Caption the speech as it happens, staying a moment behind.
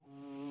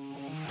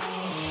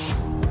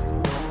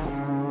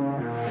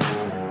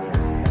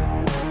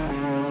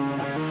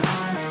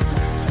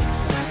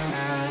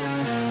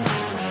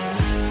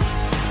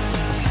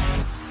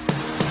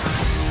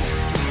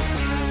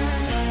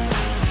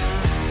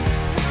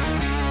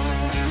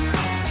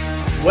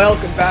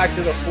Welcome back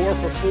to the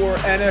 4for4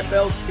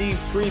 NFL Team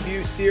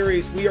Preview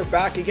Series. We are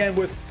back again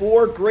with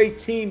 4 great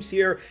teams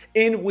here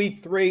in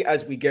Week 3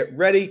 as we get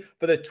ready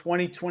for the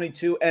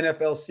 2022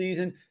 NFL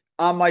season.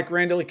 I'm Mike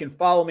Randall. You can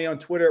follow me on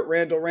Twitter at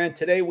RandallRand.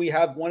 Today we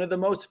have one of the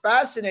most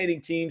fascinating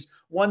teams,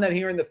 one that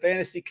here in the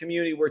fantasy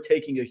community we're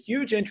taking a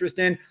huge interest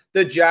in,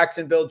 the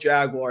Jacksonville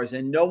Jaguars.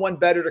 And no one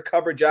better to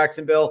cover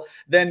Jacksonville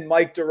than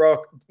Mike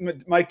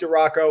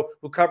DiRocco,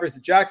 who covers the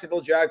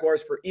Jacksonville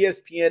Jaguars for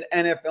ESPN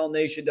NFL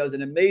Nation, does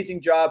an amazing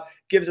job,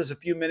 gives us a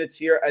few minutes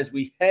here as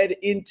we head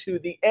into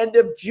the end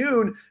of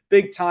June.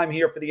 Big time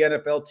here for the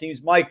NFL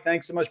teams. Mike,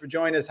 thanks so much for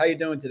joining us. How you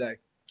doing today?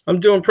 I'm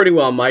doing pretty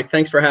well, Mike.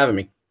 Thanks for having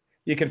me.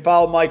 You can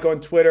follow Mike on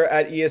Twitter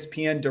at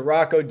ESPN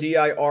DiRocco,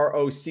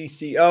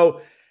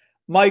 DIROCCO.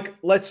 Mike,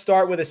 let's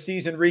start with a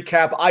season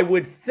recap. I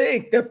would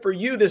think that for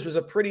you, this was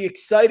a pretty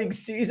exciting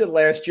season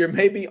last year,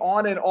 maybe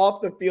on and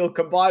off the field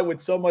combined with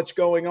so much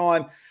going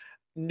on.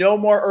 No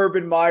more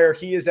Urban Meyer.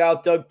 He is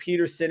out. Doug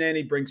Peterson in.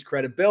 He brings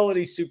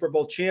credibility, Super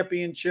Bowl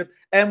championship.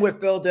 And with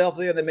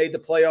Philadelphia, they made the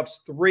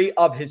playoffs 3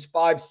 of his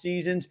 5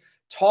 seasons.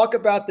 Talk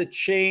about the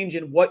change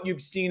and what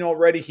you've seen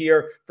already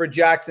here for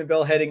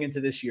Jacksonville heading into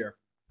this year.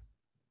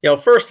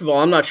 First of all,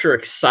 I'm not sure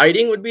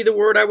exciting would be the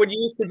word I would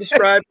use to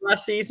describe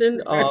last season.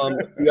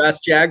 If you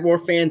ask Jaguar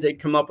fans, they'd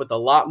come up with a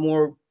lot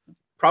more,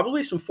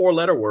 probably some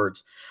 4-letter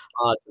words,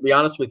 to be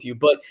honest with you.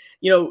 But,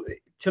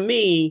 to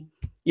me,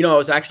 I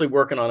was actually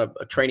working on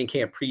a training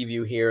camp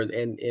preview here,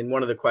 and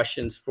one of the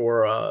questions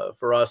for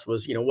us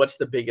was, what's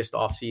the biggest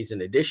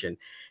offseason addition?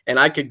 And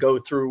I could go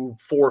through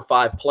 4 or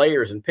 5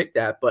 players and pick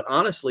that, but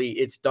honestly,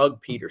 it's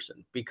Doug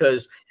Peterson,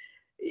 because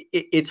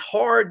it's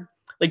hard.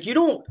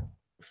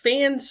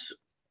 Fans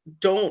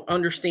don't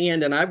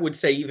understand, and I would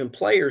say even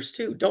players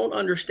too, don't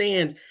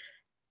understand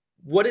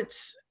what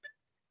it's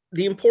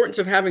the importance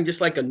of having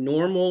just like a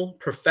normal,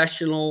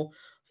 professional,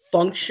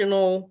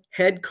 functional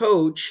head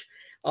coach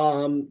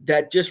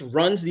that just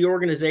runs the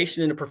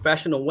organization in a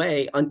professional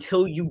way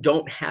until you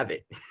don't have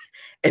it.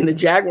 And the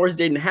Jaguars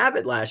didn't have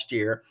it last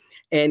year,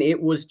 and it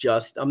was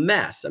just a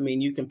mess. I mean,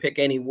 you can pick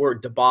any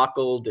word: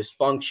 debacle,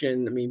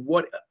 dysfunction. I mean,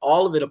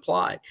 all of it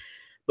applied.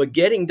 But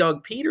getting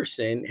Doug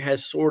Peterson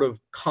has sort of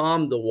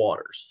calmed the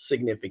waters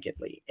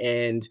significantly.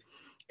 And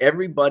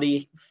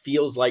everybody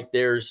feels like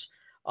there's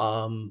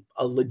a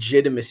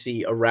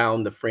legitimacy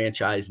around the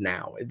franchise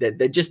now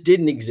that just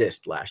didn't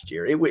exist last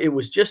year. It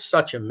was just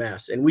such a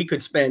mess. And we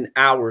could spend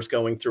hours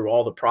going through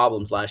all the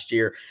problems last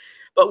year.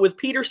 But with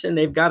Peterson,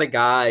 they've got a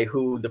guy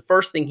who the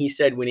first thing he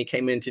said when he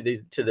came into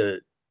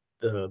the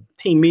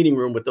team meeting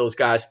room with those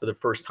guys for the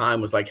first time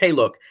was like, hey,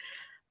 look,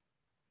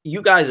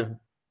 you guys have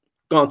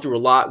gone through a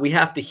lot. We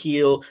have to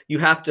heal.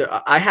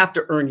 I have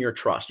to earn your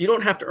trust. You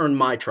don't have to earn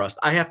my trust.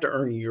 I have to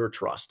earn your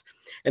trust.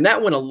 And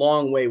that went a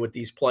long way with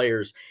these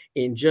players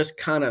in just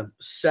kind of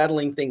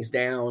settling things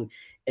down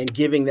and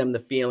giving them the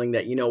feeling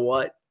that, you know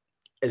what,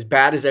 as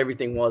bad as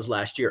everything was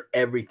last year,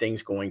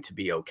 everything's going to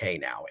be okay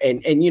now.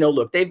 And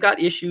look, they've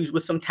got issues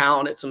with some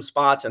talent at some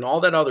spots and all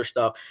that other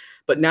stuff,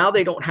 but now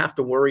they don't have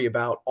to worry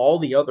about all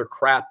the other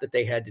crap that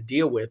they had to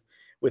deal with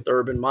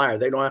Urban Meyer.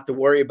 They don't have to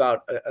worry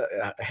about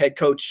a head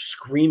coach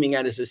screaming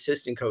at his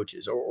assistant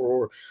coaches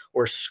or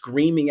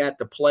screaming at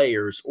the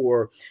players,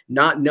 or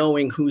not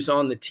knowing who's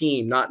on the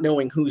team, not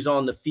knowing who's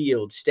on the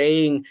field,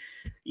 staying,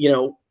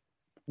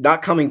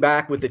 not coming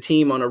back with the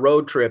team on a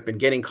road trip and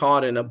getting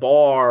caught in a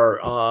bar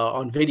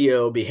on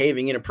video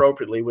behaving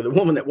inappropriately with a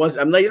woman that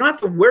wasn't. I mean, you don't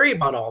have to worry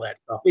about all that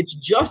stuff. It's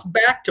just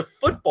back to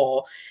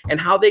football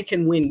and how they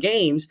can win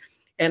games.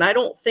 And I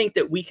don't think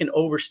that we can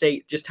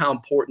overstate just how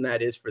important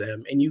that is for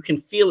them. And you can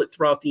feel it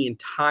throughout the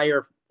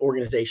entire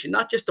organization,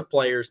 not just the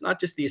players, not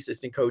just the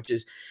assistant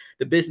coaches,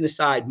 the business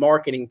side,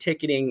 marketing,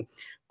 ticketing,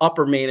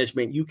 upper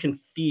management. You can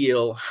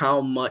feel how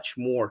much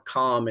more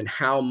calm and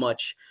how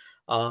much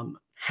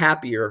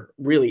happier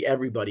really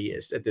everybody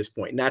is at this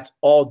point. And that's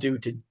all due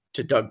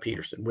to Doug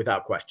Peterson,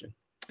 without question.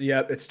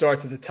 Yeah, it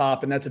starts at the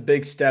top, and that's a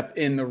big step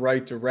in the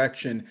right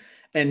direction.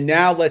 And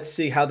now let's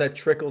see how that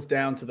trickles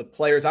down to the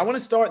players. I want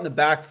to start in the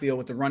backfield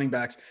with the running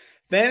backs.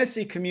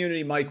 Fantasy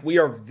community, Mike, we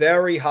are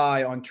very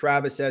high on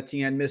Travis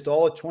Etienne. Missed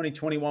all of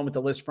 2021 with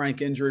the Liz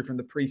Frank injury from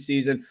the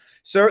preseason.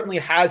 Certainly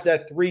has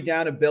that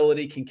 3-down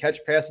ability, can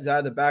catch passes out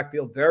of the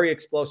backfield. Very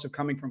explosive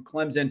coming from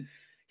Clemson.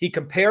 He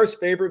compares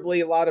favorably,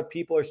 a lot of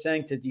people are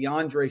saying, to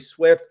DeAndre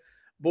Swift.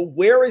 But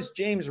where is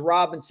James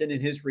Robinson in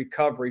his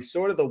recovery?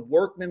 Sort of the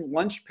workman,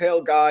 lunch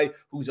pail guy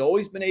who's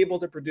always been able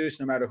to produce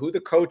no matter who the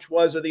coach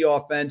was or the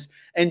offense.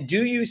 And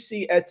do you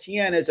see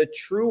Etienne as a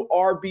true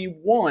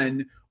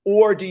RB1,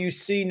 or do you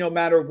see, no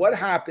matter what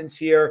happens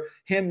here,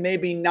 him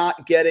maybe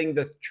not getting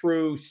the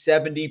true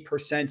 70%,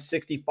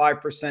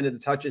 65% of the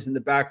touches in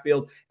the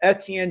backfield?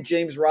 Etienne,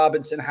 James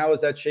Robinson, how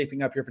is that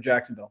shaping up here for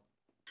Jacksonville?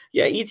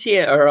 Yeah,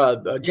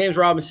 James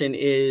Robinson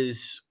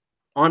is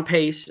on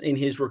pace in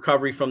his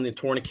recovery from the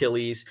torn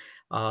Achilles.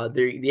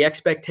 The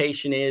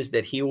expectation is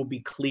that he will be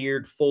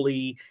cleared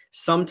fully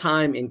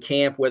sometime in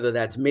camp, whether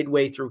that's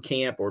midway through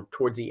camp or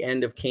towards the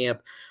end of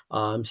camp.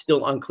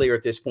 Still unclear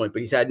at this point,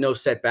 but he's had no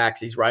setbacks.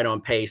 He's right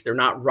on pace. They're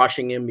not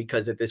rushing him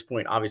because at this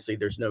point, obviously,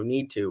 there's no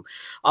need to.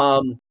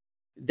 Um,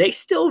 they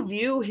still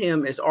view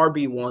him as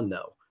RB1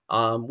 though,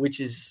 which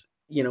is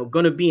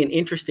going to be an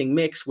interesting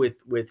mix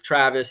with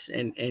Travis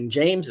and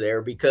James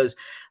there, because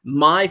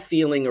my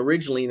feeling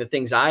originally and the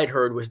things I had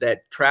heard was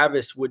that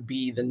Travis would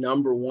be the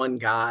number one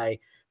guy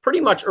pretty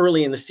much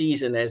early in the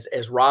season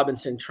as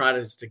Robinson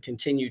tries to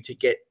continue to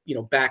get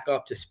back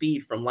up to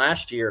speed from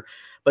last year.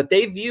 But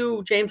they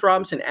view James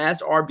Robinson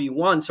as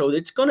RB1, so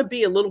it's going to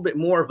be a little bit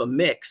more of a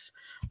mix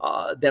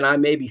than I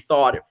maybe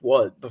thought it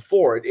was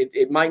before.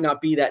 It might not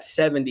be that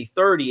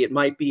 70-30. It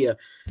might be a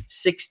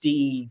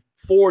 60-40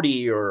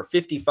 or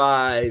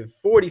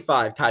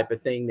 55-45 type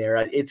of thing there.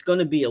 It's going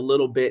to be a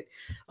little bit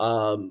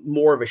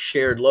more of a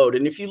shared load.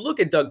 And if you look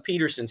at Doug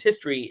Peterson's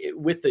history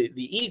with the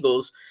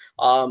Eagles,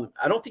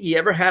 I don't think he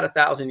ever had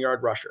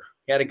 1,000-yard rusher.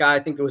 He had a guy, I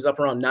think it was up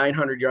around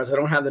 900 yards. I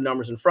don't have the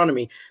numbers in front of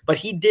me, but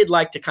he did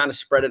like to kind of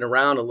spread it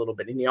around a little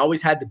bit. And he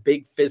always had the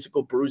big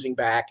physical bruising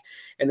back,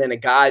 and then a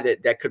guy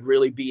that could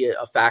really be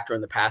a factor in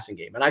the passing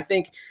game. And I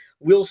think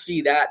we'll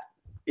see that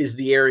is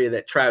the area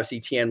that Travis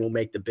Etienne will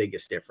make the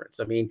biggest difference.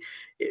 I mean,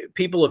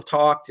 people have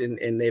talked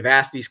and they've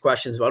asked these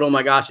questions about, oh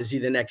my gosh, is he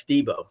the next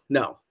Debo?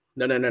 No.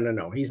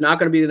 He's not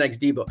going to be the next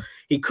Debo.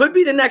 He could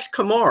be the next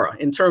Kamara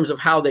in terms of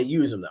how they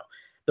use him, though.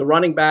 The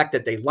running back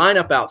that they line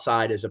up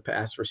outside as a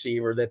pass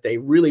receiver, that they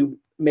really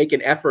make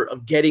an effort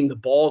of getting the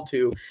ball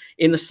to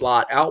in the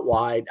slot, out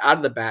wide, out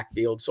of the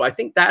backfield. So I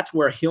think that's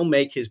where he'll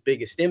make his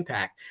biggest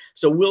impact.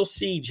 So we'll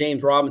see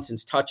James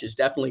Robinson's touches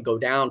definitely go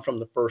down from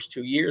the first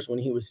 2 years when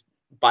he was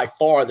by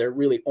far their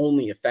really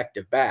only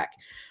effective back.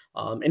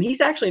 And he's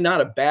actually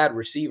not a bad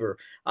receiver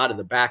out of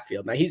the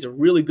backfield. Now, he's a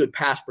really good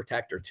pass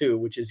protector, too,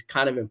 which is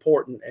kind of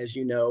important, as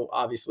you know,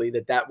 obviously,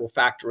 that will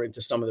factor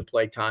into some of the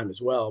play time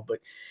as well. But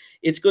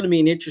it's going to be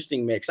an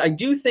interesting mix. I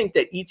do think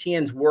that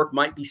Etienne's work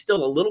might be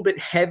still a little bit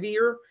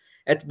heavier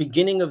at the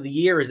beginning of the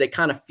year as they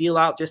kind of feel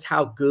out just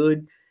how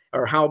good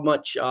or how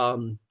much,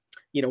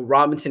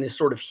 Robinson is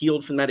sort of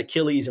healed from that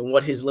Achilles and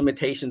what his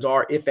limitations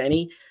are, if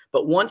any.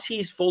 But once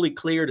he's fully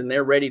cleared and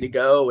they're ready to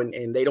go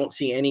and they don't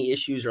see any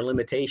issues or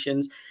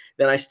limitations,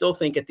 then I still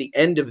think at the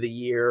end of the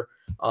year,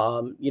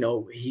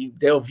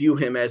 they'll view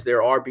him as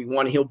their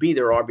RB1. He'll be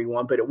their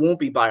RB1, but it won't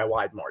be by a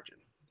wide margin.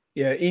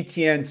 Yeah,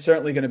 Etienne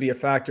certainly going to be a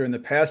factor in the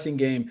passing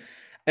game.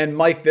 And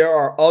Mike, there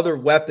are other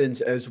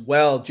weapons as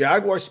well.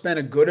 Jaguars spent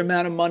a good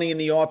amount of money in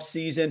the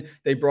offseason.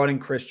 They brought in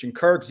Christian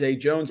Kirk, Zay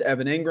Jones,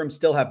 Evan Ingram,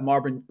 still have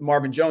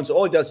Marvin Jones.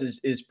 All he does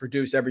is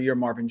produce every year,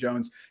 Marvin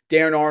Jones.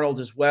 Darren Arnold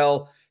as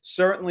well.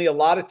 Certainly a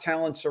lot of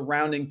talent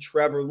surrounding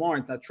Trevor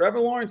Lawrence. Now, Trevor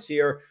Lawrence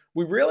here,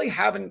 we really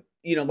haven't,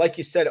 like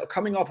you said,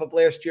 coming off of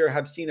last year,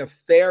 have seen a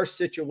fair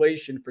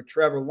situation for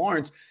Trevor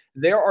Lawrence.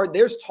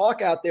 There's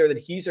talk out there that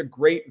he's a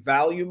great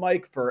value,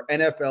 Mike, for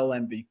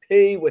NFL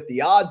MVP with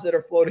the odds that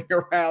are floating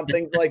around,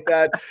 things like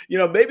that.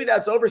 Maybe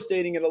that's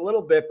overstating it a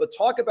little bit, but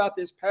talk about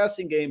this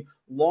passing game.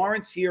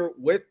 Lawrence here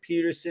with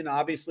Peterson,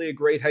 obviously a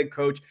great head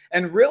coach,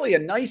 and really a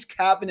nice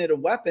cabinet of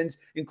weapons,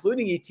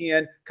 including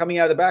Etienne coming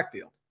out of the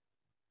backfield.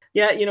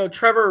 Yeah,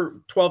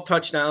 Trevor, 12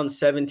 touchdowns,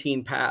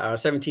 17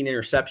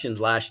 interceptions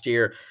last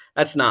year.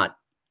 That's not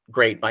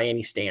great by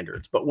any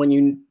standards. But when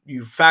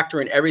you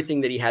factor in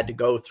everything that he had to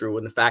go through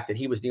and the fact that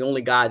he was the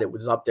only guy that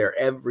was up there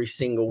every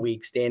single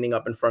week, standing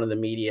up in front of the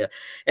media,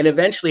 and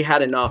eventually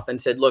had enough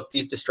and said, look,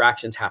 these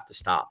distractions have to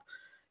stop.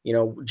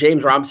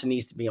 James Robinson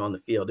needs to be on the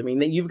field. I mean,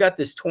 you've got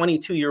this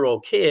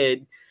 22-year-old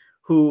kid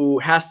who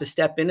has to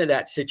step into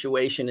that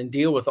situation and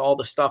deal with all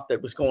the stuff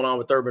that was going on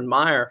with Urban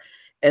Meyer.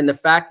 And the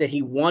fact that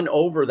he won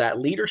over that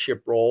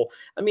leadership role.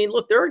 I mean,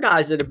 look, there are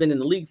guys that have been in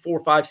the league 4,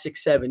 5,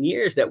 6, 7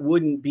 years that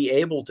wouldn't be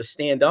able to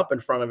stand up in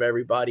front of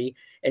everybody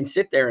and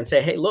sit there and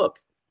say, hey, look,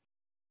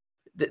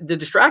 the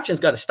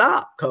distraction's got to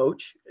stop,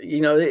 coach.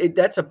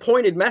 That's a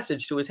pointed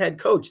message to his head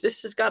coach.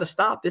 This has got to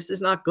stop. This is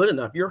not good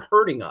enough. You're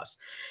hurting us.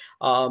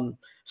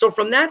 So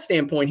from that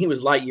standpoint, he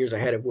was light years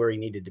ahead of where he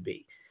needed to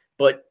be.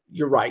 But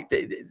you're right.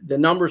 The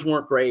numbers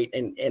weren't great.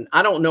 And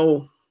I don't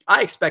know.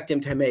 I expect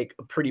him to make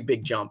a pretty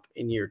big jump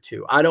in year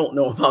 2. I don't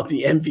know about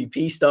the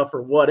MVP stuff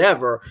or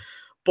whatever,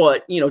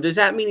 but does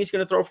that mean he's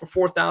going to throw for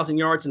 4,000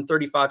 yards and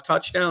 35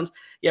 touchdowns?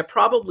 Yeah,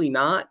 probably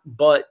not.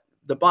 But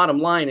the bottom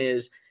line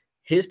is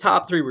his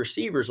top 3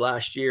 receivers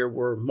last year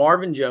were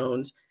Marvin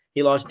Jones.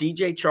 He lost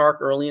DJ Chark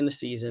early in the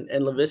season,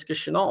 and Laviska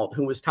Shenault,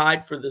 who was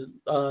tied for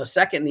the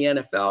second in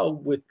the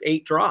NFL with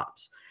 8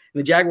 drops. And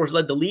the Jaguars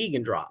led the league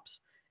in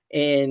drops.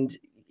 And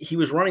he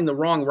was running the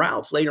wrong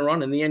routes later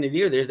on in the end of the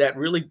year. There's that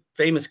really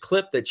famous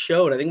clip that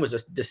showed, I think it was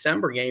a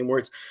December game, where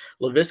it's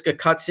Laviska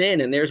cuts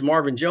in and there's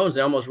Marvin Jones.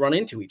 They almost run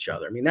into each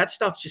other. I mean, that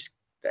stuff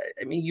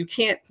you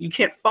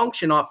can't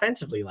function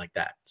offensively like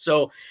that.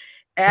 So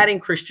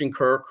adding Christian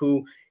Kirk,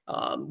 who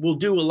will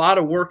do a lot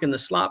of work in the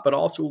slot, but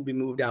also will be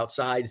moved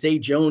outside. Zay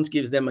Jones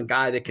gives them a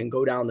guy that can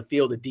go down the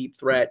field, a deep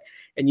threat.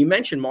 And you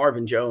mentioned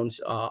Marvin Jones,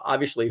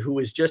 obviously, who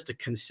is just a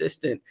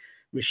consistent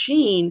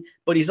machine,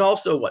 but he's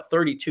also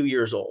 32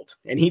 years old,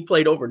 and he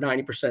played over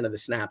 90% of the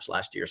snaps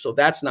last year. So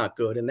that's not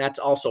good. And that's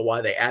also why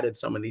they added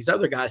some of these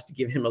other guys to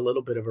give him a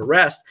little bit of a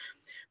rest.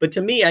 But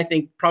to me, I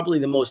think probably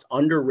the most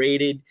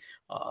underrated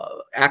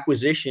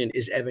acquisition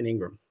is Evan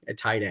Ingram at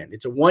tight end.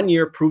 It's a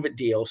 1-year prove it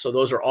deal. So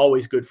those are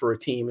always good for a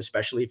team,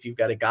 especially if you've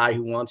got a guy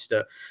who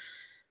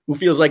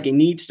feels like he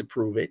needs to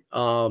prove it.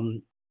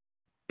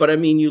 But I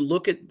mean, you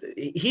look at,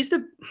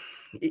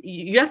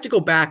 you have to go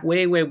back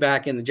way, way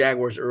back in the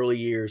Jaguars' early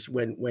years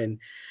when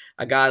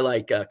a guy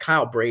like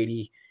Kyle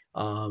Brady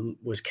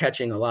was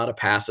catching a lot of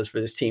passes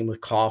for this team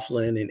with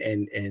Coughlin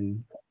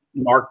and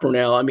Mark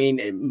Brunell. I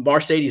mean,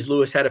 Mercedes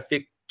Lewis had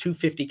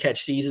 250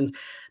 catch seasons,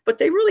 but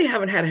they really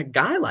haven't had a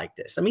guy like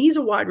this. I mean, he's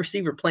a wide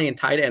receiver playing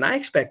tight end. I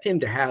expect him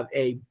to have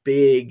a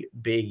big,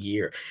 big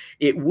year.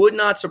 It would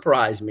not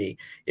surprise me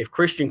if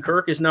Christian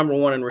Kirk is number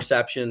 1 in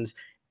receptions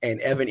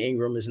and Evan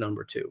Ingram is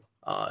number 2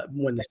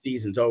 when the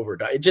season's over.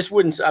 It just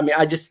wouldn't. I mean,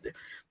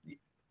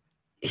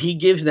 he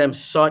gives them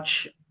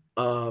such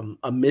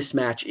a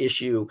mismatch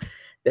issue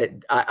that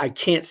I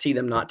can't see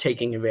them not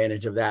taking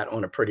advantage of that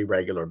on a pretty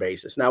regular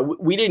basis. Now,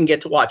 we didn't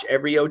get to watch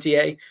every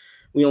OTA.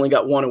 We only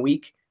got one a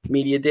week.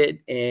 Media did,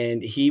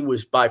 and he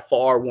was by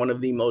far one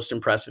of the most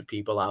impressive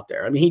people out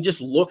there. I mean, he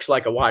just looks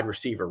like a wide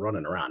receiver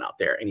running around out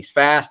there, and he's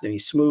fast and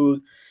he's smooth.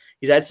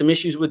 He's had some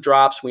issues with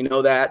drops. We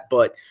know that,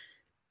 but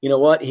you know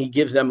what? He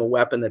gives them a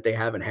weapon that they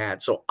haven't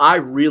had. So I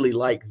really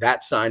like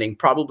that signing,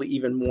 probably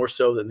even more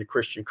so than the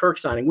Christian Kirk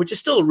signing, which is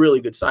still a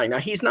really good signing. Now,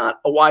 he's not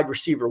a wide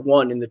receiver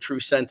 1 in the true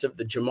sense of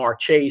the Jamar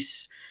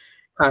Chase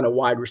kind of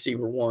wide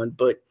receiver 1,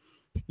 but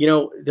you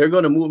know, they're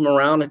going to move him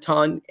around a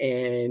ton,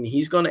 and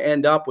he's going to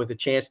end up with a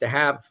chance to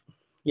have,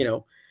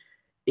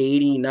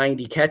 80,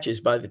 90 catches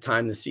by the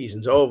time the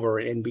season's over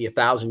and be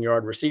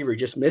 1,000-yard receiver. He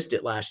just missed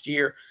it last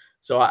year.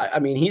 So, I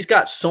mean, he's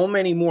got so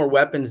many more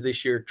weapons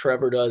this year,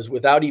 Trevor does,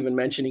 without even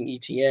mentioning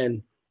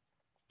ETN,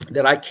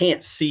 that I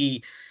can't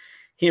see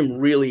him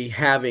really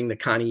having the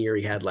kind of year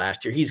he had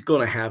last year. He's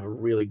going to have a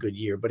really good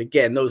year. But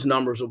again, those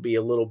numbers will be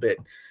a little bit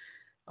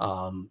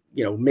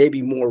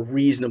maybe more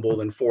reasonable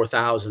than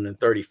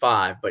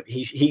 4,035, but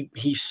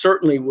he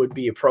certainly would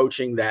be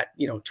approaching that,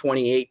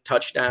 28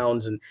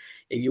 touchdowns. And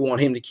if you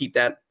want him to keep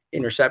that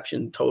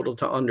interception total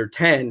to under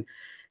 10,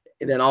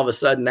 and then all of a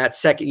sudden that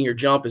second year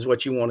jump is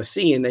what you want to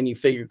see. And then you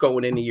figure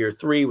going into year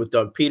 3 with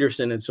Doug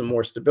Peterson and some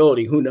more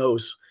stability, who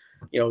knows,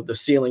 the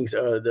ceilings,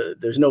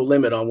 there's no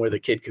limit on where the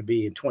kid could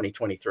be in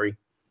 2023.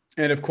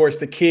 And of course,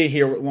 the key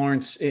here with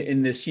Lawrence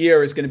in this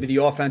year is going to be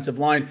the offensive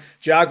line.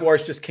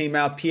 Jaguars just came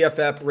out,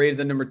 PFF rated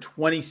the number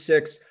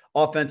 26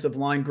 offensive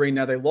line grade.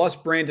 Now, they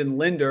lost Brandon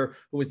Linder,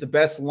 who was the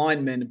best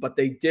lineman, but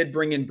they did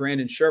bring in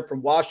Brandon Scherf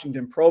from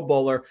Washington, Pro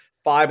Bowler,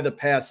 5 of the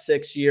past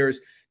 6 years.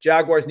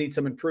 Jaguars need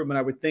some improvement,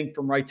 I would think,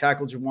 from right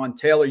tackle Jawan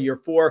Taylor, year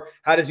 4.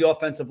 How does the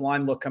offensive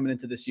line look coming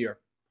into this year?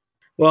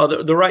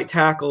 Well, the right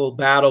tackle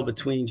battle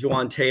between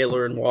Jawan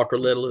Taylor and Walker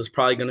Little is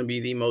probably going to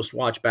be the most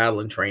watched battle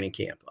in training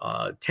camp.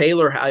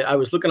 Taylor, I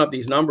was looking up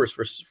these numbers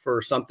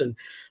for something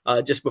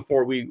just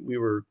before we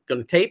were going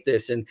to tape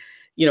this, and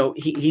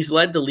he's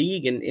led the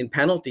league in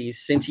penalties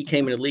since he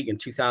came into the league in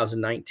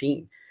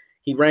 2019.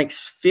 He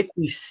ranks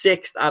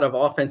 56th out of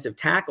offensive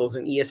tackles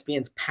in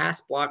ESPN's pass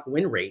block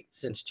win rate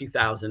since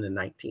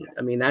 2019.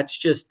 I mean,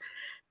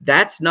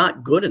 that's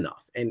not good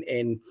enough.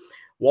 And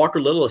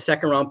Walker Little, a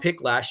second-round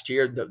pick last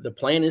year, the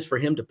plan is for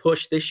him to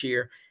push this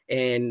year,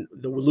 and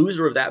the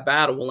loser of that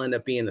battle will end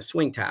up being the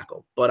swing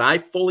tackle. But I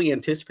fully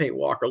anticipate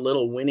Walker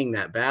Little winning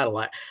that battle.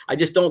 I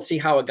just don't see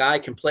how a guy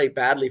can play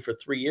badly for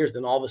 3 years,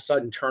 then all of a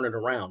sudden turn it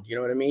around. You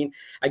know what I mean?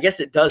 I guess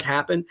it does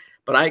happen,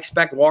 but I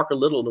expect Walker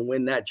Little to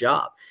win that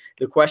job.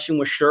 The question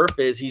with Scherf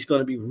is he's going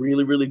to be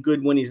really, really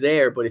good when he's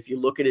there, but if you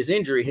look at his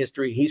injury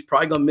history, he's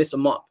probably going to miss a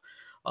month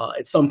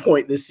at some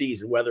point this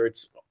season, whether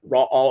it's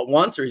all at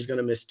once or he's going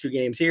to miss 2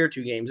 games here,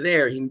 2 games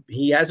there.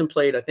 He hasn't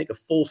played, I think, a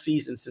full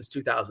season since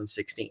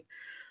 2016.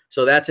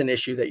 So that's an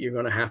issue that you're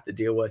going to have to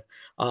deal with.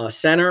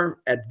 Center,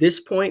 at this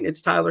point,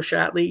 it's Tyler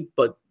Shatley,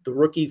 but the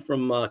rookie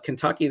from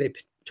Kentucky they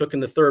took in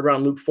the 3rd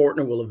round, Luke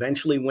Fortner, will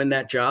eventually win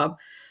that job.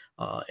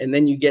 And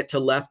then you get to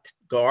left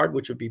guard,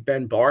 which would be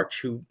Ben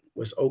Barch, who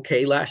was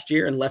okay last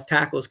year, and left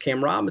tackle is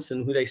Cam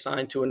Robinson, who they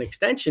signed to an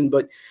extension.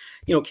 But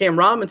Cam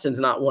Robinson's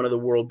not one of the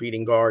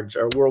world-beating guards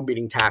or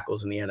world-beating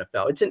tackles in the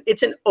NFL.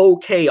 It's an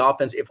okay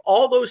offense. If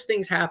all those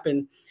things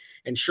happen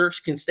and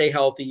Scherf can stay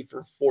healthy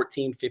for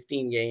 14,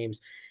 15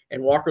 games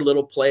and Walker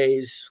Little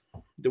plays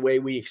the way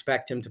we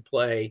expect him to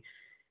play,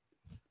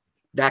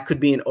 that could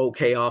be an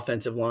okay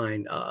offensive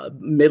line,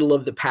 middle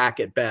of the pack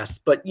at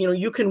best. But,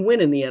 you can win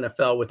in the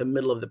NFL with a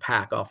middle of the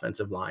pack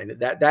offensive line.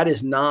 That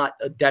is not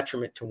a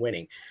detriment to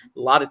winning. A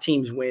lot of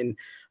teams win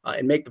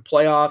and make the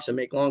playoffs and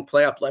make long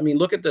playoff. I mean,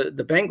 look at the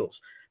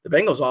Bengals. The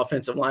Bengals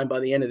offensive line by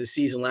the end of the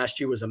season last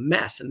year was a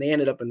mess, and they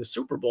ended up in the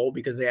Super Bowl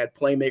because they had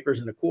playmakers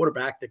and a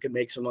quarterback that could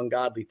make some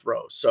ungodly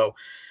throws. So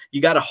you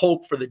got to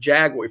hope for the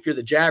Jaguar, if you're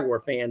the Jaguar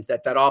fans,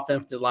 that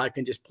offensive line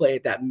can just play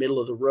at that middle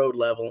of the road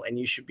level, and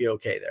you should be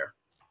okay there.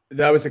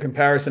 That was a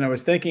comparison I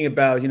was thinking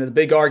about. The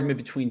big argument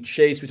between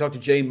Chase. We talked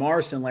to Jay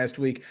Morrison last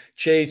week,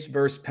 Chase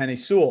versus Penei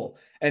Sewell.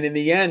 And in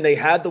the end, they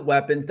had the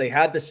weapons, they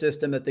had the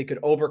system that they could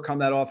overcome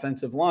that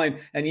offensive line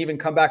and even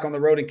come back on the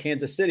road in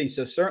Kansas City.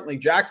 So certainly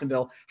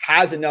Jacksonville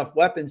has enough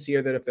weapons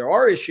here that if there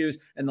are issues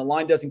and the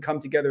line doesn't come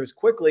together as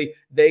quickly,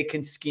 they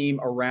can scheme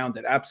around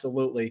it.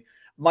 Absolutely.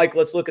 Mike,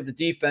 let's look at the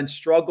defense.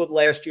 Struggled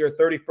last year,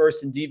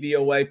 31st in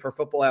DVOA per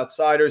Football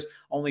Outsiders,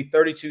 only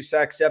 32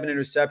 sacks, 7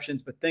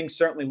 interceptions, but things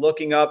certainly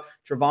looking up.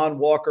 Travon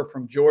Walker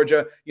from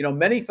Georgia.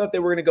 Many thought they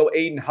were going to go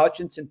Aiden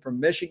Hutchinson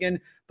from Michigan,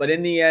 but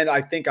in the end, I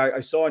think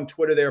I saw on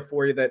Twitter there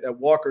for you that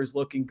Walker is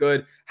looking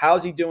good.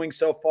 How's he doing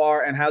so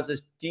far, and how's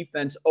this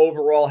defense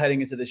overall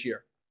heading into this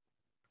year?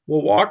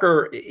 Well,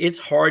 Walker, it's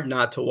hard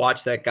not to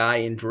watch that guy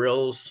in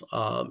drills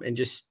and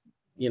just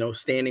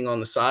standing on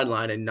the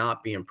sideline and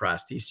not be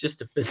impressed. He's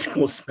just a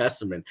physical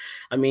specimen.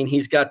 I mean,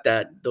 he's got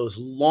those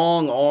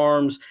long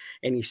arms,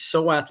 and he's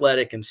so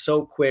athletic and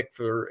so quick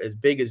for as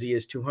big as he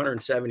is,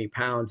 270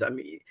 pounds. I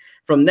mean,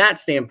 from that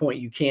standpoint,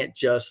 you can't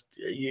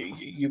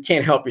you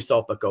can't help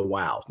yourself but go,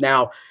 wow.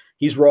 Now,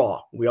 he's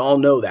raw. We all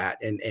know that.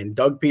 And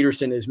Doug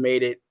Peterson has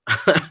made it,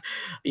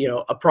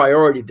 a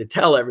priority to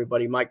tell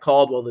everybody, Mike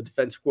Caldwell, the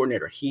defensive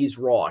coordinator, he's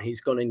raw.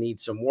 He's going to need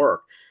some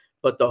work.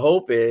 But the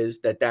hope is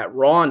that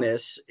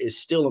rawness is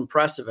still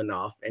impressive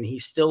enough, and he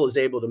still is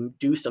able to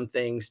do some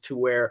things to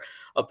where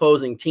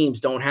opposing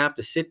teams don't have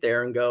to sit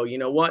there and go, you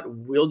know what,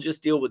 we'll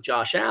just deal with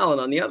Josh Allen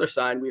on the other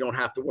side. We don't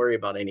have to worry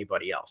about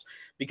anybody else,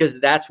 because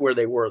that's where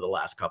they were the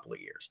last couple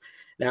of years.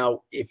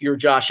 Now, if you're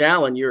Josh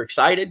Allen, you're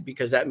excited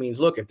because that means,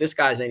 look, if this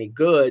guy's any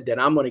good, then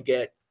I'm going to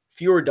get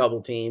fewer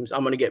double teams.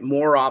 I'm going to get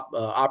more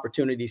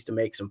opportunities to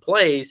make some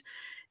plays.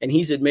 And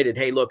he's admitted,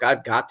 hey, look,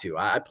 I've got to.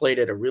 I played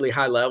at a really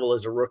high level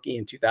as a rookie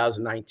in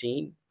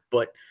 2019,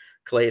 but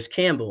Calais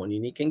Campbell and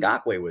Unique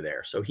Ngakoue were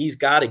there. So he's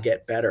got to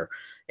get better,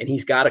 and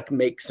he's got to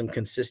make some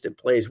consistent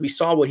plays. We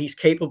saw what he's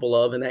capable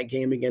of in that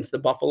game against the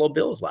Buffalo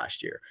Bills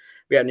last year.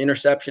 We had an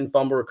interception,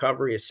 fumble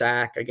recovery, a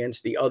sack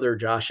against the other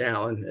Josh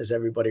Allen, as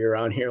everybody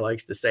around here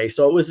likes to say.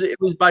 So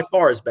it was by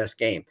far his best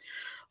game.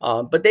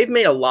 But they've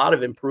made a lot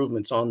of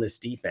improvements on this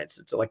defense.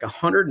 It's like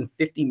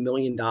 $150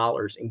 million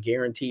in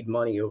guaranteed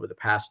money over the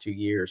past 2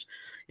 years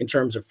in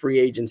terms of free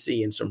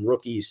agency and some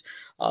rookies.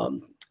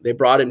 They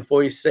brought in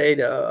Foyesade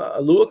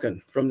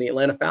Oluokun from the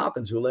Atlanta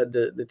Falcons, who led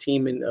the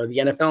team in the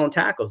NFL in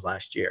tackles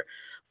last year.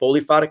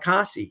 Foley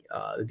Fatukasi,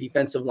 the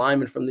defensive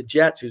lineman from the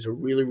Jets, who's a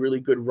really,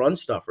 really good run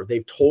stuffer.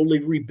 They've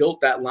totally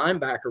rebuilt that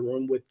linebacker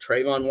room with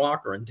Travon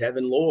Walker and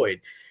Devin Lloyd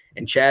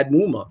and Chad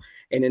Muma.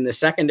 And in the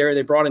secondary,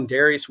 they brought in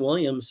Darius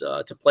Williams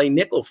to play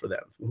nickel for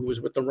them, who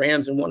was with the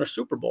Rams and won a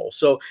Super Bowl.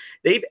 So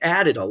they've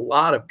added a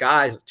lot of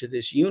guys to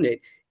this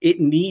unit. It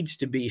needs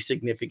to be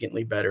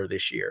significantly better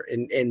this year.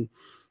 And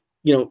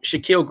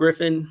Shaquille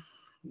Griffin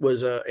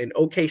was an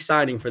okay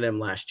signing for them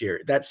last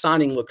year. That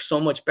signing looks so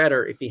much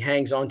better if he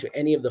hangs on to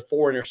any of the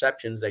 4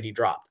 interceptions that he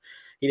dropped.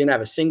 He didn't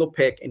have a single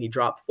pick, and he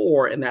dropped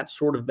 4, and that's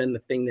sort of been the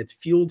thing that's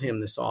fueled him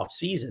this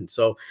offseason.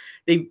 So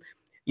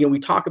we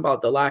talk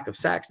about the lack of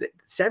sacks,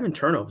 7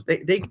 turnovers.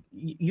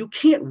 You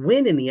can't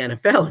win in the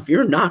NFL if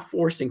you're not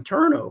forcing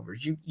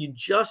turnovers. You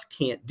just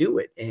can't do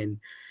it. And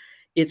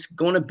it's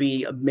going to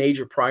be a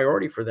major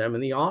priority for them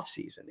in the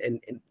offseason. And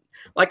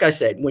like I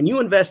said, when you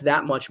invest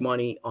that much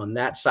money on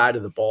that side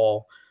of the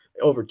ball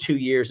over 2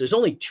 years, there's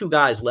only 2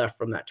 guys left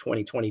from that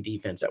 2020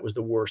 defense that was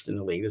the worst in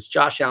the league. It's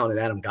Josh Allen and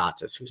Adam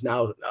Gotsis, who's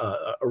now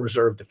a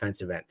reserve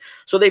defensive end.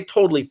 So they've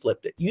totally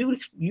flipped it.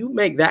 You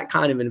make that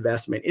kind of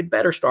investment, it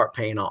better start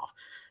paying off.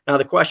 Now,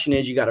 the question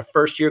is, you got a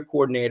first-year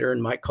coordinator in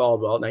Mike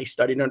Caldwell. Now, he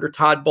studied under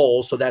Todd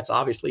Bowles, so that's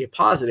obviously a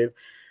positive.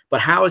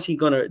 But how is he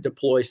going to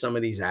deploy some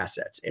of these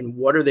assets? And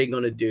what are they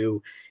going to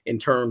do in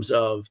terms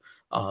of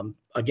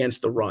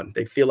against the run?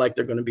 They feel like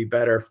they're going to be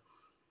better.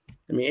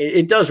 I mean,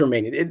 it does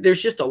remain.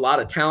 There's just a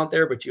lot of talent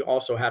there, but you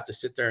also have to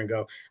sit there and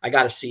go, I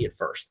got to see it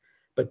first.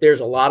 But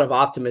there's a lot of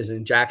optimism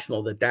in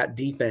Jacksonville that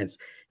defense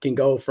can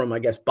go from, I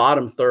guess,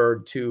 bottom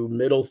third to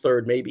middle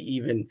third, maybe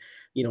even,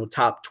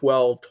 top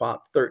 12,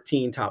 top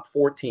 13, top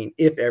 14,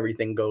 if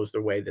everything goes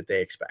the way that they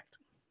expect.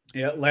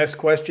 Yeah, last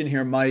question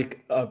here,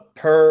 Mike.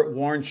 Per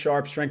Warren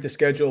Sharp strength of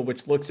schedule,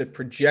 which looks at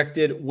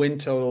projected win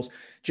totals,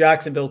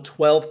 Jacksonville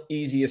 12th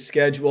easiest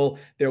schedule.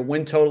 Their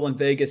win total in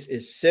Vegas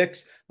is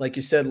 6. Like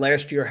you said,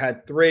 last year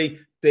had 3.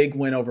 Big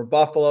win over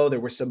Buffalo. There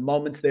were some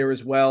moments there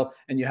as well.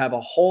 And you have a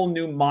whole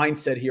new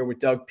mindset here with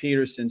Doug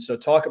Peterson. So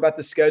talk about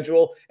the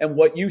schedule and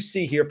what you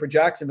see here for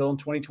Jacksonville in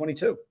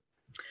 2022.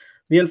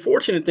 The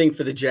unfortunate thing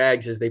for the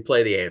Jags is they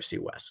play the AFC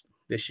West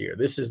this year.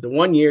 This is the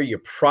one year you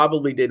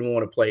probably didn't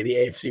want to play the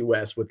AFC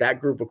West with that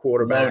group of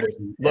quarterbacks.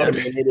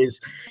 Loaded. I mean, it is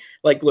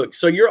like, look,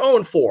 so you're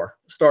 0-4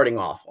 starting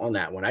off on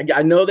that one.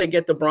 I know they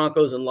get the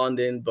Broncos in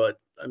London, but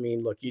I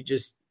mean, look,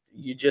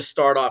 you just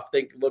start off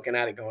looking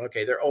at it going,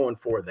 okay, they're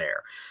 0-4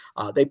 there.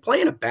 They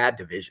play in a bad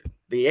division.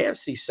 The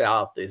AFC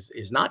South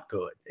is not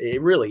good.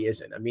 It really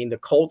isn't. I mean, the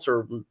Colts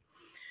are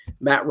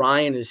Matt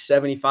Ryan is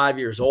 75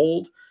 years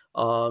old.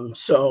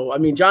 So, I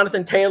mean,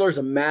 Jonathan Taylor is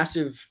a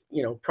massive,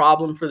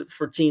 problem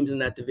for teams in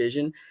that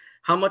division.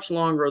 How much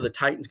longer are the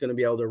Titans going to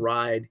be able to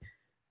ride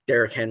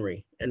Derrick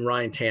Henry and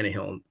Ryan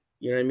Tannehill?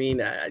 You know what I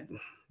mean? I've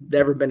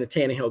never been a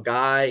Tannehill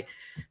guy.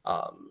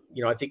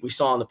 I think we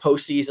saw in the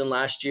postseason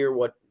last year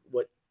what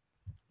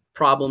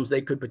problems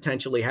they could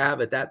potentially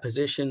have at that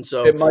position.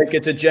 So, Mike,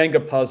 it's a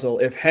Jenga puzzle.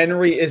 If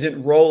Henry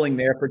isn't rolling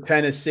there for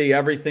Tennessee,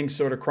 everything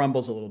sort of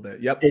crumbles a little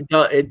bit. Yep.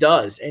 It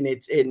does. And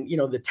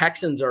the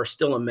Texans are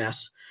still a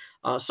mess.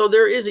 So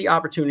there is the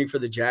opportunity for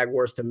the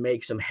Jaguars to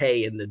make some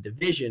hay in the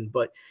division.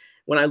 But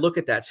when I look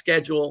at that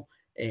schedule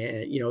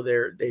and,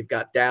 they've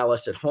got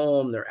Dallas at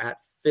home, they're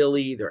at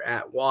Philly, they're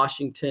at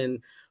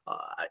Washington.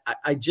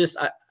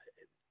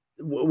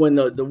 When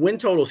the win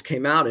totals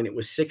came out and it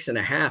was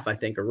 6.5, I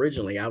think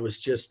originally,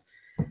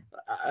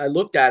 I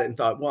looked at it and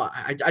thought, well,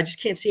 I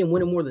just can't see him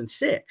winning more than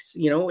 6,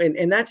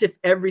 and that's if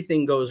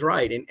everything goes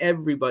right and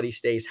everybody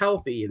stays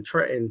healthy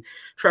and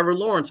Trevor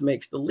Lawrence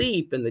makes the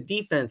leap and the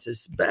defense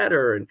is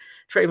better and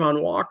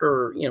Trayvon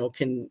Walker,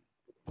 can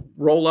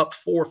roll up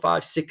 4,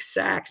 5, 6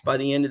 sacks by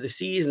the end of the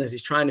season as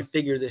he's trying to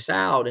figure this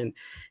out. And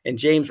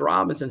James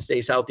Robinson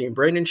stays healthy and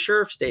Brandon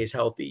Scherf stays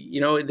healthy.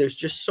 There's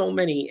just so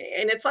many,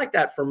 and it's like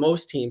that for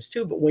most teams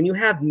too. But when you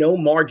have no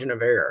margin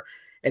of error,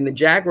 and the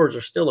Jaguars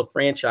are still a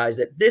franchise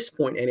at this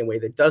point anyway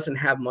that doesn't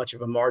have much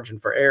of a margin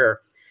for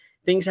error,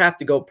 things have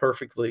to go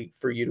perfectly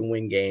for you to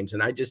win games.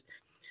 And I just,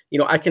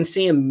 I can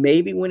see him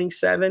maybe winning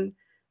 7,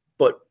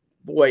 but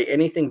boy,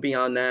 anything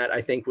beyond that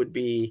I think would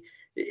be,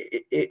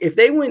 if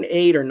they win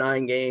 8 or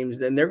 9 games,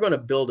 then they're going to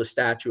build a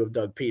statue of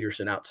Doug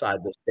Peterson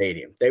outside the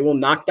stadium. They will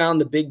knock down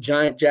the big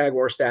giant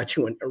Jaguar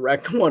statue and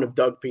erect one of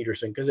Doug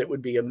Peterson, because it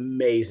would be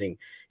amazing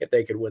if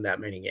they could win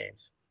that many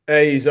games.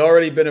 Hey, he's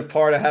already been a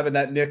part of having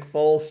that Nick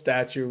Foles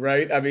statue,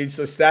 right? I mean,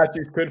 so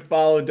statues could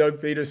follow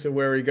Doug Peterson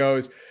where he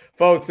goes.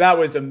 Folks, that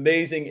was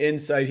amazing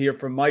insight here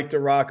from Mike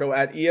DiRocco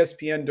at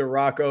ESPN.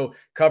 DiRocco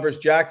covers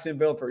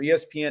Jacksonville for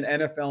ESPN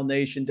NFL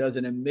Nation, does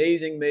an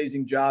amazing,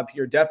 amazing job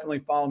here. Definitely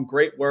follow him.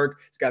 Great work.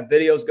 He's got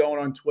videos going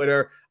on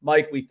Twitter.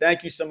 Mike, we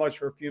thank you so much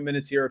for a few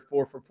minutes here at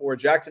 4 for 4.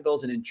 Jacksonville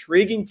is an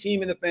intriguing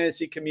team in the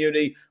fantasy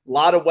community. A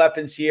lot of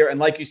weapons here. And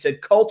like you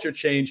said, culture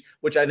change,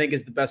 which I think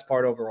is the best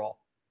part overall.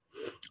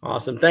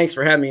 Awesome. Thanks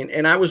for having me.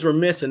 And I was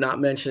remiss in not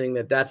mentioning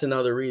that that's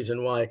another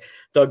reason why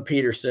Doug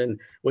Peterson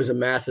was a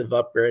massive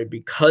upgrade,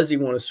 because he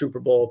won a Super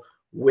Bowl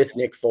with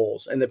Nick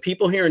Foles. And the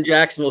people here in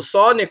Jacksonville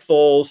saw Nick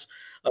Foles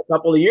a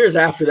couple of years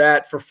after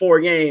that for 4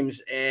 games.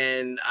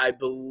 And I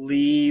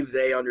believe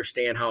they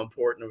understand how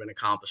important of an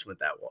accomplishment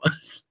that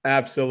was.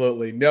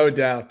 Absolutely. No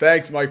doubt.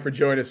 Thanks, Mike, for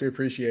joining us. We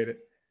appreciate it.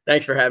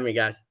 Thanks for having me,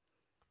 guys.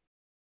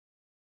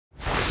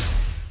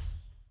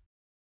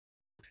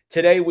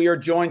 Today, we are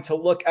joined to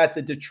look at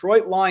the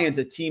Detroit Lions,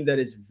 a team that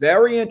is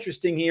very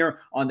interesting here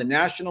on the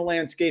national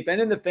landscape and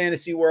in the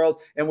fantasy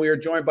world. And we are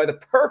joined by the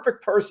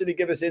perfect person to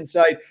give us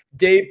insight,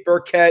 Dave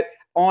Burkett,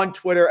 on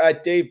Twitter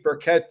at Dave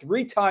Burkett,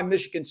 3-time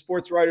Michigan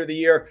Sports Writer of the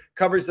Year,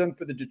 covers them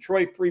for the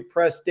Detroit Free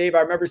Press. Dave,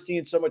 I remember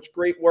seeing so much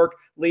great work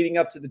leading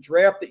up to the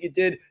draft that you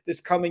did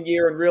this coming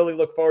year, and really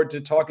look forward to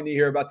talking to you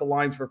here about the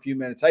Lions for a few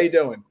minutes. How you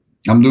doing?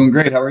 I'm doing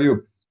great. How are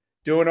you?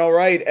 Doing all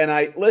right. And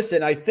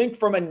I think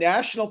from a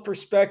national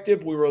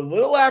perspective, we were a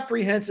little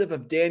apprehensive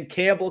of Dan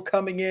Campbell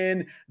coming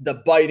in,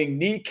 the biting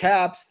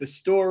kneecaps, the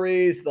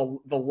stories, the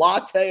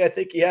latte. I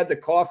think he had the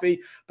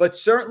coffee. But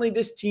certainly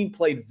this team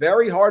played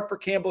very hard for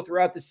Campbell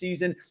throughout the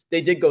season.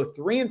 They did go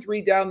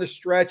 3-3 down the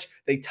stretch.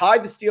 They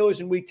tied the Steelers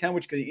in week 10,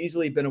 which could have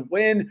easily been a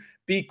win.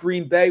 Beat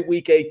Green Bay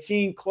week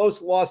 18,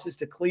 close losses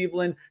to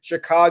Cleveland,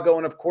 Chicago,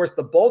 and of course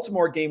the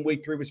Baltimore game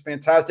week 3 was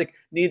fantastic.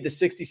 Needed the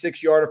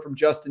 66-yarder from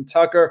Justin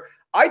Tucker.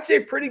 I'd say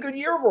a pretty good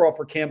year overall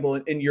for Campbell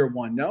in year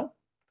 1, no?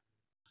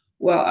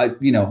 Well,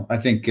 I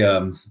think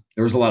there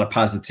was a lot of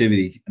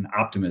positivity and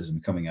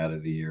optimism coming out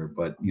of the year.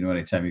 But,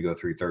 anytime you go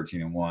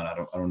 3-13-1,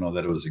 I don't know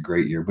that it was a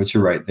great year. But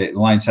you're right. The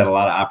Lions had a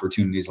lot of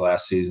opportunities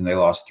last season. They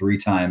lost 3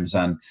 times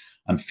on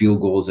field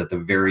goals at the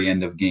very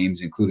end of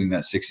games, including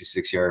that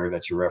 66-yarder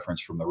that you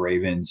referenced from the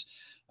Ravens.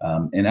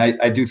 And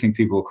I do think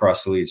people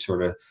across the league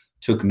sort of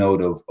took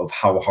note of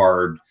how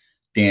hard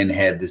Dan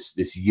had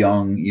this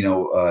young,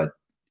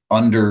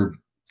 under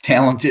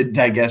talented,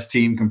 I guess,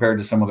 team compared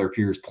to some of their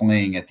peers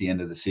playing at the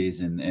end of the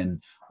season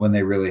and when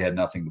they really had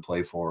nothing to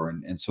play for.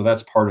 And so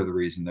that's part of the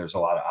reason there's a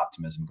lot of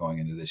optimism going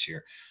into this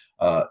year.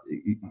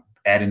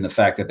 Add in the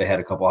fact that they had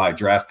a couple high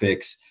draft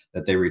picks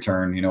that they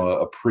returned,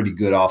 a pretty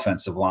good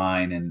offensive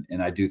line.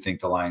 And I do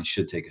think the Lions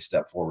should take a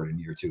step forward in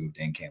year 2 of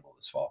Dan Campbell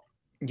this fall.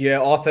 Yeah,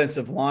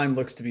 offensive line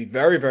looks to be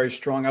very, very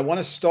strong. I want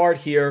to start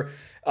here.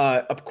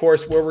 Of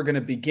course, where we're going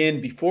to begin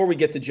before we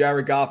get to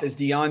Jared Goff is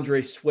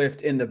DeAndre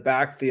Swift in the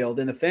backfield.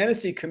 In the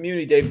fantasy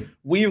community, Dave,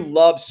 we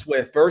love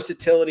Swift.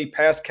 Versatility,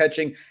 pass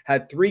catching,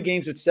 had 3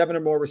 games with 7 or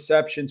more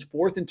receptions,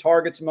 4th in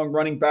targets among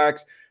running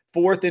backs,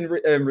 fourth in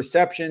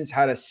receptions,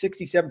 had a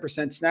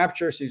 67% snap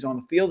share, so he's on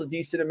the field a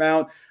decent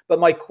amount. But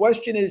my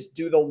question is,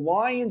 do the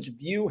Lions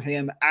view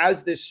him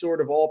as this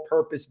sort of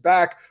all-purpose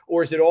back,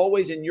 or is it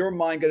always in your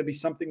mind going to be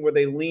something where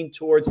they lean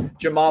towards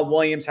Jamal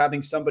Williams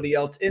having somebody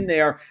else in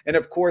there? And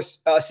of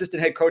course,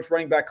 assistant head coach,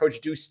 running back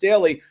coach Deuce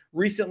Staley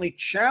recently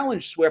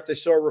challenged Swift. I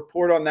saw a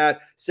report on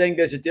that saying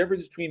there's a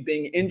difference between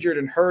being injured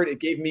and hurt. It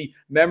gave me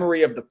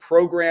memory of The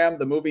Program,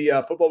 the movie,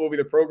 football movie,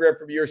 The Program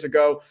from years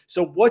ago.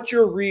 So what's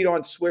your read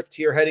on Swift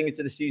here heading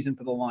into the season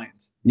for the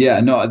Lions?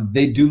 Yeah, no,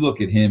 they do look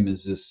at him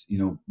as this,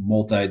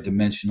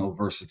 multi-dimensional,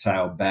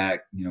 versatile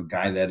back,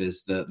 guy that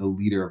is the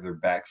leader of their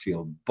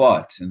backfield.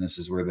 But, and this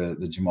is where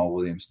the Jamal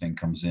Williams thing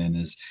comes in,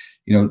 is,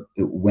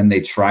 when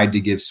they tried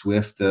to give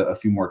Swift a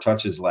few more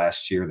touches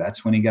last year,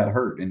 that's when he got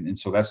hurt. And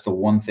so that's the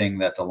one thing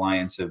that the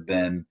Lions have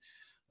been,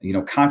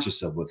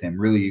 conscious of with him.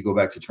 Really, you go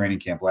back to training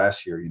camp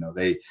last year,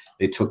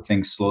 they took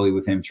things slowly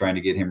with him, trying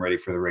to get him ready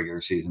for the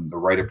regular season, the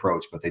right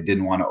approach, but they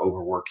didn't want to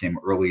overwork him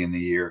early in the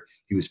year.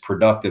 He was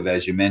productive,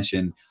 as you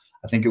mentioned.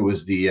 I think it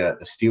was the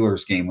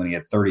Steelers game when he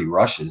had 30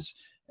 rushes,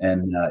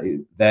 and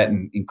that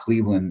in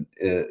Cleveland,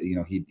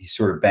 he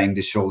sort of banged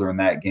his shoulder in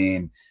that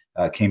game.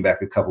 Came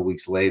back a couple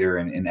weeks later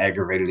and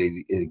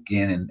aggravated it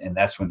again, and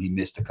that's when he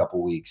missed a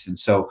couple weeks. And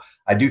so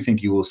I do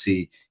think you will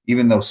see,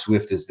 even though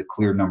Swift is the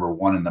clear number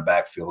one in the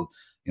backfield,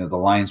 the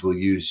Lions will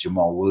use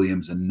Jamal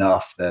Williams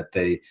enough that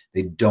they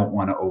don't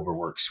want to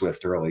overwork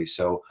Swift early.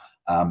 So,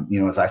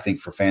 as I think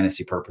for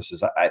fantasy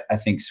purposes, I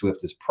think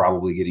Swift is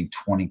probably getting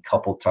 20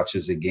 couple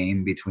touches a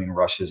game between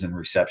rushes and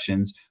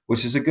receptions,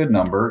 which is a good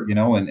number,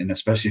 and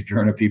especially if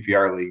you're in a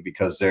PPR league,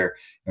 because there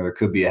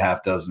could be a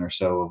half dozen or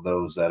so of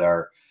those that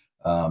are,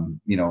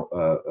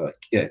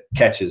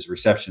 catches,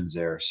 receptions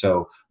there.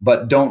 So,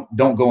 but don't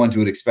go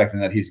into it expecting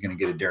that he's going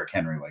to get a Derrick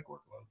Henry like workload.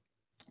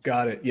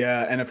 Got it.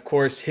 Yeah. And of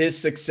course, his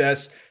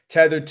success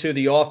tethered to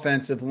the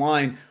offensive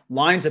line.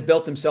 Lions have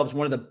built themselves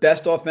one of the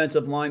best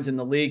offensive lines in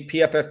the league.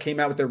 PFF came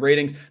out with their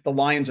ratings. The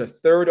Lions are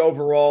third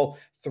overall,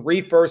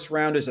 3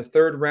 first-rounders, a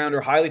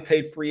third-rounder, highly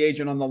paid free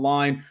agent on the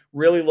line,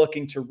 really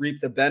looking to reap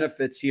the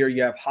benefits here.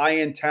 You have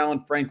high-end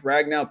talent. Frank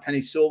Ragnow,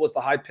 Penei Sewell was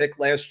the high pick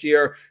last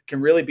year,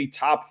 can really be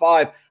top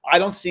 5. I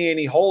don't see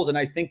any holes, and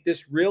I think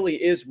this really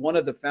is one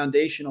of the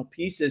foundational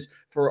pieces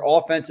for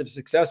offensive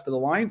success for the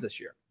Lions this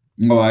year.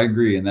 No, I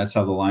agree. And that's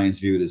how the Lions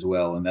view it as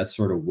well. And that's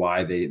sort of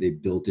why they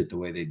built it the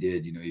way they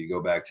did. You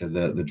go back to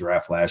the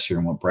draft last year,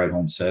 and what Brad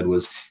Holmes said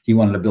was he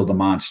wanted to build a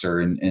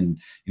monster. And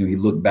he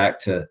looked back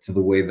to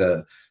the way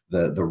the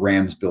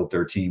Rams built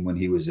their team when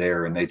he was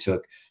there, and they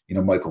took,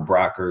 Michael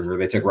Brockers, or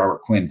they took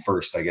Robert Quinn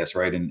first, I guess,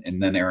 right?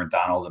 And then Aaron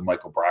Donald and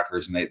Michael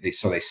Brockers. And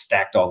they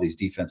stacked all these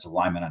defensive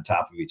linemen on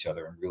top of each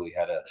other and really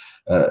had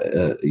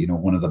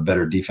one of the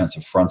better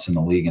defensive fronts in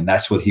the league. And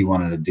that's what he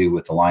wanted to do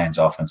with the Lions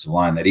offensive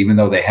line, that even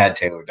though they had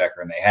Taylor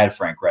Decker and they had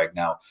Frank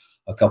Ragnow,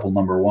 a couple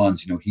number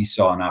ones, he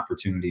saw an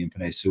opportunity in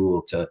Penei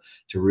Sewell to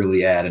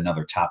really add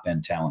another top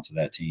end talent to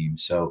that team.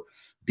 So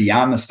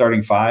beyond the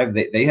starting 5,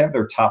 they have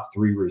their top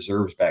 3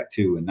 reserves back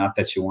too. And not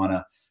that you want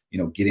to,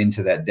 get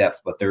into that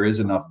depth, but there is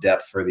enough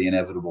depth for the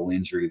inevitable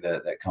injury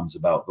that comes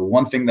about. The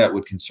one thing that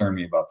would concern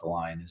me about the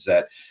line is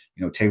that,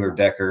 Taylor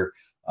Decker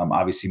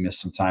obviously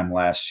missed some time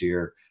last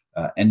year.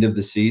 End of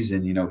the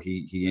season,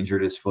 he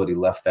injured his foot. He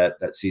left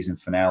that season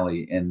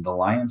finale, and the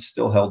Lions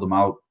still held him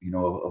out,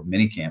 of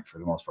minicamp for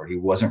the most part. He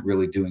wasn't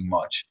really doing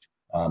much.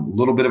 A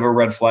little bit of a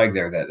red flag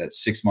there that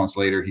 6 months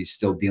later, he's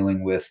still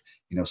dealing with,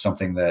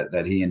 something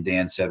that he and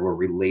Dan said were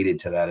related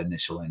to that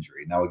initial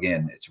injury. Now,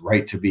 again, it's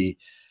right to be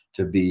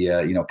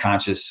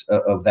conscious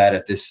of that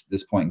at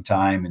this point in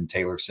time. And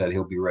Taylor said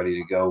he'll be ready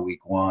to go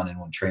week 1 and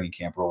when training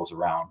camp rolls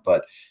around.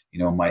 But,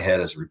 in my head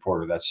as a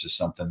reporter, that's just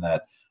something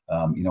that,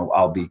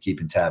 I'll be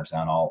keeping tabs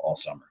on all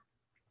summer.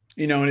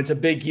 And it's a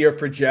big year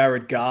for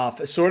Jared Goff,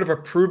 a sort of a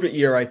prove-it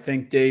year, I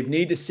think, Dave.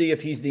 Need to see if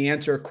he's the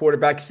answer at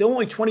quarterback. Still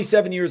only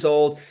 27 years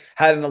old,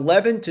 had an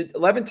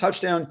 11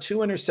 touchdown,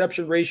 2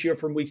 interception ratio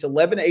from weeks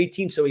 11 to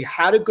 18, so he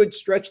had a good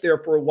stretch there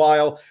for a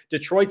while.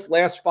 Detroit's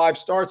last 5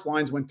 starts,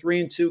 Lions went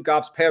 3-2.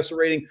 Goff's passer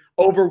rating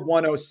over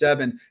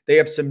 107. They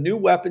have some new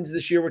weapons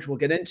this year, which we'll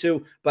get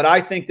into, but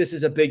I think this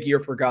is a big year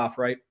for Goff,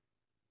 right?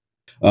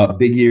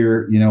 Big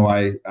year.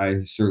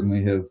 I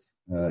certainly have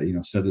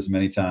said this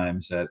many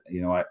times that,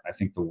 I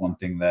think the one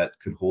thing that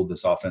could hold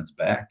this offense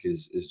back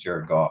is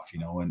Jared Goff,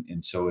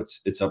 and so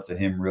it's up to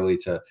him really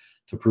to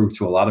prove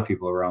to a lot of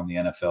people around the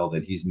NFL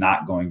that he's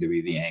not going to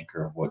be the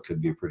anchor of what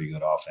could be a pretty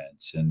good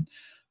offense. And,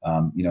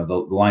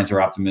 the Lions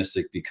are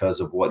optimistic because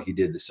of what he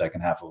did the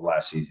second half of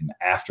last season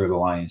after the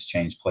Lions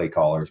changed play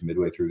callers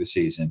midway through the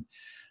season.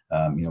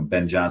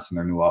 Ben Johnson,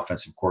 their new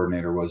offensive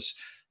coordinator, was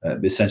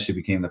essentially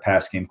became the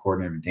pass game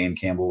coordinator. Dan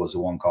Campbell was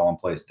the one calling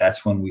plays.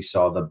 That's when we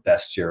saw the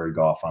best Jared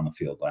Goff on the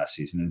field last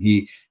season. And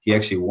he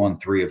actually won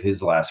 3 of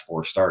his last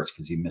 4 starts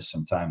because he missed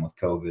some time with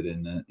COVID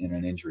and in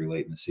an injury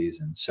late in the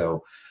season.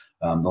 So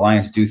the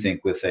Lions do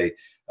think with a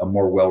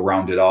more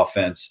well-rounded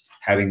offense,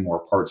 having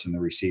more parts in the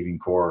receiving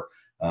core,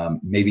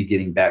 maybe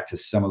getting back to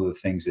some of the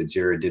things that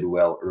Jared did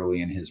well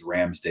early in his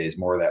Rams days,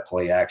 more of that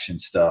play action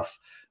stuff,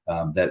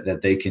 that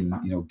they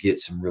can, get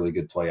some really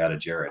good play out of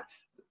Jared.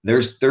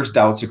 There's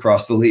doubts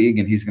across the league,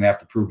 and he's going to have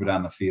to prove it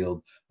on the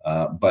field.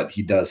 But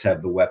he does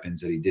have the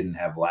weapons that he didn't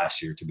have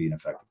last year to be an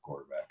effective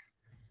quarterback.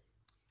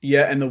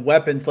 Yeah, and the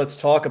weapons, let's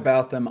talk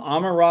about them.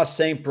 Amon-Ra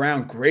St.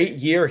 Brown, great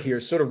year here.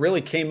 Sort of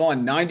really came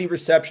on 90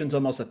 receptions,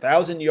 almost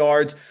 1,000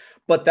 yards.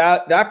 But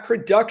that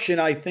production,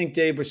 I think,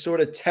 Dave, was sort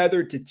of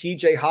tethered to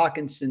TJ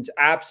Hawkinson's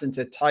absence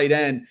at tight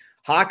end.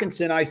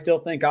 Hawkinson, I still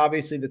think,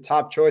 obviously the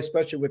top choice,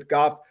 especially with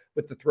Goff,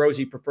 with the throws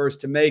he prefers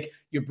to make.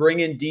 You bring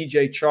in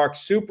DJ Chark,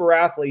 super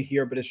athlete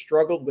here, but has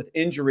struggled with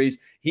injuries.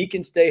 He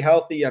can stay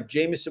healthy. You have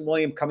Jameson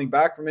Williams coming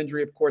back from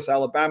injury, of course,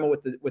 Alabama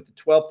with the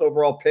 12th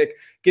overall pick.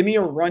 Give me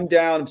a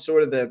rundown of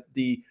sort of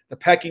the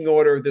pecking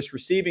order of this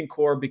receiving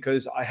core,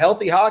 because a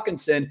healthy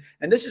Hawkinson,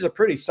 and this is a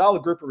pretty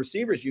solid group of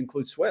receivers. You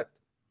include Swift.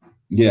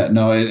 Yeah,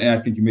 no, and I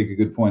think you make a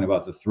good point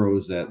about the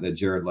throws that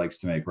Jared likes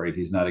to make, right?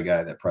 He's not a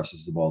guy that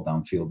presses the ball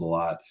downfield a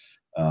lot.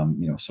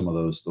 Some of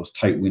those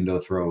tight window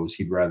throws,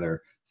 he'd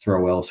rather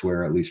throw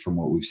elsewhere, at least from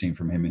what we've seen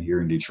from him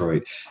here in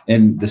Detroit.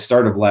 And the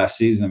start of last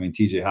season, I mean,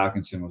 TJ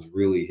Hawkinson was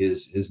really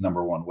his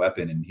number one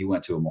weapon, and he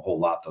went to him a whole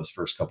lot those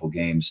first couple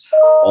games.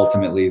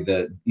 Ultimately,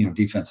 the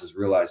defenses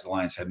realized the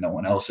Lions had no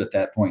one else at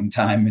that point in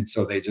time, and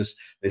so they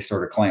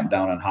sort of clamped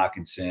down on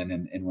Hawkinson.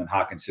 And when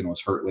Hawkinson was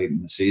hurt late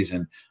in the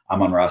season,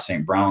 Amon-Ra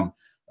St. Brown,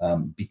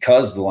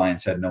 because the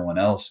Lions had no one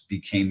else,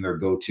 became their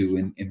go-to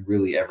in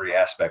really every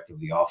aspect of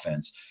the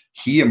offense.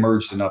 He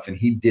emerged enough, and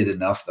he did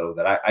enough, though,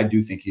 that I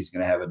do think he's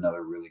going to have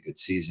another really good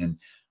season.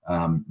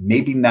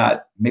 Maybe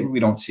we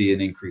don't see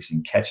an increase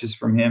in catches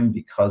from him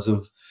because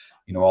of,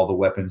 all the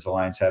weapons the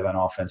Lions have on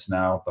offense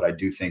now, but I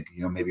do think,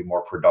 maybe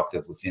more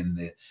productive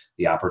within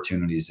the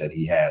opportunities that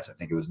he has. I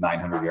think it was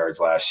 900 yards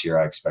last year.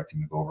 I expect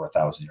him to go over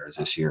 1,000 yards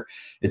this year.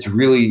 It's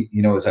really,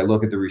 as I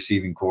look at the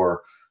receiving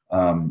core,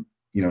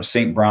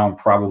 St. Brown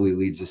probably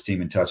leads this team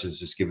in touches,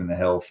 just given the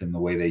health and the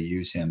way they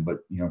use him. But,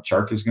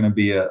 Chark is going to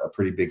be a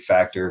pretty big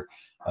factor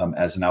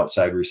as an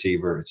outside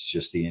receiver. It's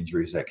just the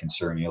injuries that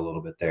concern you a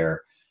little bit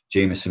there.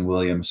 Jameson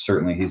Williams,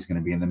 certainly he's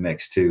going to be in the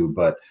mix too,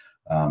 but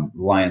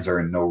Lions are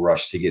in no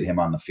rush to get him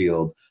on the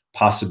field.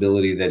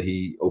 Possibility that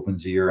he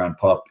opens the year on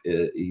PUP.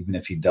 Even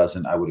if he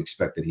doesn't, I would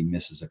expect that he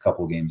misses a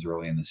couple games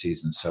early in the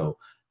season. So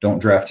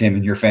don't draft him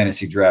in your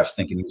fantasy drafts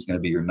thinking he's going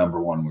to be your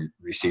number one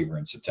receiver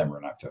in September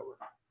and October.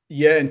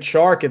 Yeah, and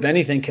Chark, if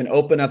anything, can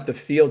open up the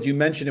field. You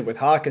mentioned it with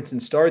Hawkinson.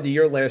 Started the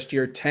year last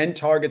year, 10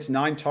 targets,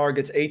 9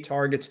 targets, 8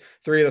 targets,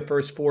 3 of the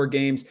first 4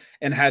 games,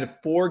 and had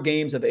 4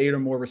 games of 8 or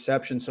more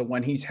receptions. So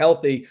when he's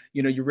healthy,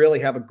 you really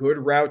have a good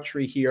route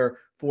tree here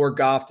for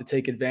Goff to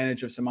take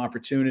advantage of some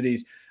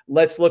opportunities.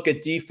 Let's look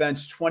at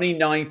defense,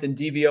 29th in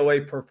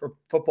DVOA per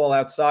Football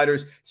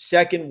Outsiders,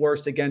 second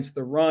worst against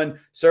the run.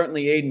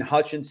 Certainly Aiden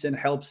Hutchinson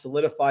helped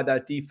solidify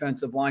that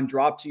defensive line.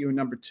 Dropped to you in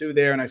number 2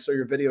 there, and I saw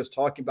your videos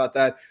talking about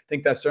that. I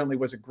think that certainly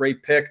was a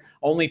great pick.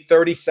 Only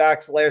 30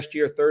 sacks last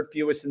year, third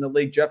fewest in the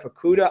league. Jeff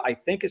Okudah, I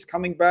think, is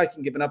coming back. You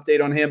can give an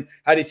update on him.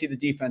 How do you see the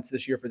defense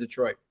this year for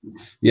Detroit?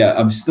 Yeah,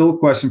 I'm still a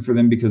question for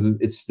them because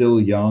it's still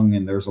young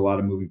and there's a lot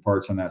of moving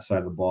parts on that side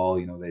of the ball.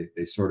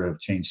 They sort of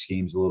changed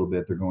schemes a little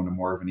bit. They're going to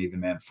more of an even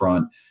man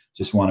front,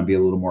 just want to be a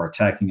little more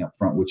attacking up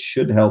front, which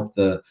should help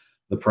the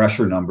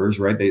pressure numbers,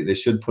 right? They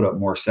should put up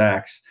more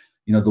sacks.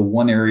 The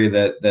one area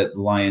that the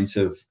Lions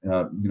have,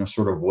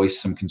 sort of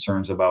voiced some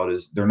concerns about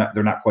is they're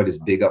not quite as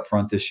big up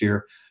front this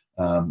year.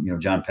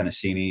 John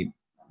Pennicini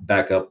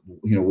backup,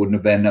 wouldn't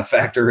have been a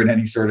factor in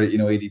any sort of,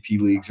 ADP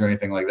leagues or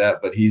anything like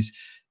that. But he's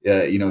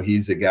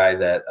a guy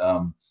that,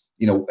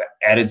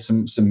 added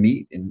some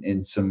meat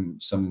and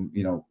some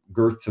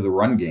girth to the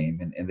run game,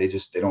 and they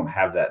don't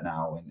have that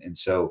now. And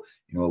so,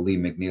 Lee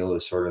McNeil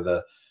is sort of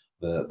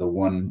the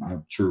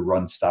one true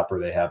run stopper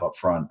they have up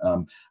front.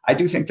 I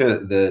do think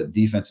the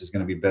defense is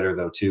going to be better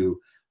though too,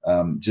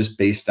 just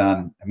based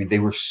on, they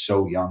were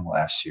so young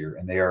last year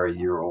and they are a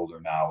year older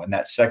now. And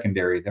that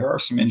secondary, there are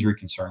some injury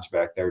concerns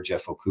back there.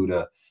 Jeff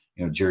Okudah,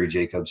 Jerry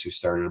Jacobs, who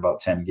started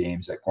about 10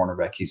 games at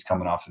cornerback, he's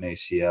coming off an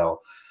ACL.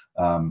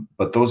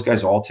 But those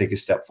guys all take a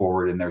step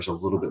forward, and there's a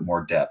little bit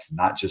more depth,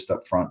 not just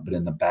up front, but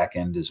in the back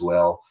end as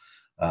well.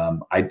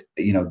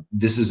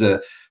 This is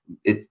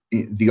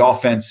the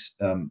offense.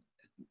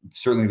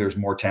 Certainly there's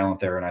more talent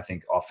there, and I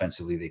think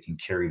offensively they can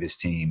carry this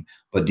team.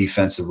 But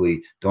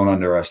defensively, don't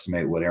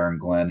underestimate what Aaron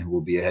Glenn, who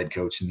will be a head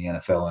coach in the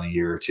NFL in a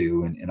year or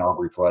two, and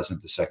Aubrey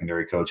Pleasant, the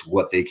secondary coach,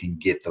 what they can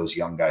get those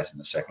young guys in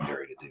the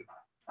secondary to do.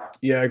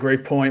 Yeah,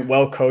 great point.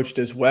 Well coached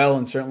as well,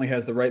 and certainly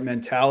has the right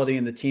mentality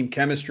and the team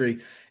chemistry.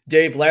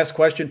 Dave, last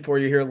question for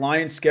you here.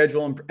 Lions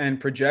schedule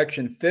and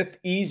projection. 5th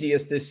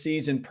easiest this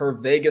season per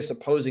Vegas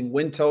opposing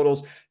win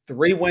totals.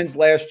 3 wins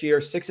last year,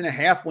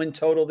 6.5 win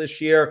total this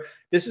year.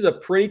 This is a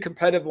pretty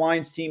competitive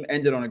Lions team.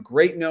 Ended on a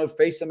great note,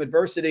 faced some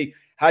adversity.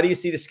 How do you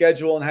see the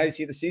schedule and how do you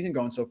see the season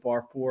going so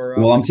far?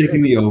 Well, I'm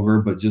taking the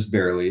over, but just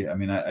barely.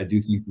 I do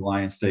think the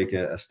Lions take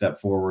a step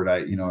forward.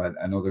 I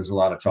know there's a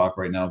lot of talk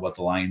right now about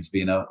the Lions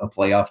being a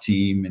playoff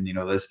team, and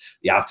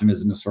the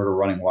optimism is sort of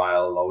running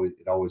wild.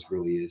 It always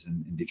really is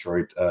in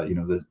Detroit.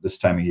 This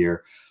time of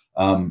year.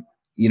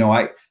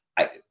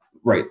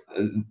 right.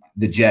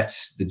 The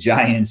Jets, the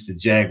Giants, the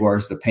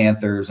Jaguars, the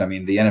Panthers. I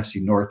mean, the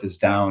NFC North is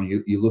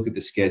down. You look at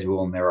the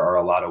schedule, and there are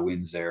a lot of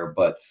wins there.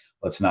 But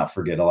let's not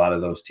forget, a lot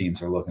of those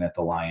teams are looking at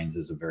the Lions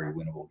as a very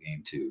winnable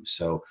game too.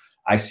 So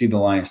I see the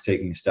Lions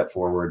taking a step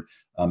forward,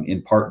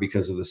 in part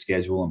because of the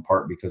schedule, in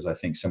part because I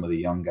think some of the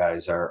young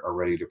guys are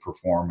ready to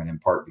perform, and in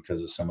part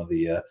because of some of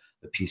the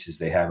pieces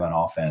they have on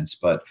offense.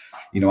 But,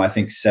 I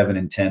think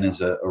 7-10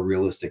 is a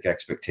realistic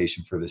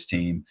expectation for this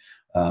team.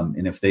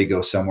 And if they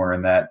go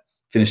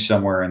finish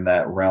somewhere in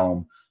that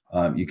realm,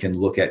 you can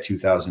look at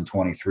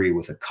 2023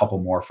 with a couple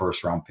more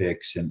first round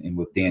picks, and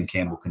with Dan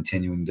Campbell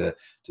continuing to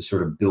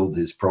sort of build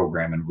his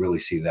program, and really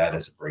see that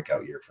as a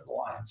breakout year for the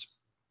Lions.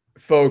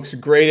 Folks,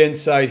 great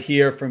insight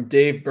here from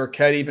Dave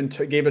Burkett. Even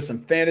gave us some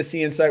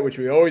fantasy insight, which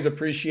we always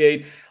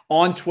appreciate.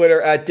 On Twitter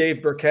at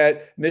Dave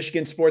Burkett,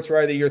 Michigan Sports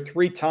Writer of the Year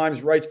 3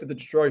 times, writes for the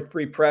Detroit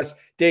Free Press.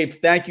 Dave,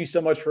 thank you so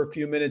much for a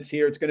few minutes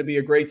here. It's going to be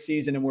a great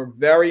season, and we're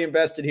very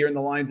invested here in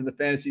the Lions and the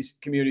fantasy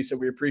community, so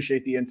we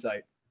appreciate the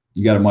insight.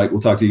 You got it, Mike.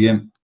 We'll talk to you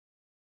again.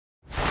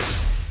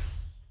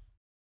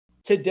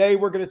 Today,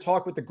 we're going to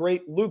talk with the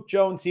great Luke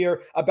Jones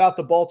here about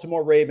the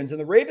Baltimore Ravens. And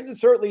the Ravens are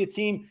certainly a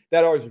team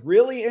that is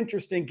really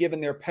interesting given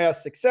their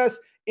past success,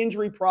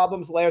 injury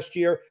problems last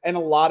year, and a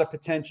lot of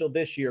potential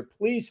this year.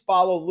 Please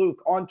follow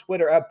Luke on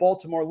Twitter at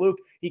Baltimore Luke.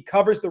 He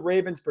covers the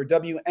Ravens for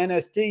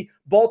WNST,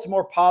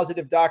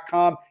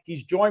 BaltimorePositive.com.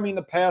 He's joined me in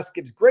the past,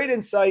 gives great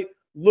insight.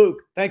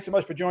 Luke, thanks so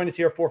much for joining us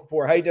here 4 for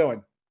 4. How you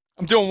doing?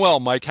 I'm doing well,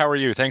 Mike. How are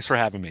you? Thanks for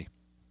having me.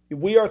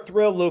 We are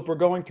thrilled, Luke. We're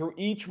going through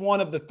each one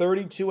of the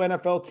 32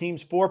 NFL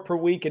teams, 4 per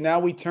week, and now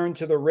we turn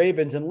to the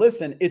Ravens. And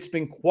listen, it's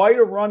been quite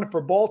a run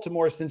for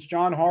Baltimore since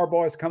John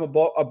Harbaugh has come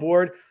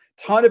aboard.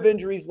 Ton of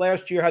injuries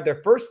last year, had their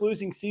first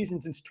losing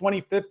season since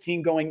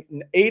 2015, going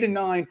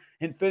 8-9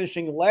 and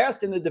finishing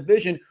last in the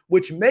division,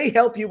 which may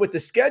help you with the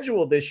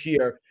schedule this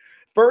year.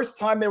 First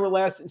time they were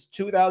last since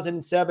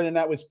 2007, and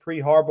that was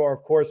pre-Harbaugh,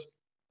 of course.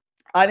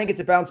 I think it's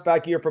a bounce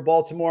back year for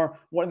Baltimore.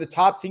 One of the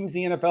top teams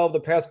in the NFL of the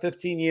past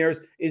 15 years.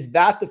 Is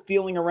that the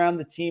feeling around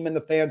the team and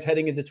the fans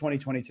heading into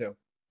 2022?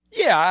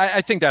 Yeah, I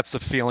think that's the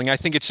feeling. I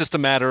think it's just a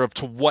matter of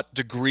to what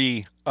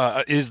degree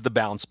is the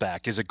bounce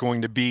back. Is it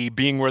going to be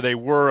being where they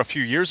were a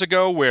few years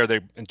ago, where they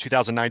in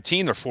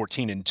 2019 they're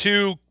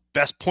 14-2,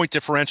 best point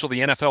differential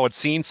the NFL had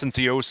seen since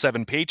the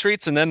 07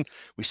 Patriots, and then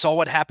we saw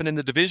what happened in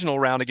the divisional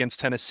round against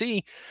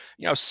Tennessee.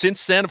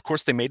 Since then, of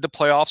course, they made the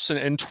playoffs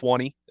in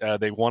 20.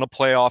 They won a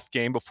playoff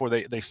game before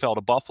they fell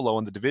to Buffalo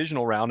in the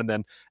divisional round, and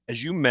then,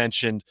 as you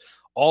mentioned,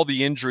 all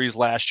the injuries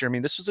last year. I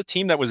mean, this was a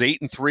team that was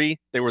 8-3.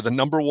 They were the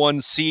number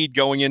 1 seed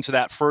going into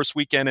that first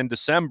weekend in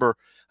December,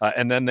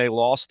 and then they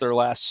lost their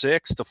last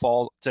 6 to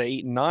fall to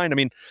 8-9. I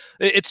mean,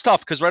 it's tough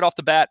because right off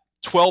the bat,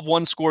 12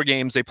 one-score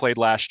games they played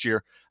last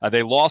year.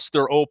 They lost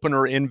their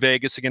opener in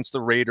Vegas against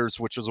the Raiders,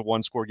 which was a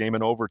one-score game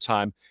in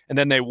overtime, and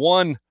then they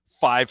won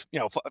 5.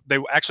 They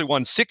actually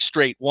won 6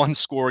 straight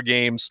one-score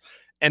games,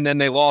 and then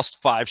they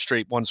lost 5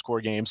 straight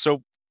one-score games.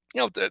 So,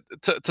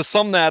 to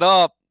sum that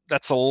up,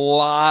 that's a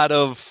lot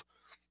of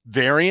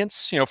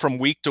variance, from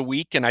week to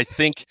week. And I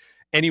think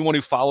anyone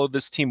who followed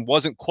this team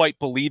wasn't quite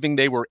believing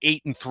they were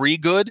 8-3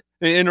 good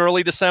in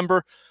early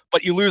December.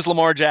 But you lose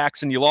Lamar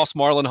Jackson, you lost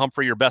Marlon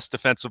Humphrey, your best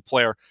defensive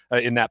player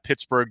in that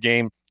Pittsburgh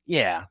game.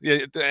 Yeah,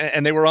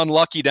 and they were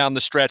unlucky down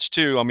the stretch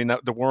too. I mean,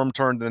 the worm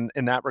turned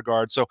in that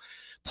regard. So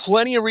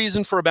plenty of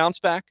reason for a bounce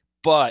back.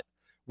 But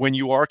when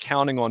you are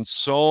counting on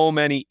so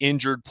many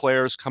injured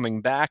players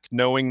coming back,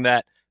 knowing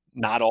that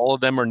not all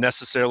of them are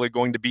necessarily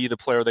going to be the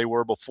player they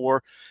were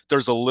before,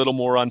 there's a little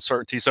more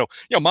uncertainty. So,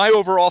 my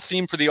overall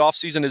theme for the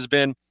offseason has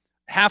been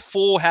half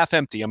full, half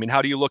empty. I mean,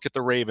 how do you look at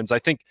the Ravens? I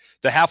think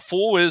the half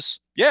full is,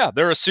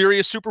 they're a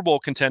serious Super Bowl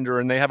contender,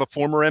 and they have a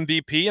former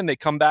MVP, and they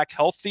come back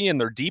healthy, and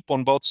they're deep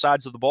on both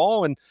sides of the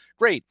ball, and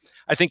great.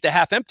 I think the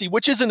half empty,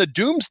 which isn't a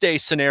doomsday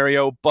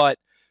scenario, but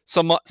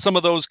some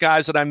of those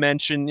guys that I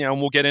mentioned, and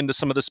we'll get into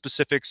some of the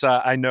specifics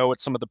I know at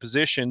some of the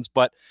positions,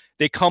 but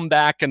they come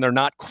back and they're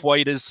not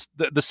quite as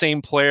the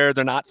same player.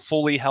 They're not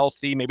fully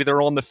healthy. Maybe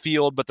they're on the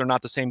field, but they're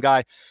not the same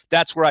guy.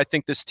 That's where I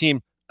think this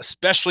team,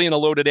 especially in a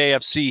loaded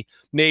AFC,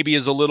 maybe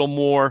is a little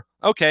more,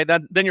 okay,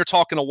 then you're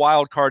talking a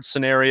wild card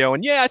scenario.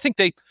 And I think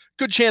they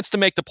good chance to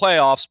make the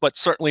playoffs, but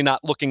certainly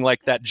not looking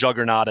like that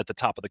juggernaut at the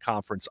top of the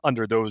conference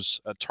under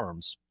those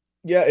terms.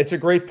 Yeah, it's a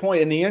great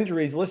point. And the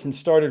injuries, listen,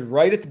 started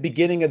right at the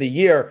beginning of the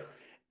year.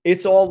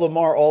 It's all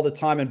Lamar all the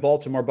time in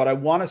Baltimore, but I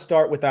want to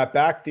start with that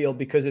backfield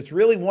because it's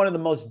really one of the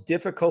most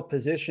difficult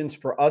positions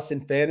for us in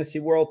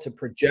fantasy world to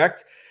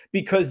project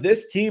because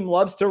this team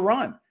loves to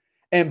run.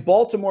 And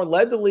Baltimore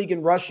led the league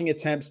in rushing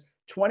attempts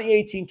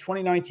 2018,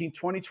 2019,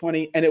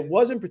 2020, and it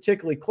wasn't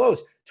particularly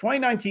close.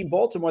 2019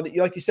 Baltimore, that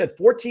like you said,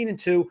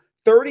 14-2,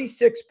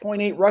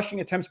 36.8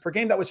 rushing attempts per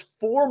game. That was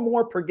 4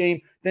 more per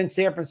game than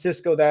San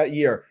Francisco that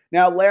year.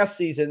 Now, last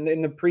season,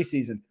 in the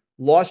preseason,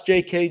 lost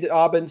J.K.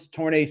 Dobbins,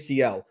 torn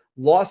ACL.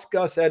 Lost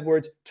Gus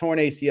Edwards, torn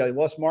ACL.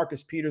 Lost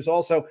Marcus Peters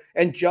also.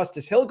 And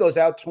Justice Hill goes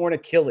out, torn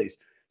Achilles.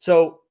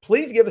 So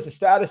please give us a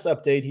status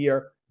update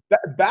here.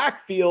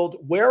 Backfield,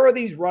 where are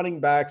these running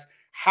backs?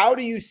 How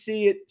do you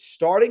see it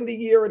starting the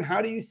year, and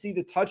how do you see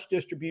the touch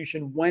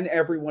distribution when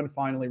everyone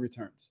finally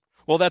returns?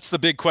 Well, that's the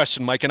big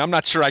question, Mike, and I'm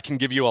not sure I can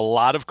give you a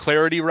lot of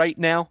clarity right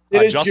now.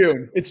 It is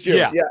June. It's June.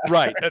 Yeah,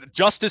 right.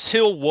 Justice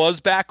Hill was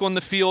back on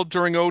the field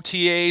during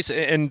OTAs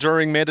and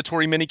during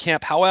mandatory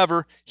minicamp.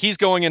 However, he's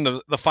going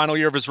into the final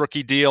year of his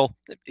rookie deal.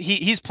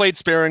 He's played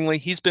sparingly.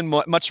 He's been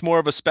much more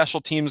of a special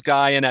teams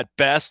guy, and at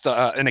best,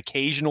 an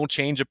occasional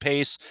change of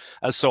pace.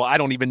 So I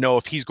don't even know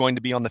if he's going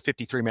to be on the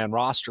 53-man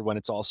roster when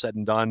it's all said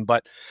and done.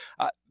 But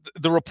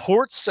the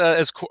reports,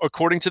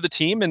 according to the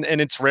team, and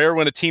it's rare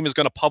when a team is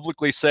going to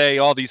publicly say,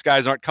 "Oh, these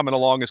guys aren't coming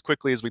along as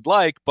quickly as we'd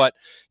like," but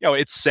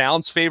it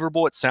sounds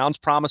favorable. It sounds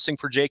promising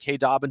for J.K.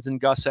 Dobbins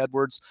and Gus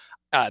Edwards.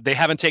 They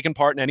haven't taken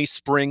part in any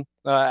spring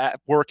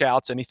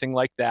workouts, anything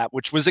like that,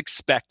 which was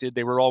expected.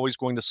 They were always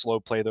going to slow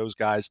play those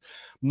guys.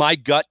 My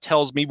gut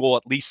tells me we'll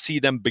at least see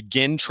them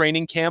begin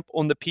training camp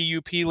on the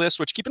PUP list,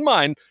 which, keep in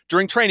mind,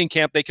 during training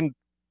camp, they can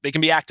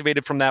be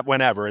activated from that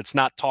whenever. We're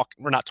not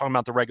talking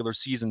about the regular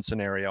season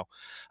scenario.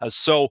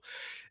 So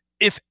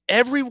if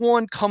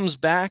everyone comes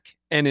back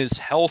and is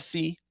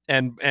healthy,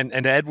 and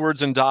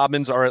Edwards and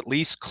Dobbins are at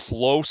least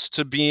close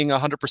to being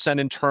 100%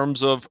 in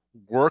terms of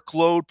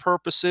workload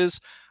purposes,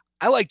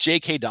 I like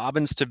J.K.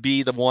 Dobbins to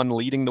be the one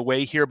leading the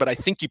way here, but I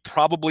think you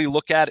probably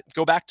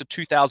go back to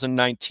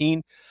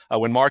 2019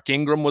 when Mark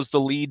Ingram was the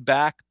lead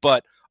back.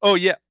 But oh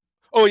yeah,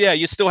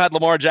 you still had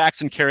Lamar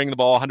Jackson carrying the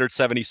ball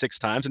 176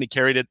 times, and he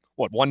carried it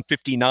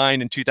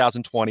 159 in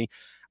 2020.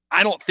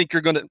 I don't think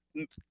you're going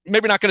to,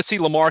 maybe not going to see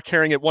Lamar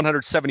carrying it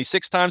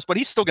 176 times, but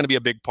he's still going to be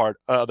a big part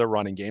of the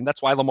running game.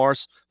 That's why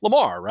Lamar's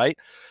Lamar, right?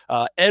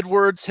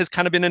 Edwards has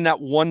kind of been in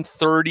that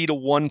 130 to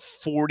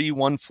 140,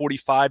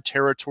 145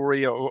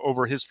 territory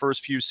over his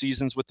first few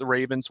seasons with the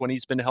Ravens when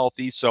he's been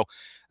healthy. So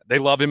they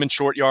love him in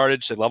short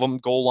yardage. They love him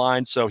goal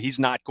line. So he's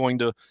not going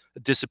to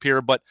disappear.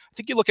 But I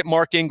think you look at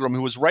Mark Ingram,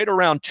 who was right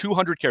around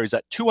 200 carries,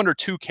 at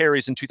 202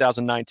 carries in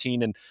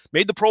 2019, and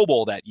made the Pro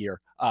Bowl that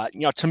year.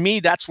 To me,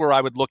 that's where I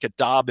would look at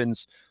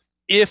Dobbins.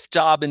 If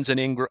Dobbins and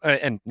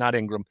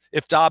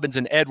if Dobbins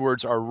and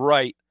Edwards are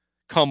right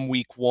come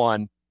week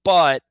one.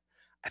 But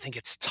I think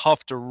it's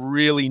tough to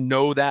really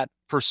know that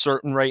for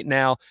certain right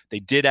now. They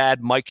did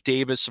add Mike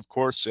Davis, of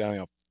course.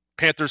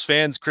 Panthers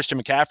fans,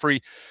 Christian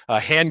McCaffrey,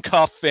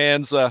 handcuff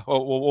fans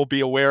will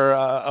be aware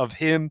of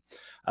him.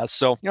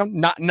 So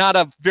not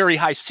a very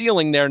high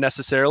ceiling there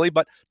necessarily,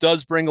 but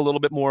does bring a little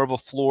bit more of a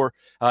floor.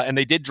 And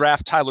they did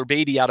draft Tyler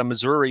Beatty out of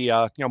Missouri,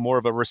 more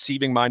of a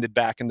receiving-minded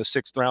back in the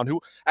 6th round,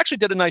 who actually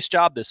did a nice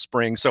job this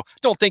spring. So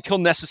don't think he'll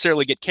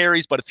necessarily get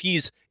carries, but if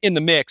he's in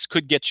the mix,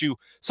 could get you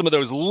some of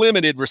those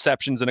limited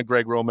receptions in a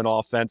Greg Roman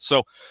offense.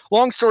 So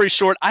long story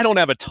short, I don't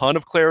have a ton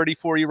of clarity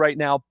for you right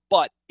now,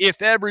 but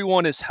if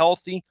everyone is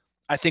healthy,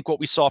 I think what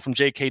we saw from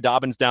J.K.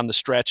 Dobbins down the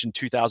stretch in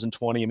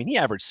 2020, I mean, he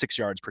averaged 6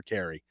 yards per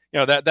carry.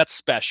 That's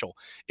special.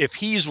 If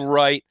he's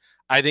right,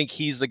 I think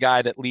he's the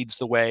guy that leads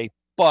the way.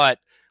 But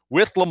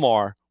with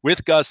Lamar,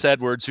 with Gus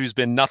Edwards, who's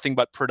been nothing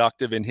but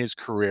productive in his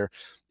career,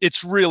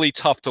 it's really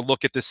tough to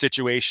look at the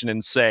situation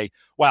and say,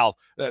 wow,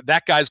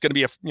 that guy's going to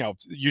be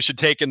you should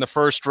take in the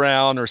 1st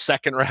round or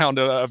 2nd round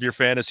of your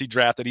fantasy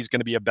draft, that he's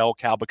going to be a bell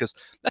cow, because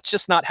that's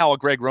just not how a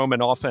Greg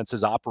Roman offense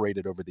has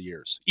operated over the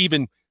years,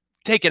 even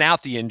taking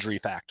out the injury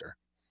factor.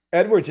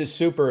 Edwards is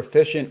super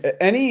efficient.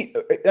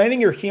 Anything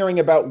you're hearing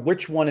about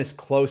which one is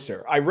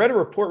closer? I read a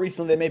report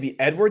recently that maybe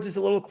Edwards is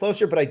a little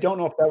closer, but I don't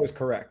know if that was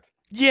correct.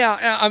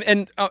 Yeah,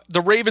 and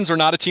the Ravens are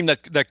not a team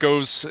that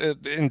goes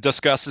and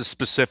discusses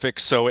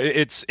specifics, so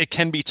it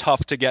can be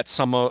tough to get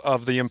some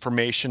of the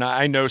information.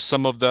 I know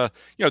some of the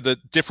the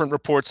different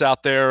reports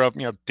out there of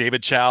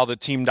David Chow, the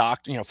team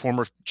doctor,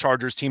 former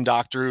Chargers team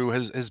doctor, who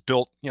has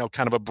built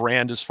kind of a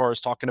brand as far as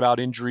talking about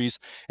injuries,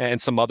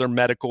 and some other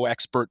medical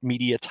expert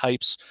media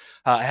types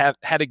have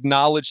had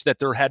acknowledged that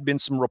there had been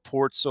some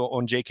reports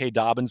on J.K.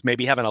 Dobbins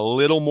maybe having a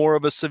little more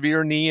of a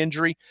severe knee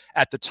injury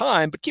at the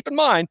time. But keep in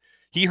mind,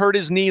 he hurt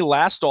his knee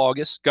last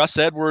August. Gus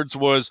Edwards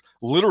was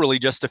literally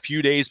just a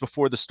few days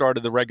before the start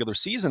of the regular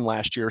season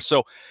last year.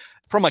 So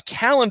from a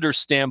calendar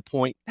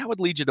standpoint, that would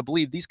lead you to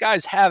believe these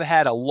guys have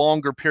had a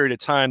longer period of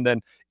time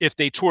than if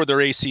they tore their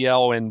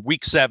ACL in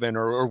week 7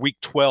 or week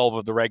 12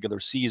 of the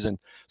regular season.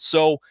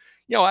 So,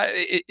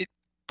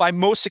 by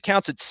most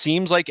accounts, it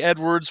seems like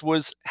Edwards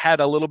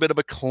had a little bit of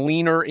a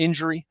cleaner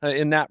injury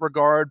in that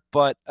regard.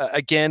 But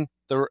again,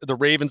 the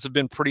Ravens have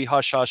been pretty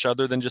hush-hush,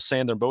 other than just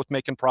saying they're both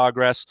making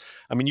progress.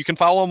 I mean, you can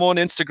follow them on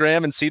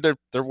Instagram and see they're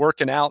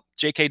working out.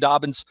 J.K.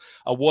 Dobbins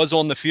was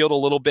on the field a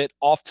little bit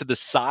off to the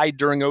side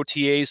during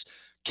OTAs,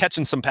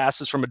 catching some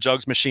passes from a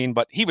jugs machine,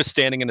 but he was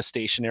standing in a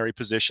stationary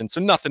position, so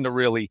nothing to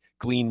really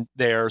glean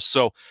there.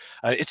 So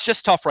it's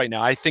just tough right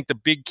now. I think the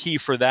big key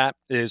for that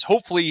is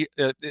hopefully,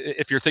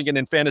 if you're thinking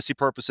in fantasy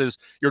purposes,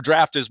 your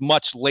draft is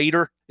much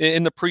later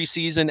in the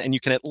preseason, and you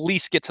can at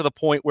least get to the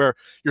point where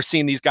you're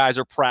seeing these guys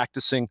are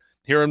practicing,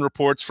 hearing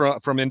reports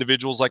from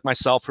individuals like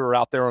myself who are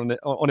out there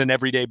on an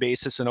everyday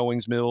basis in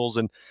Owings Mills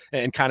and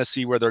kind of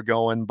see where they're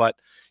going. But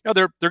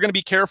they're going to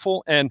be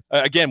careful. And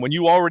again, when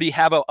you already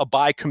have a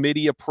by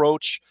committee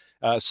approach,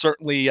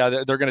 certainly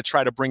they're going to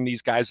try to bring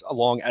these guys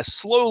along as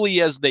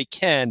slowly as they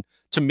can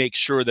to make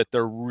sure that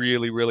they're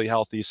really, really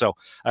healthy. So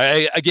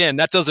again,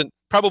 that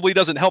probably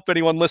doesn't help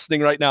anyone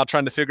listening right now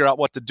trying to figure out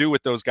what to do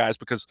with those guys,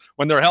 because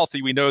when they're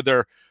healthy, we know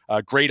they're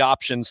great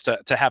options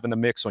to have in the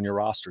mix on your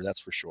roster.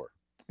 That's for sure.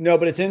 No,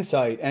 but it's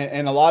insight.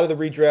 And a lot of the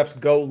redrafts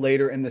go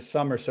later in the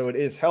summer. So it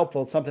is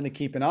helpful. It's something to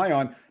keep an eye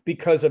on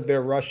because of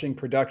their rushing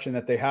production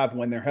that they have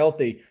when they're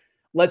healthy.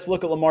 Let's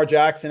look at Lamar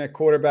Jackson at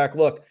quarterback.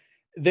 Look,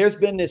 there's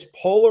been this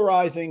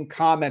polarizing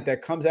comment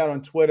that comes out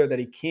on Twitter that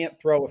he can't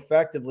throw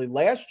effectively.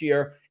 Last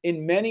year,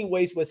 in many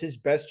ways, was his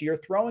best year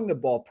throwing the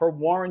ball. Per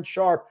Warren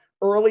Sharp,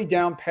 early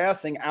down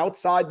passing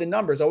outside the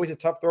numbers, always a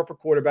tough throw for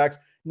quarterbacks.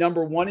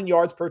 Number 1 in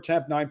yards per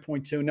attempt,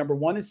 9.2. Number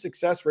 1 in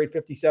success rate,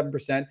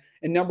 57%.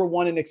 And number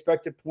 1 in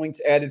expected points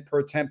added per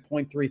attempt,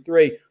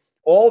 0.33.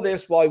 All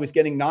this while he was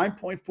getting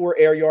 9.4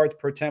 air yards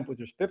per attempt, which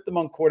was 5th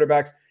among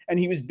quarterbacks, and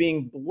he was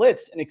being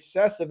blitzed an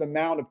excessive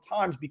amount of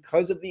times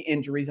because of the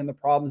injuries and the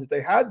problems that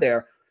they had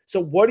there. So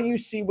what do you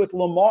see with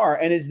Lamar?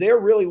 And is there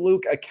really,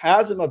 Luke, a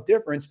chasm of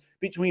difference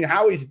between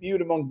how he's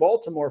viewed among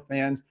Baltimore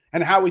fans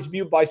and how he's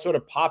viewed by sort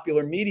of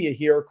popular media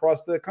here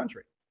across the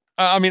country?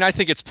 I mean, I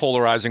think it's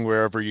polarizing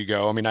wherever you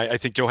go. I mean, I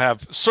think you'll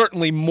have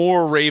certainly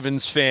more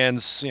Ravens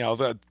fans,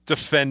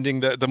 defending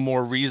the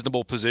more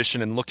reasonable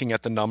position and looking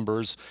at the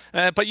numbers.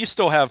 But you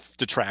still have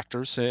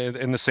detractors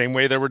in the same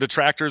way there were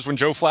detractors when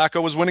Joe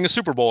Flacco was winning a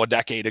Super Bowl a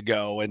decade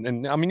ago.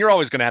 And I mean, you're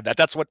always going to have that.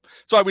 That's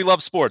why we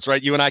love sports,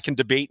 right? You and I can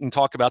debate and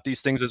talk about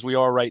these things as we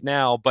are right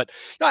now. But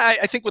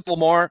I think with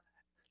Lamar,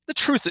 the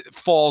truth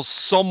falls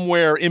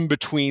somewhere in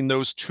between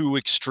those two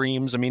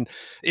extremes. I mean,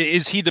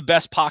 is he the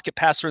best pocket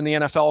passer in the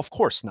NFL? Of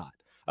course not.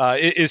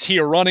 Is he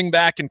a running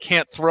back and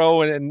can't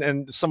throw,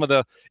 and some of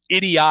the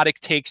idiotic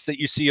takes that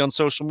you see on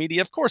social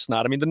media? Of course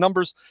not. I mean, the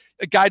numbers,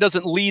 a guy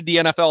doesn't lead the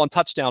NFL in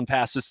touchdown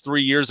passes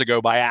 3 years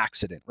ago by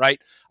accident,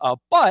 right?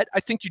 But I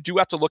think you do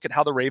have to look at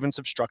how the Ravens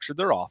have structured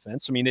their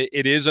offense. I mean,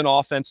 it is an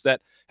offense that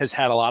has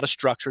had a lot of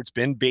structure. It's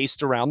been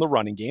based around the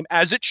running game,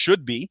 as it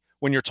should be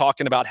when you're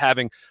talking about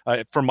having,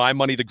 for my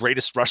money, the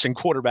greatest rushing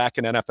quarterback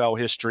in NFL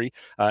history.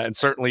 And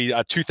certainly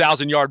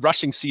 2,000-yard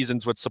rushing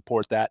seasons would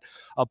support that.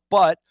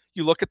 But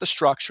you look at the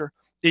structure,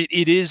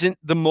 it isn't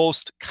the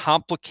most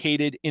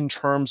complicated in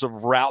terms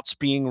of routes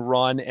being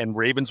run, and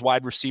Ravens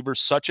wide receivers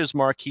such as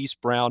Marquise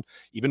Brown,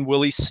 even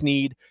Willie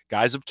Snead,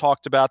 guys have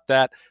talked about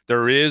that.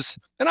 There is,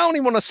 and I don't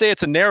even want to say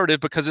it's a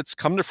narrative because it's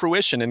come to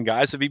fruition and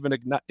guys have even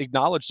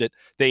acknowledged it.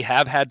 They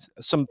have had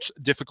some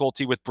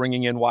difficulty with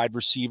bringing in wide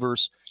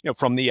receivers,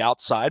 from the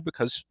outside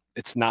because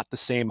it's not the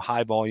same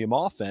high volume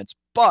offense.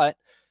 But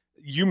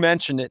you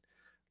mentioned it.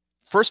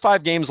 First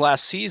 5 games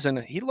last season,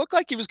 he looked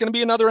like he was going to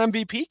be another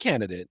MVP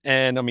candidate.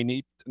 And I mean,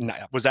 he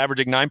was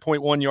averaging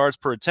 9.1 yards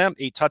per attempt,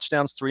 8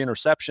 touchdowns, 3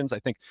 interceptions. I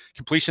think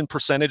completion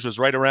percentage was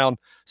right around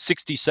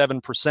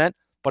 67%.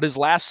 But his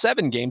last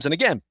 7 games, and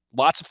again,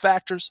 lots of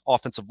factors,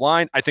 offensive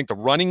line. I think the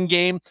running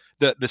game,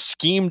 the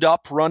schemed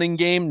up running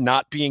game,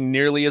 not being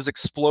nearly as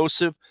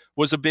explosive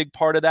was a big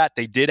part of that.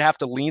 They did have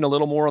to lean a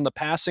little more on the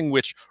passing,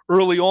 which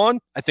early on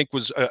I think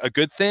was a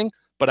good thing.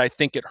 But I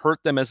think it hurt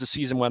them as the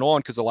season went on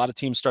because a lot of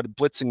teams started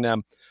blitzing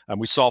them. And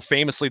we saw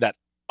famously that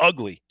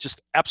ugly, just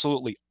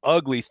absolutely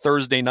ugly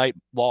Thursday night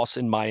loss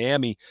in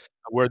Miami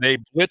where they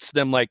blitzed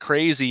them like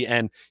crazy.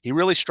 And he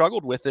really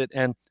struggled with it.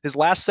 And his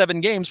last 7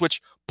 games,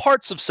 which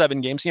parts of 7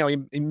 games,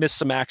 he missed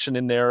some action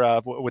in there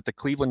with the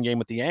Cleveland game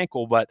with the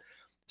ankle, but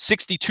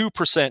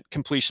 62%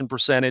 completion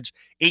percentage,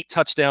 8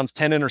 touchdowns,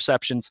 10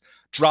 interceptions,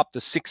 dropped to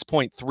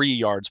 6.3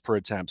 yards per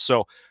attempt.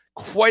 So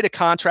quite a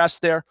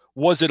contrast there.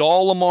 Was it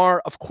all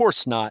Lamar? Of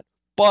course not.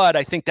 But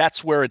I think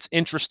that's where it's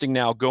interesting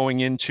now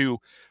going into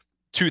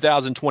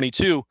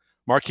 2022.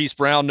 Marquise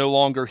Brown no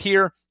longer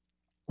here.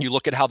 You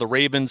look at how the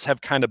Ravens have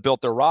kind of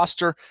built their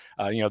roster.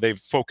 They've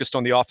focused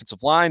on the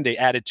offensive line. They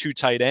added 2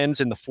 tight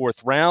ends in the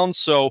 4th round.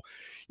 So,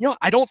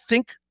 I don't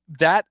think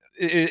that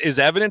is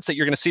evidence that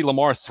you're going to see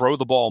Lamar throw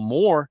the ball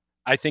more.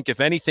 I think if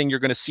anything, you're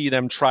going to see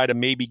them try to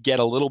maybe get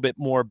a little bit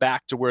more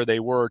back to where they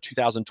were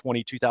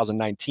 2020,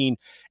 2019,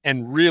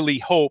 and really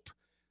hope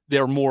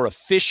they're more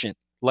efficient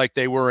like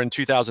they were in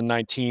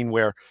 2019,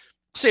 where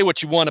say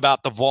what you want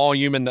about the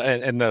volume and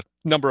the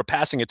number of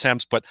passing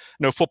attempts, but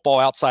Football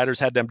Outsiders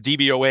had them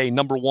DVOA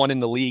number 1 in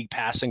the league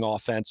passing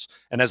offense.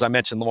 And as I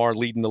mentioned, Lamar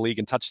leading the league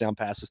in touchdown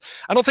passes.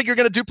 I don't think you're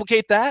going to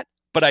duplicate that,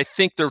 but I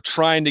think they're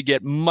trying to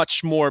get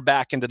much more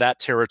back into that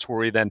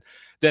territory than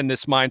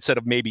this mindset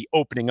of maybe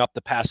opening up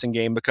the passing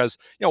game, because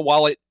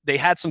while they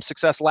had some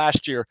success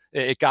last year,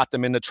 it got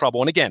them into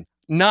trouble. And again,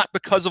 not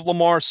because of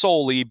Lamar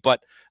solely, but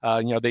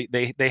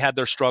they had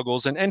their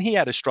struggles, and he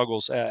had his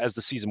struggles as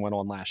the season went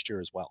on last year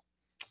as well.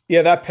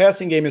 Yeah, that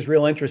passing game is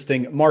real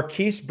interesting.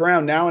 Marquise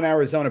Brown, now in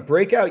Arizona,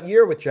 breakout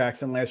year with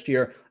Jackson last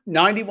year,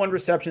 91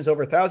 receptions,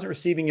 over 1,000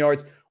 receiving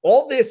yards.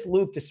 All this,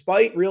 Luke,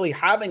 despite really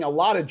having a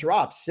lot of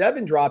drops,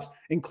 7 drops,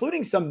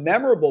 including some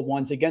memorable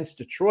ones against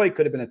Detroit,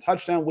 could have been a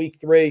touchdown week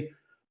 3.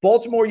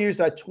 Baltimore used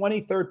that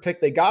 23rd pick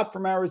they got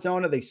from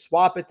Arizona. They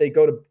swap it. They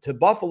go to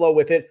Buffalo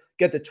with it,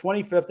 get the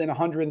 25th and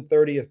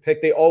 130th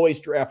pick. They always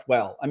draft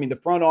well. I mean, the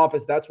front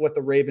office, that's what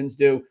the Ravens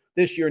do.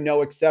 This year,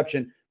 no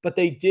exception. But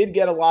they did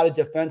get a lot of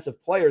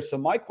defensive players. So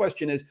my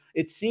question is,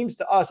 it seems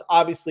to us,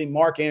 obviously,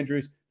 Mark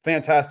Andrews,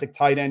 fantastic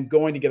tight end,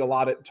 going to get a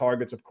lot of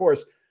targets, of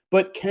course.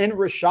 But can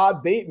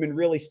Rashad Bateman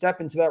really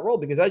step into that role?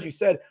 Because as you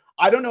said,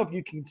 I don't know if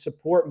you can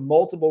support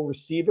multiple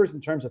receivers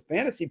in terms of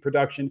fantasy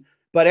production,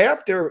 but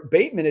after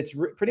Bateman, it's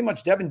pretty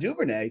much Devin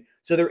Duvernay.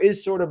 So there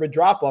is sort of a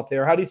drop-off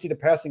there. How do you see the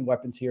passing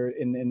weapons here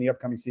in the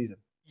upcoming season?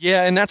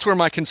 Yeah, and that's where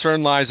my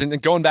concern lies.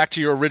 And going back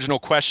to your original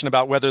question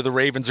about whether the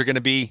Ravens are going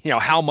to be,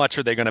 how much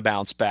are they going to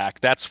bounce back?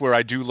 That's where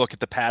I do look at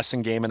the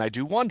passing game, and I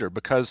do wonder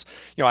because,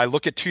 I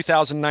look at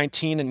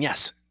 2019, and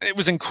yes, it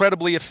was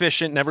incredibly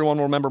efficient, and everyone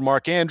will remember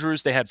Mark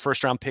Andrews. They had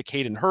first-round pick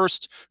Hayden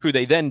Hurst, who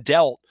they then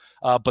dealt.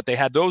 But they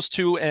had those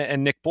two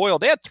and Nick Boyle.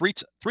 They had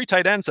three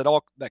tight ends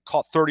that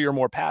caught 30 or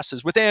more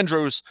passes, with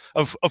Andrews,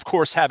 of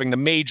course, having the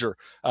major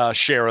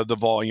share of the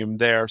volume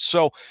there.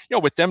 So,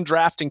 with them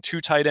drafting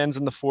two tight ends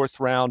in the fourth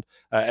round,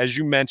 as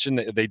you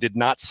mentioned, they did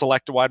not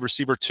select a wide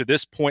receiver. To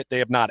this point, they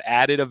have not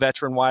added a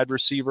veteran wide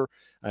receiver.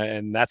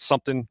 And that's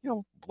something,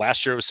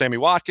 last year it was Sammy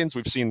Watkins.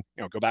 We've seen,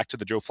 go back to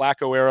the Joe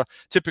Flacco era.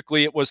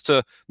 Typically, it was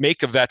to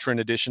make a veteran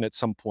addition at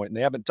some point, and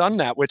they haven't done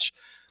that, which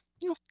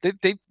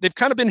they've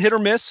kind of been hit or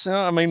miss.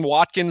 I mean,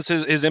 Watkins,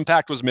 his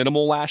impact was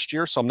minimal last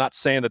year, so I'm not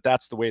saying that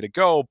that's the way to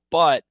go,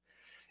 but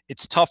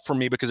it's tough for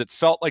me because it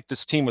felt like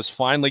this team was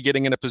finally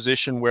getting in a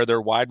position where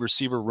their wide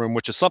receiver room,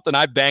 which is something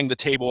I've banged the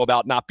table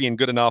about not being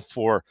good enough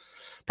for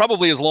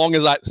probably as long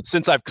as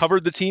since I've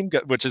covered the team,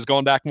 which has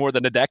gone back more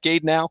than a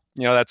decade now.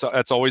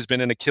 That's always been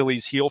an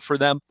Achilles heel for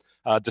them,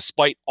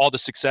 despite all the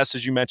success,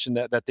 as you mentioned,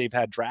 that they've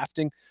had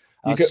drafting.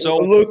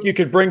 Luke, you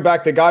could bring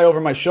back the guy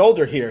over my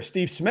shoulder here,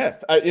 Steve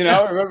Smith.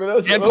 Remember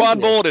those? Anquan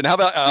Bolden. How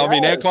about? Yes, I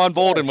mean, Anquan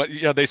Bolden.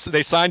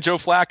 They signed Joe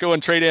Flacco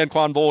and trade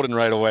Anquan Bolden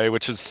right away,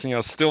 which is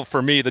still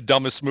for me the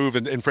dumbest move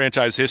in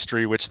franchise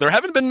history. Which there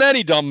haven't been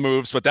many dumb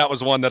moves, but that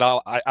was one that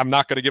I'm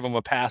not going to give him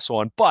a pass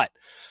on. But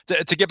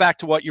to get back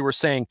to what you were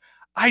saying,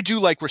 I do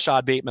like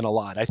Rashad Bateman a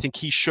lot. I think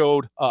he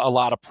showed a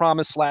lot of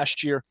promise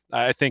last year.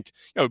 I think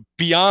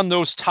beyond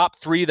those top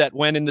three that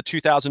went in the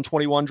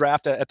 2021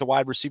 draft at the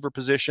wide receiver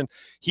position,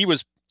 he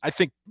was, I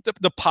think,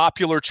 the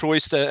popular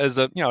choice as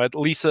at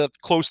least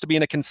close to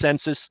being a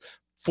consensus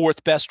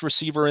fourth best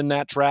receiver in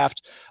that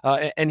draft.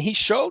 And he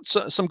showed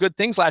some good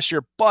things last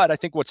year. But I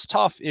think what's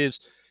tough is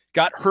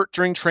got hurt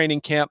during training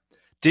camp.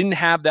 Didn't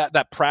have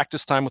that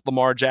practice time with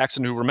Lamar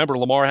Jackson, who, remember,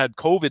 Lamar had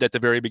COVID at the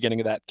very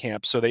beginning of that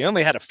camp. So they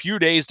only had a few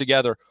days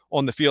together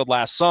on the field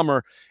last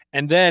summer.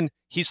 And then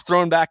he's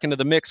thrown back into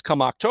the mix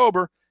come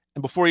October.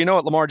 And before you know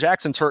it, Lamar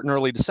Jackson's hurt in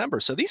early December.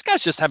 So these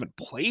guys just haven't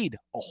played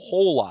a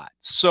whole lot.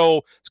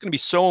 So it's going to be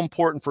so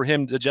important for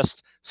him to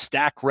just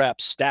stack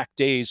reps, stack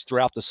days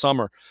throughout the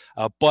summer.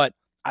 But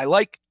I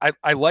like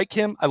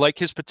him. I like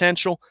his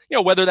potential.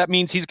 Whether that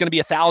means he's going to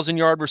be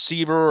 1,000-yard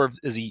receiver or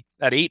is he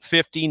at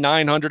 850,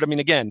 900. I mean,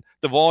 again,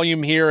 the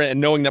volume here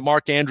and knowing that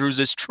Mark Andrews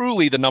is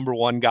truly the number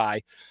one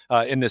guy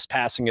in this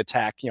passing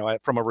attack,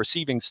 from a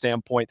receiving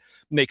standpoint,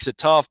 makes it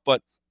tough.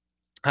 But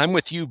I'm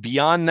with you.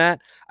 Beyond that,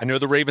 I know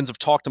the Ravens have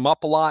talked him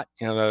up a lot.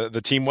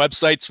 The team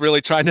website's really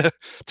trying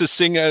to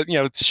sing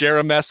share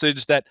a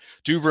message that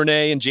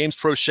Duvernay and James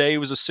Prochet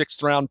was a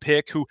 6th-round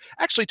pick, who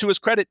actually, to his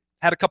credit,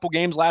 had a couple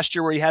games last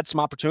year where he had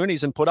some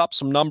opportunities and put up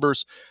some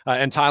numbers.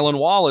 And Tylan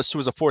Wallace, who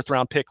was a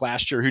 4th-round pick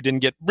last year, who didn't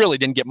get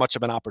much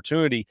of an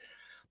opportunity.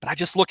 But I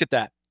just look at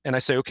that and I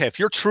say, okay, if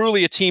you're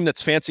truly a team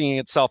that's fancying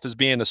itself as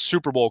being a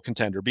Super Bowl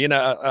contender, being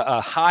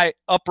a high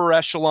upper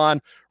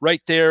echelon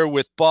right there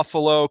with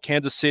Buffalo,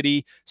 Kansas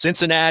City,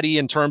 Cincinnati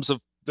in terms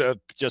of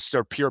just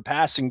their pure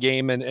passing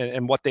game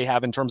and what they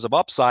have in terms of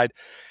upside,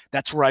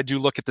 that's where I do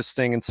look at this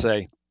thing and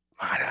say,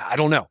 I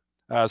don't know.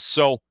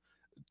 So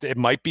it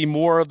might be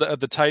more of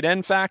the tight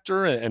end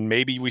factor, and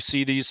maybe we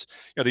see these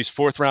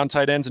 4th-round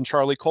tight ends in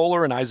Charlie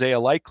Kolar and Isaiah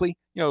Likely,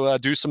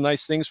 do some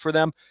nice things for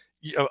them.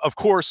 Of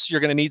course, you're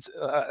going to need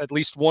at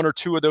least one or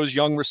two of those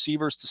young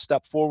receivers to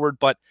step forward,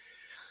 but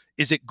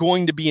is it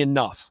going to be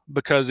enough?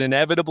 Because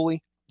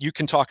inevitably, you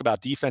can talk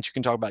about defense, you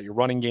can talk about your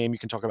running game, you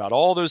can talk about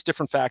all those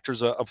different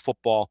factors of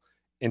football.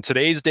 In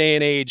today's day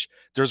and age,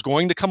 there's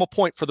going to come a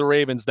point for the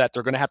Ravens that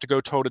they're going to have to go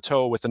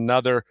toe-to-toe with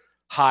another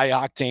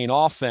high-octane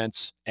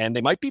offense, and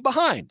they might be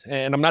behind.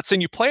 And I'm not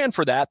saying you plan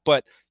for that,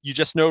 but you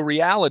just know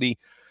reality.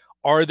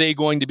 Are they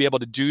going to be able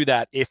to do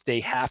that if they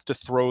have to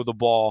throw the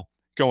ball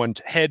going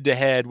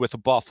head-to-head with a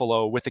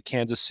Buffalo, with a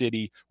Kansas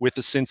City, with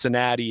a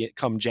Cincinnati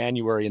come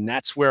January? And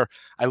that's where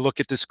I look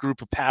at this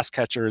group of pass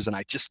catchers, and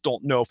I just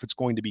don't know if it's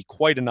going to be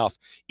quite enough,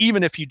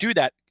 even if you do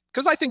that.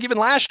 Because I think even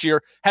last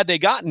year, had they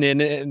gotten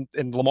in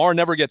and Lamar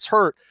never gets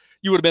hurt,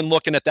 you would have been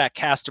looking at that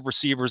cast of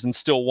receivers and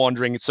still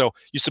wondering. So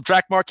you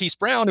subtract Marquise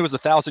Brown, who was a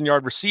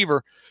 1,000-yard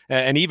receiver,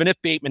 and even if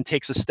Bateman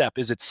takes a step,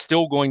 is it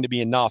still going to be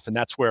enough? And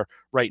that's where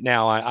right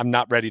now I'm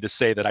not ready to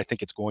say that I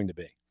think it's going to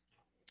be.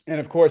 And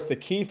of course, the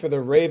key for the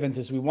Ravens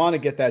is we want to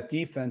get that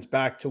defense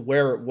back to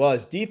where it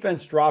was.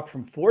 Defense dropped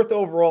from 4th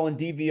overall in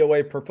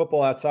DVOA per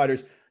Football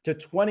Outsiders to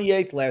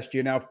 28th last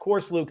year. Now, of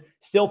course, Luke,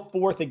 still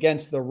 4th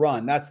against the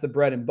run. That's the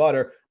bread and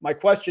butter. My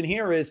question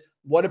here is,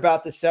 what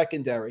about the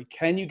secondary?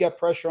 Can you get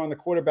pressure on the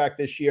quarterback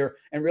this year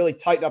and really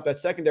tighten up that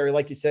secondary?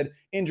 Like you said,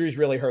 injuries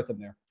really hurt them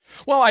there.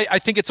 Well, I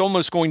think it's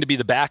almost going to be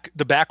the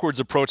backwards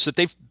approach that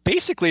they've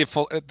basically,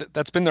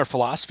 that's been their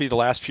philosophy the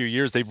last few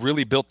years. They've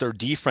really built their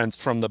defense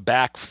from the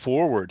back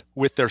forward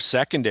with their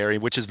secondary,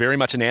 which is very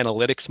much an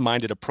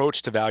analytics-minded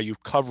approach to value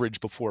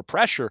coverage before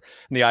pressure,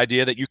 and the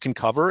idea that you can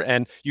cover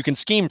and you can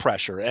scheme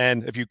pressure.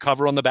 And if you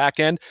cover on the back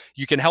end,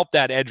 you can help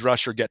that edge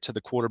rusher get to the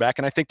quarterback.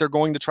 And I think they're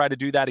going to try to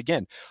do that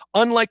again.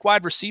 Unlike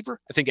wide receiver,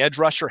 I think edge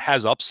rusher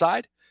has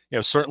upside.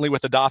 Certainly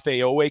with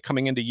Odafe Owe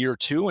coming into year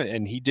 2,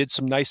 and he did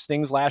some nice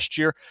things last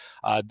year.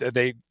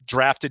 They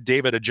drafted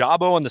David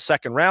Ajabo in the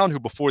 2nd round, who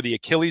before the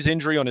Achilles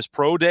injury on his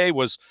pro day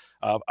was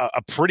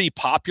a pretty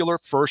popular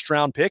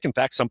first-round pick. In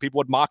fact, some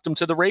people had mocked him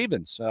to the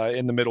Ravens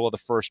in the middle of the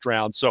 1st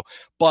round.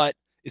 But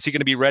is he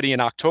going to be ready in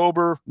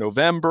October,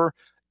 November?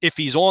 If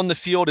he's on the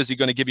field, is he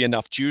going to give you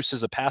enough juice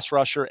as a pass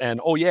rusher? And,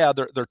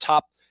 their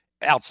top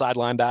outside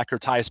linebacker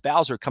Tyus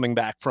Bowser coming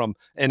back from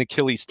an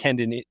Achilles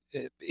tendon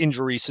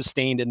injury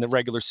sustained in the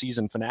regular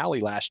season finale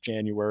last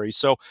January.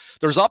 So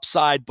there's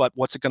upside, but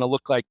what's it going to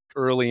look like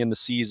early in the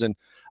season?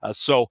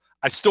 So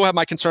I still have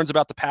my concerns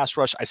about the pass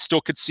rush. I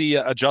still could see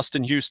a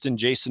Justin Houston,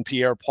 Jason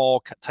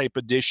Pierre-Paul type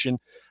addition,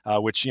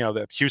 which,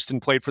 the Houston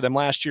played for them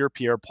last year.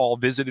 Pierre-Paul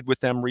visited with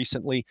them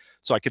recently.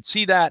 So I could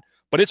see that.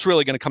 But it's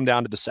really going to come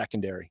down to the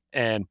secondary.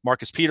 And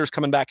Marcus Peters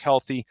coming back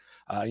healthy,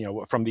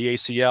 from the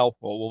ACL.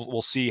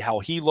 We'll see how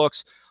he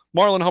looks.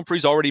 Marlon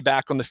Humphrey's already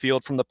back on the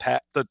field from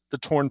the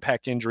torn pec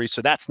injury,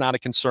 so that's not a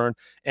concern.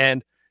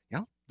 And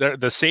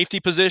the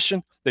safety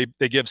position, they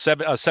give a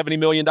 $70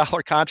 million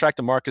contract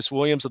to Marcus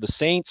Williams of the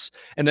Saints.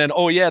 And then,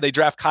 they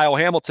draft Kyle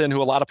Hamilton,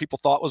 who a lot of people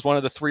thought was one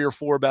of the 3 or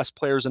 4 best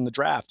players in the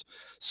draft.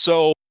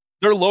 So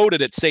they're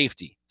loaded at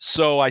safety.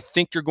 So I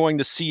think you're going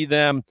to see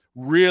them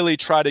really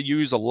try to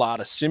use a lot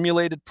of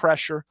simulated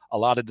pressure, a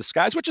lot of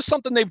disguise, which is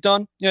something they've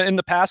done in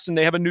the past. And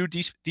they have a new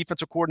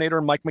defensive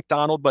coordinator, Mike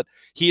McDonald, but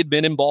he had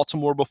been in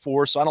Baltimore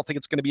before. So I don't think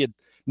it's going to be a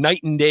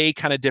night and day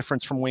kind of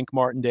difference from Wink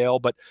Martindale,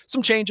 but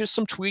some changes,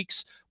 some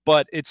tweaks,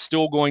 but it's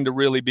still going to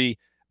really be,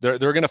 they're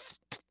going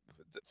to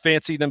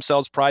fancy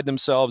themselves, pride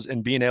themselves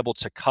in being able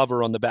to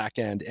cover on the back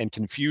end and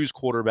confuse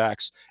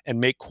quarterbacks and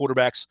make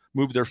quarterbacks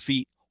move their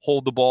feet,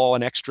 hold the ball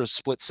an extra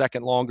split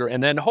second longer,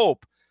 and then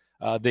hope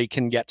they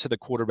can get to the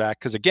quarterback.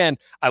 Because again,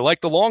 I like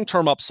the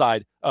long-term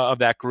upside of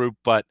that group,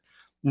 but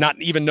not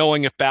even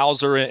knowing if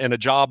Bowser and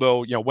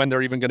Ajabo, when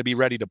they're even going to be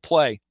ready to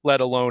play,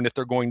 let alone if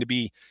they're going to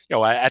be,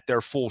 at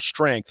their full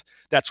strength.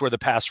 That's where the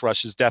pass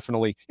rush is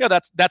definitely,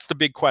 that's the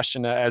big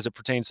question as it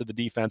pertains to the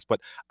defense. But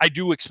I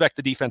do expect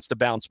the defense to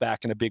bounce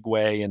back in a big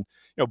way and,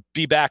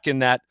 be back in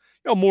that,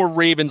 more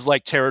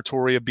Ravens-like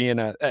territory of being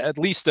at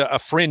least a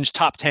fringe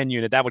top 10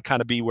 unit. That would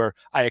kind of be where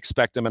I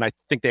expect them, and I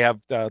think they have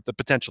the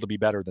potential to be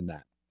better than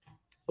that.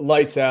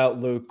 Lights out,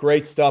 Luke.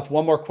 Great stuff.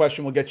 One more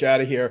question, we'll get you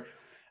out of here.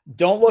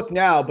 Don't look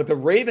now, but the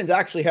Ravens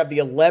actually have the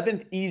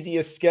 11th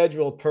easiest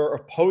schedule per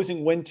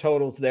opposing win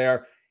totals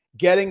there,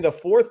 getting the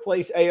 4th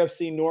place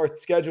AFC North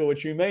schedule,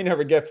 which you may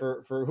never get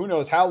for who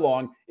knows how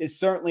long, is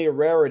certainly a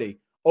rarity.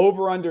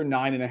 Over under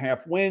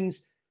 9.5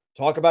 wins.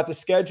 Talk about the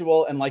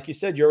schedule, and like you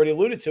said, you already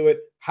alluded to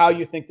it, how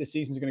you think the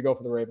season's going to go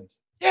for the Ravens.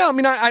 Yeah, I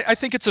mean, I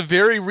think it's a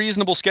very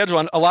reasonable schedule.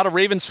 And a lot of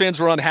Ravens fans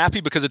were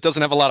unhappy because it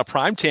doesn't have a lot of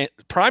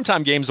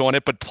primetime games on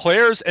it. But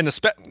players and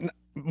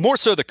more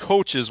so the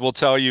coaches will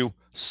tell you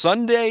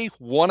Sunday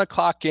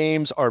 1:00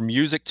 games are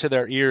music to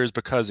their ears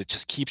because it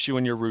just keeps you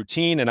in your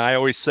routine. And I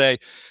always say,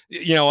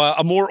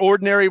 a more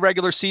ordinary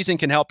regular season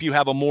can help you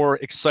have a more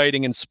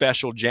exciting and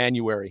special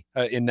January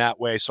in that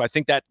way. So I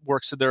think that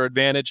works to their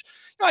advantage.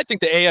 I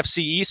think the AFC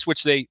East,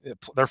 which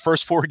their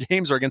first 4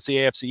 games are against the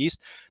AFC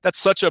East, that's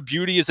such a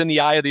beauty is in the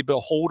eye of the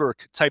beholder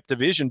type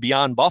division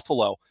beyond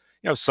Buffalo.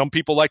 Some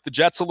people like the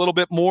Jets a little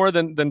bit more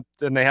than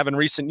they have in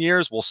recent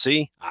years. We'll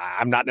see.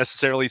 I'm not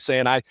necessarily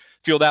saying I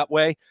feel that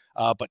way.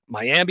 But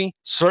Miami,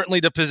 certainly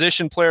the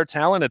position player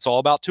talent, it's all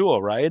about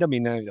Tua, right? I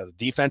mean, the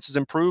defense has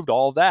improved,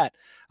 all of that.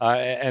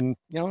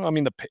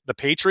 The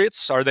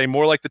Patriots, are they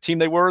more like the team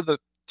they were the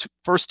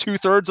first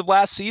 2/3 of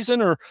last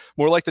season or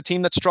more like the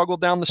team that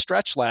struggled down the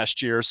stretch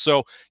last year?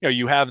 So,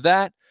 you have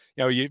that.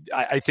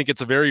 I think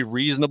it's a very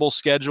reasonable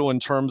schedule in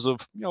terms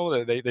of,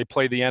 they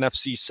play the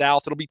NFC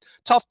South. It'll be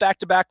tough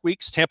back-to-back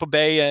weeks, Tampa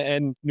Bay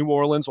and New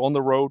Orleans on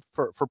the road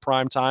for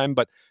prime time,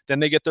 but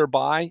then they get their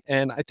bye.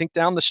 And I think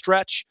down the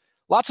stretch,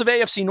 lots of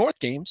AFC North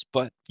games,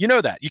 but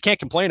that. You can't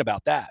complain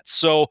about that.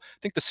 So I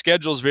think the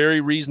schedule is very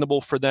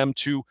reasonable for them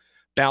to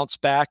bounce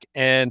back.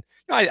 And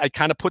I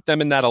kind of put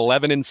them in that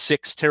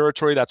 11-6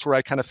 territory. That's where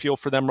I kind of feel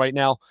for them right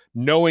now,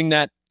 knowing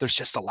that there's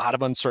just a lot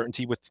of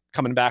uncertainty with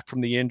coming back from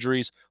the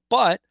injuries.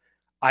 But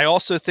I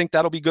also think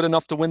that'll be good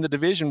enough to win the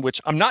division, which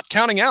I'm not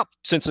counting out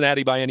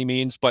Cincinnati by any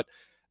means. But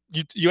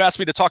you asked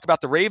me to talk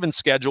about the Ravens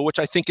schedule, which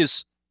I think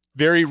is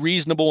very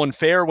reasonable and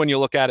fair when you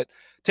look at it.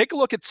 take a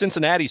look at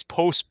Cincinnati's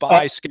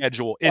post-bye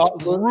schedule.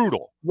 It's Luke,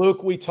 brutal.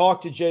 Luke, we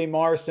talked to Jay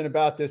Morrison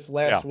about this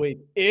last Yeah. week.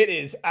 It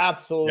is Yeah.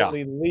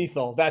 absolutely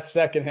lethal, that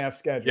second half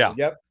schedule. Yeah.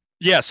 Yep.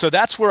 Yeah, so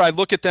that's where I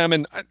look at them,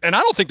 and I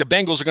don't think the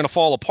Bengals are going to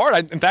fall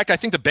apart. In fact, I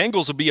think the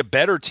Bengals will be a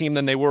better team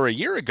than they were a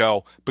year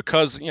ago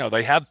because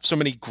they have so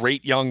many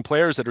great young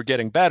players that are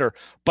getting better.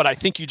 But I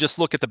think you just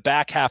look at the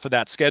back half of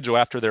that schedule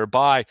after their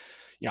bye.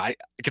 I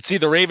could see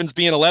the Ravens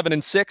being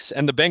 11-6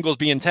 and the Bengals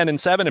being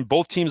 10-7, and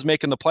both teams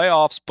making the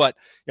playoffs. But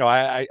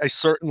I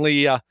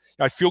certainly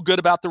I feel good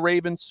about the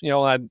Ravens.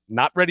 I'm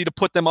not ready to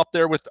put them up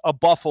there with a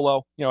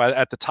Buffalo.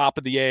 At the top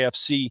of the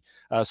AFC.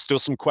 Still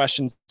some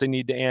questions they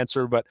need to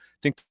answer, but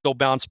I think they'll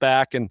bounce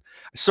back. And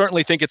I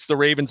certainly think it's the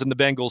Ravens and the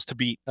Bengals to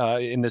beat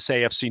in this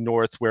AFC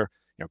North, where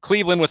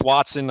Cleveland with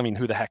Watson. I mean,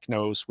 who the heck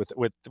knows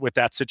with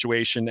that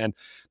situation? And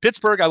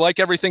Pittsburgh, I like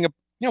everything.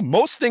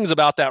 Most things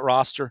about that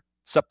roster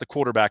except the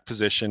quarterback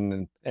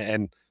position.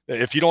 And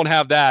if you don't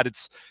have that,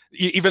 it's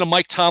even a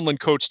Mike Tomlin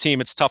coach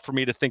team. It's tough for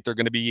me to think they're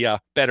going to be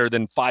better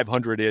than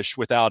 500-ish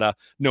without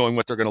knowing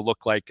what they're going to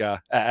look like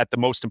at the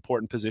most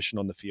important position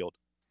on the field.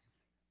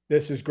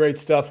 This is great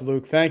stuff,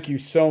 Luke. Thank you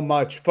so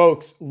much.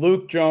 Folks,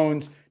 Luke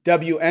Jones,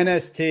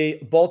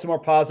 WNST,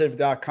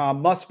 BaltimorePositive.com.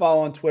 Must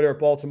follow on Twitter at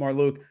Baltimore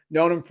Luke.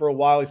 Known him for a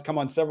while. He's come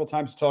on several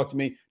times to talk to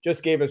me.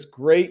 Just gave us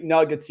great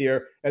nuggets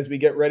here as we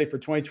get ready for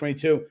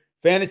 2022.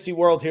 Fantasy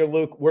world here,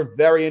 Luke. We're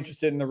very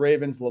interested in the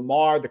Ravens.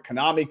 Lamar, the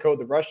Konami code,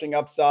 the rushing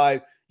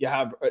upside. You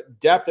have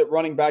depth at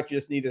running back. You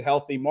just needed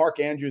healthy. Mark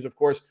Andrews, of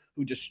course,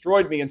 who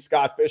destroyed me in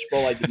Scott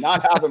Fishbowl. I did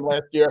not have him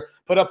last year.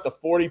 Put up the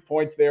 40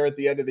 points there at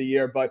the end of the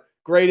year. But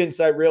great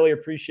insight. Really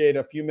appreciate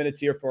a few minutes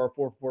here for our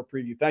 4-4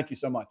 preview. Thank you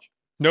so much.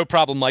 No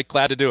problem, Mike.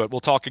 Glad to do it.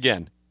 We'll talk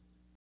again.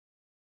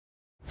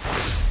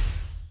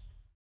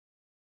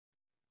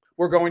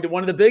 We're going to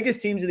one of the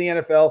biggest teams in the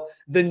NFL,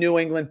 the New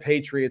England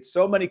Patriots.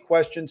 So many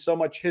questions, so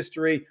much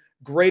history,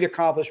 great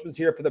accomplishments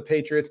here for the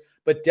Patriots,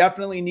 but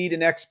definitely need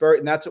an expert,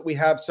 and that's what we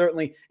have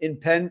certainly in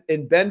Ben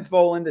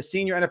Folin, the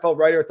senior NFL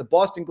writer at the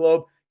Boston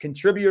Globe,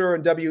 contributor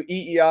on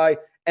WEEI,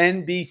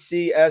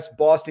 NBCS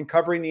Boston,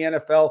 covering the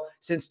NFL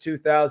since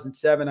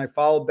 2007. I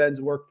followed Ben's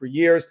work for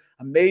years.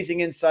 Amazing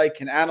insight,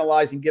 can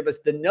analyze and give us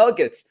the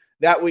nuggets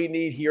that we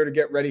need here to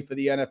get ready for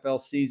the NFL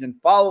season.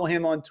 Follow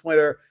him on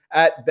Twitter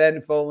at Ben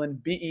Folin,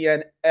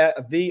 BenVolin.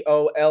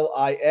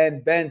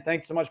 Ben,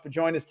 thanks so much for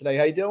joining us today.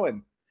 How you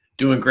doing?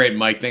 Doing great,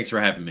 Mike. Thanks for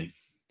having me.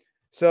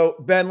 So,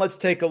 Ben, let's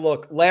take a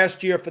look.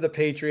 Last year for the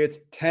Patriots,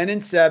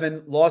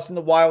 10-7, lost in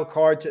the wild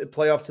card to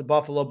playoffs to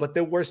Buffalo, but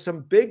there were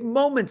some big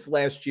moments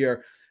last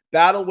year.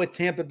 Battle with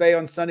Tampa Bay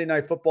on Sunday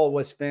Night Football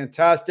was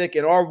fantastic.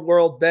 In our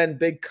world, Ben,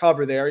 big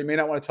cover there. You may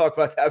not want to talk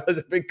about that, but it was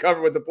a big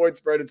cover with the point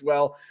spread as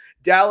well.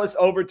 Dallas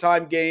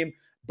overtime game.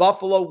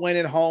 Buffalo win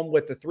at home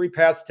with the 3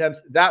 pass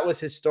attempts. That was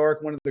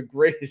historic. One of the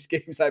greatest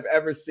games I've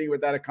ever seen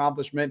with that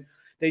accomplishment.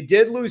 They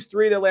did lose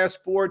 3 of their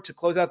last 4 to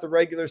close out the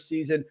regular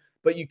season,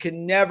 but you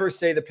can never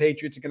say the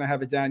Patriots are going to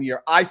have a down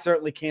year. I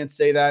certainly can't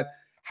say that.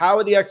 How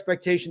are the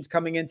expectations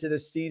coming into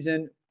this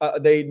season?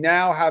 They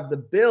now have the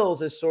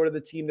Bills as sort of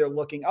the team they're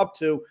looking up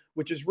to,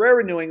 which is rare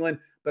in New England.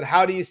 But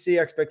how do you see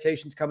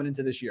expectations coming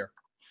into this year?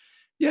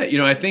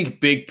 Yeah, I think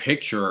big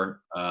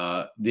picture,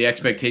 the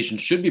expectations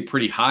should be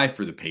pretty high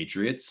for the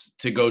Patriots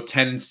to go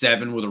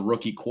 10-7 with a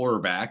rookie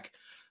quarterback.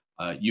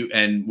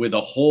 And with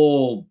a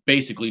whole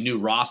basically new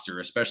roster,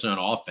 especially on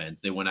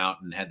offense. They went out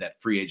and had that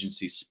free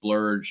agency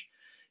splurge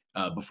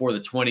before the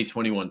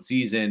 2021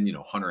 season.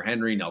 Hunter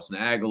Henry, Nelson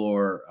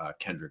Aguilar,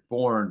 Kendrick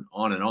Bourne,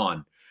 on and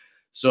on.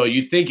 So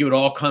you'd think it would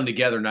all come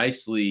together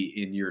nicely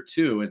in year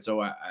 2. And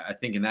so I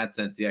think in that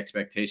sense, the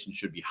expectation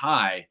should be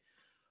high.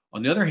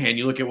 On the other hand,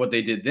 you look at what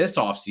they did this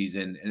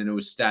offseason, and it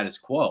was status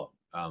quo.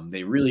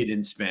 They really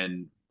didn't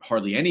spend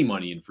hardly any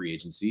money in free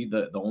agency.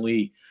 The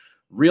only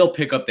real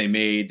pickup they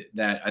made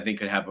that I think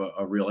could have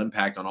a real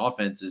impact on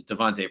offense is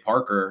Devontae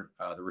Parker,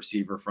 the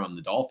receiver from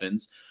the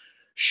Dolphins.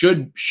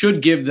 Should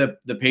give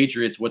the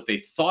Patriots what they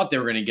thought they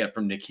were going to get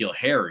from N'Keal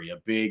Harry, a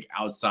big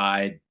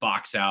outside,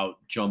 box out,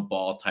 jump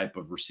ball type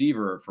of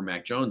receiver for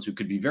Mac Jones, who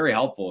could be very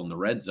helpful in the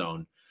red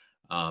zone.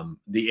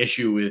 The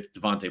issue with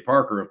Devontae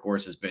Parker, of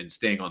course, has been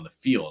staying on the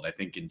field. I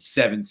think in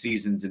 7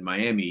 seasons in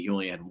Miami, he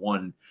only had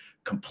 1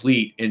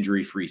 complete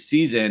injury-free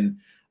season,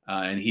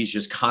 and he's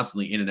just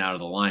constantly in and out of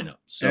the lineup.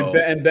 So,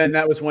 and Ben,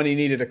 that was when he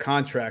needed a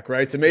contract,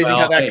 right? It's amazing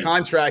how that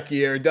contract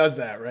year does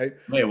that, right?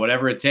 Hey,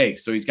 whatever it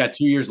takes. So he's got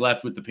 2 years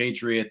left with the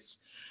Patriots.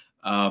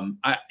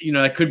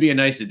 That could be a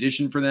nice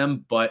addition for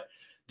them, but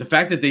the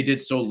fact that they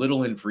did so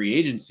little in free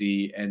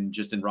agency and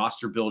just in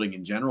roster building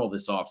in general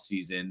this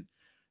offseason,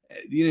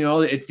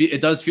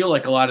 it does feel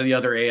like a lot of the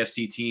other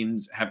AFC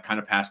teams have kind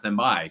of passed them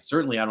by.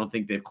 Certainly, I don't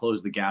think they've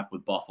closed the gap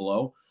with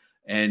Buffalo.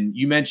 And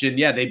you mentioned,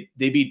 they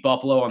beat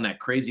Buffalo on that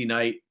crazy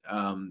night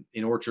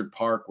in Orchard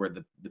Park where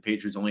the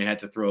Patriots only had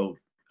to throw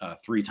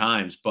 3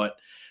 times. But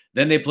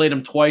then they played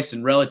them twice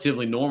in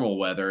relatively normal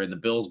weather, and the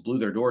Bills blew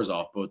their doors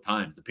off both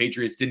times. The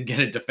Patriots didn't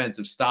get a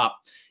defensive stop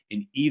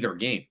in either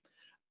game.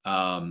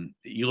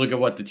 You look at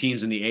what the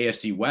teams in the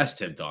AFC West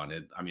have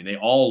done. They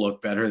all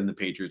look better than the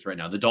Patriots right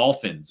now. The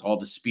Dolphins, all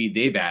the speed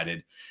they've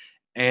added.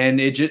 And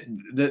it just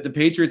the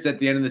Patriots at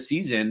the end of the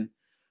season,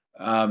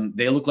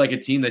 they look like a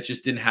team that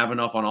just didn't have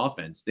enough on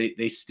offense.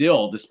 They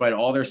still, despite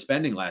all their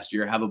spending last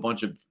year, have a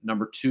bunch of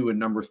number 2 and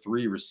number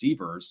 3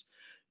 receivers.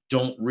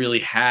 Don't really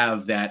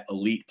have that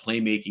elite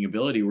playmaking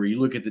ability. Where you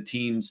look at the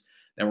teams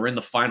that were in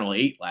the final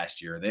 8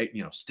 last year, they,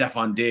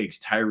 Stephon Diggs,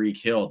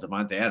 Tyreek Hill,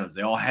 Devontae Adams,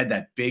 they all had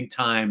that big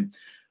time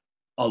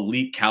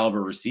elite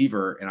caliber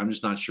receiver, and I'm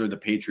just not sure the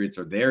Patriots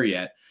are there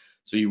yet.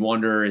 So you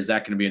wonder, is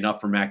that going to be enough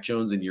for Mac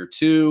Jones in year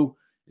 2?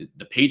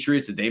 The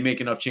Patriots, did they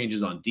make enough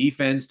changes on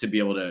defense to be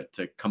able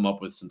to come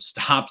up with some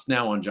stops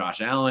now on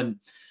Josh Allen?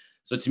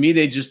 So to me,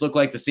 they just look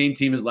like the same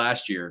team as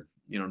last year.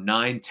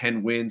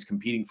 9-10 wins,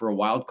 competing for a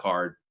wild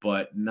card,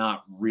 but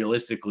not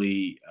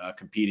realistically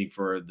competing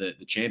for the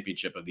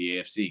championship of the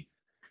AFC.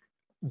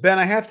 Ben,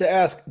 I have to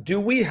ask, do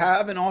we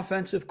have an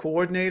offensive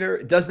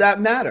coordinator? Does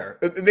that matter?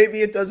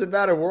 Maybe it doesn't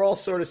matter. We're all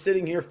sort of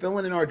sitting here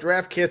filling in our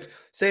draft kits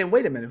saying,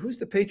 wait a minute, who's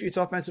the Patriots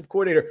offensive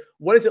coordinator?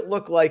 What does it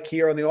look like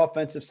here on the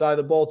offensive side of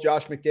the ball?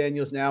 Josh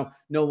McDaniels now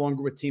no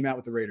longer with team out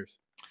with the Raiders.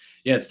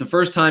 Yeah, it's the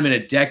first time in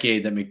a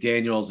decade that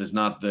McDaniels is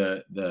not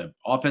the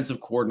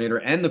offensive coordinator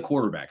and the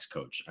quarterback's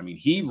coach. I mean,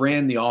 he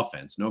ran the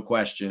offense, no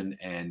question.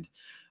 And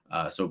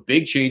so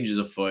big changes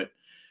afoot.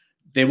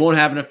 They won't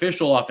have an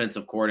official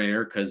offensive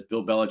coordinator because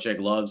Bill Belichick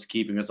loves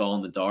keeping us all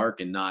in the dark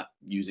and not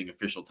using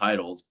official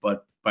titles.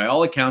 But by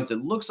all accounts,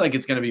 it looks like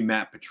it's going to be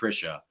Matt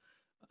Patricia,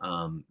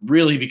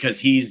 really, because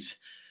he's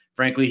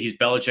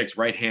Belichick's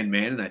right-hand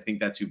man, and I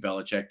think that's who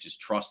Belichick just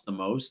trusts the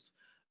most.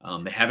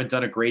 They haven't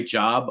done a great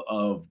job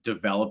of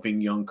developing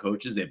young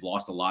coaches. They've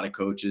lost a lot of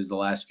coaches the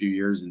last few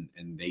years, and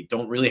they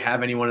don't really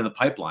have anyone in the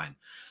pipeline.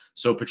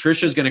 So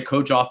Patricia is going to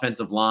coach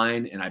offensive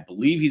line, and I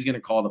believe he's going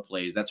to call the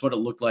plays. That's what it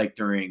looked like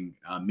during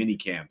mini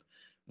camp.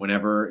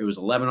 Whenever it was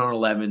 11 on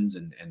 11s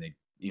and they,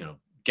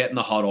 get in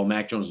the huddle,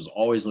 Mac Jones was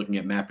always looking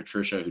at Matt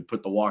Patricia, who'd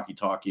put the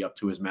walkie-talkie up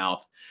to his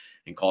mouth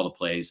and call the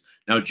plays.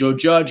 Now, Joe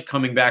Judge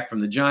coming back from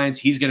the Giants,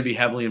 he's going to be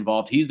heavily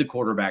involved. He's the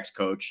quarterback's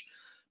coach.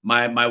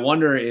 My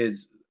wonder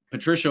is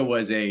Patricia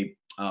was a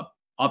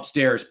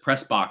upstairs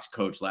press box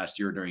coach last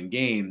year during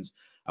games.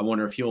 I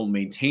wonder if he'll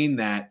maintain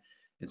that.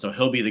 And so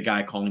he'll be the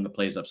guy calling the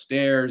plays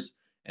upstairs.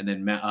 And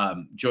then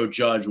Joe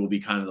Judge will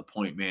be kind of the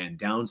point man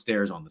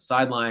downstairs on the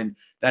sideline.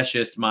 That's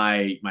just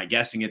my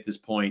guessing at this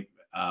point.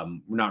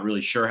 We're not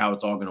really sure how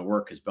it's all going to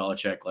work because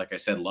Belichick, like I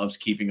said, loves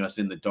keeping us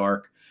in the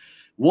dark.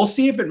 We'll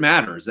see if it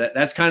matters.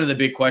 That's kind of the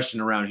big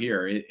question around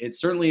here. It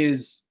certainly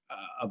is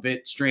a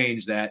bit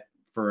strange that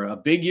for a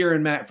big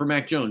year for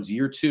Mac Jones,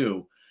 year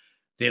 2,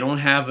 they don't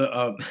have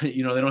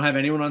they don't have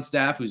anyone on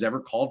staff who's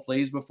ever called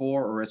plays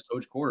before or has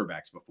coached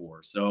quarterbacks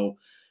before. So,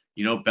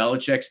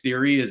 Belichick's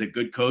theory is a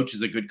good coach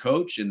is a good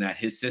coach, and that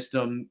his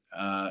system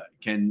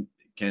can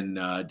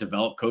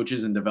develop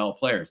coaches and develop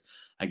players.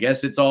 I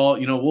guess it's all,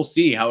 we'll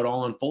see how it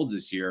all unfolds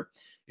this year.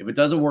 If it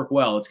doesn't work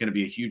well, it's going to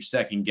be a huge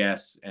second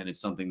guess, and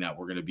it's something that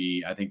we're going to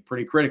be, I think,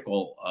 pretty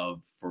critical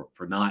of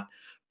for not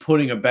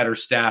putting a better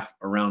staff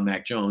around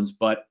Mac Jones.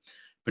 But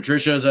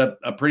Patricia is a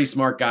pretty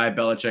smart guy.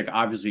 Belichick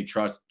obviously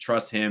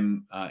trusts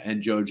him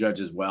and Joe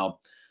Judge as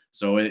well.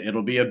 So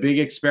it'll be a big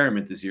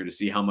experiment this year to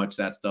see how much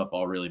that stuff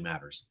all really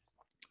matters.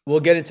 We'll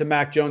get into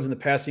Mac Jones in the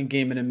passing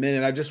game in a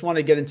minute. I just want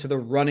to get into the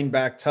running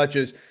back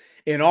touches.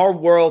 In our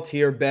world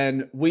here,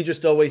 Ben, we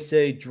just always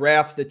say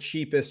draft the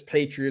cheapest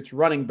Patriots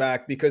running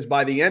back because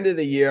by the end of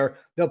the year,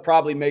 they'll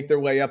probably make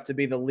their way up to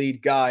be the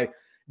lead guy.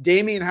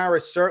 Damian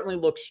Harris certainly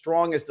looked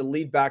strong as the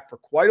lead back for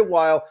quite a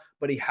while,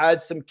 but he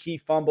had some key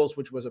fumbles,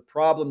 which was a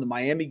problem. The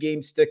Miami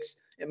game sticks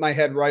in my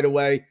head right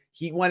away.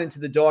 He went into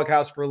the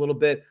doghouse for a little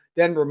bit.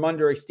 Then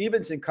Ramondre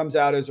Stevenson comes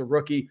out as a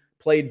rookie,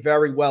 played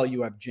very well.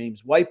 You have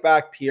James White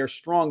back, Pierre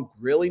Strong,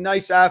 really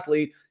nice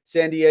athlete.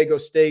 San Diego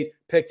State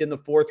picked in the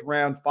 4th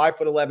round,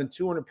 5'11",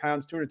 200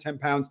 pounds, 210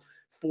 pounds,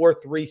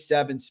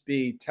 4.37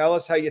 speed. Tell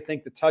us how you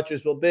think the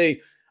touches will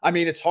be. I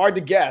mean, it's hard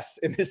to guess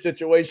in this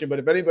situation, but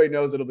if anybody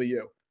knows, it'll be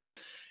you.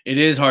 It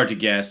is hard to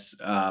guess.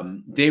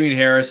 Damian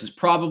Harris is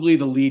probably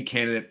the lead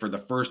candidate for the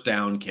first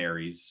down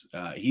carries.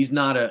 He's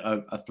not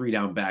a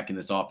 3-down back in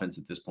this offense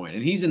at this point,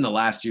 and he's in the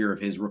last year of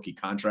his rookie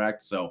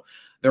contract, so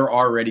they're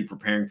already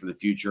preparing for the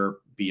future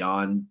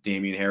beyond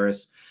Damian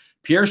Harris.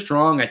 Pierre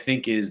Strong, I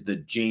think, is the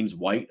James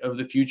White of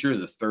the future,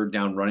 the 3rd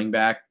down running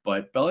back,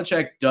 but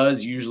Belichick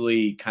does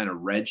usually kind of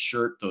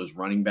redshirt those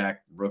running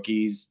back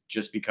rookies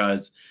just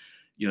because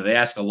they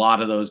ask a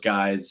lot of those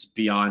guys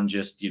beyond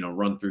just,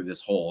 run through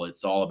this hole.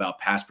 It's all about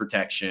pass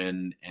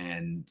protection,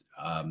 and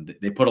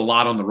they put a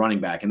lot on the running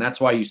back. And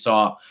that's why you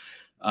saw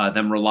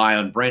them rely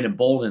on Brandon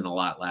Bolden a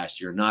lot last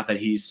year. Not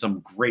that he's some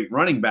great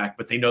running back,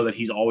 but they know that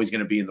he's always going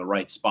to be in the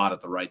right spot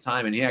at the right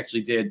time. And he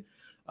actually did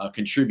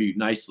contribute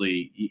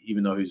nicely,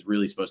 even though he's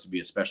really supposed to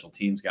be a special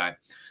teams guy.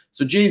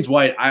 So James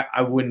White,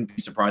 I wouldn't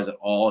be surprised at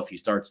all if he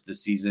starts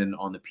this season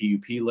on the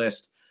PUP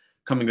list.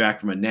 Coming back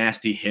from a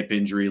nasty hip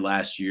injury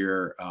last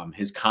year,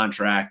 his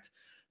contract,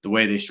 the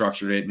way they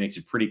structured it, makes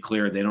it pretty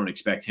clear they don't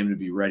expect him to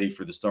be ready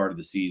for the start of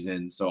the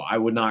season. So I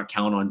would not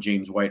count on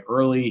James White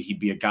early. He'd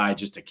be a guy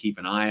just to keep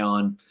an eye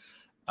on.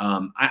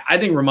 I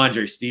think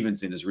Ramondre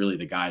Stevenson is really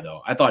the guy,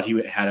 though. I thought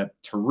he had a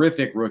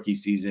terrific rookie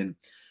season.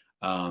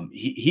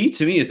 He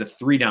to me is a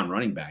 3-down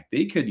running back.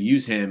 They could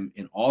use him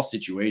in all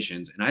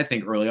situations. And I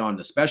think early on,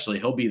 especially,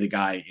 he'll be the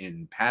guy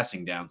in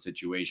passing down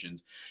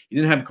situations. He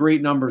didn't have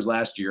great numbers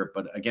last year,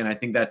 but again, I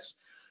think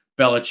that's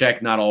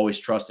Belichick not always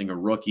trusting a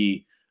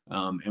rookie.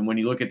 And when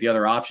you look at the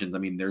other options, I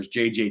mean, there's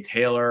JJ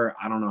Taylor.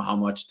 I don't know how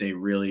much they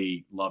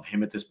really love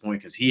him at this point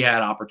because he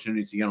had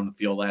opportunities to get on the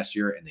field last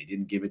year and they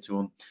didn't give it to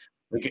him.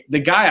 Like, the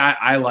guy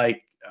I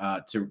like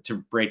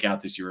to break out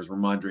this year is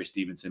Ramondre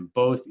Stevenson.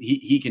 Both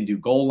he can do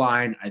goal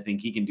line. I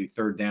think he can do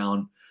third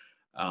down.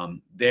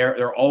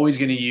 They're always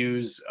going to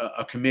use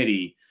a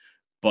committee,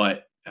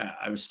 but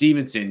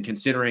Stevenson,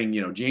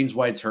 considering James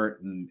White's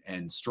hurt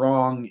and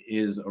Strong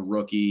is a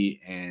rookie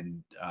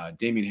and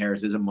Damian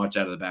Harris isn't much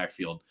out of the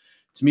backfield.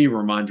 To me,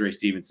 Ramondre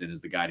Stevenson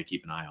is the guy to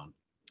keep an eye on.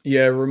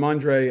 Yeah,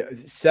 Ramondre,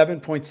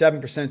 7.7%,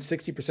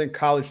 60%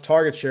 college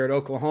target share at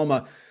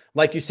Oklahoma.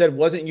 Like you said,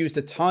 wasn't used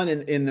a ton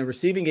in the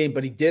receiving game,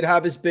 but he did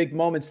have his big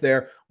moments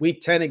there.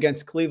 Week 10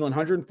 against Cleveland,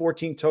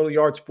 114 total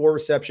yards, 4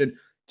 reception,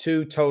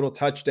 2 total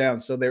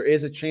touchdowns. So there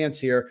is a chance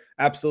here.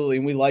 Absolutely.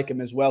 And we like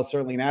him as well.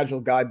 Certainly an agile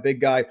guy,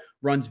 big guy,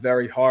 runs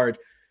very hard.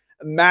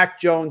 Mac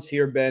Jones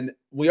here, Ben.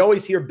 We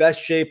always hear best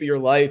shape of your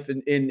life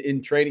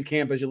in training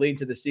camp as you lead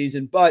to the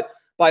season. But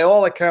by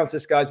all accounts,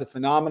 this guy's a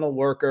phenomenal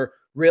worker,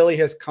 really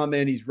has come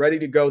in. He's ready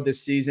to go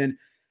this season.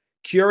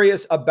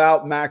 Curious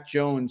about Mac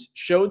Jones.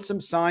 Showed some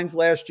signs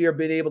last year,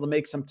 being able to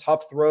make some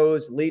tough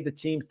throws, lead the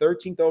team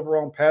 13th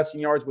overall in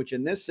passing yards, which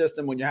in this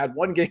system, when you had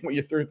one game where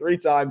you threw 3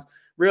 times,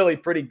 really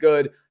pretty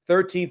good.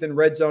 13th in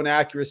red zone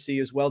accuracy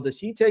as well. Does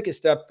he take a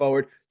step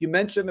forward? You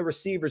mentioned the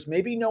receivers,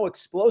 maybe no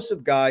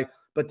explosive guy,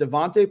 but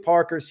Devontae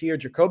Parker's here.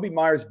 Jacoby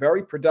Myers,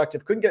 very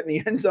productive. Couldn't get in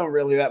the end zone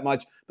really that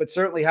much, but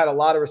certainly had a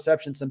lot of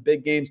receptions, some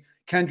big games.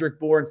 Kendrick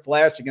Bourne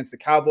flashed against the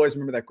Cowboys.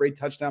 Remember that great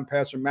touchdown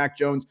pass from Mac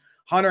Jones.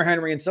 Hunter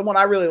Henry, and someone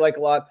I really like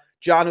a lot,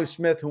 Jonnu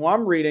Smith, who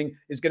I'm reading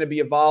is going to be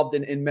evolved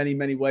in many,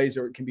 many ways,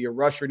 or it can be a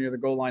rusher near the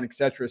goal line,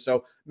 etc.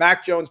 So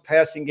Mac Jones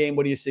passing game,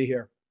 what do you see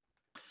here?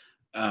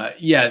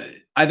 Yeah,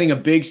 I think a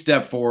big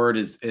step forward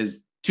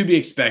is to be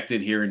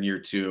expected here in year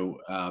 2.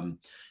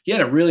 He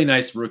had a really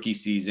nice rookie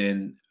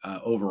season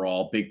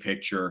overall, big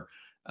picture,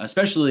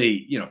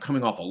 especially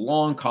coming off a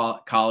long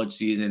college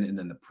season and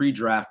then the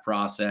pre-draft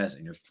process,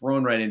 and you're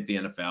thrown right into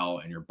the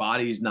NFL, and your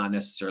body's not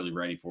necessarily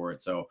ready for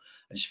it. So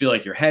I just feel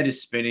like your head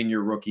is spinning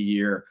your rookie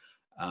year,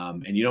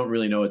 and you don't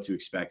really know what to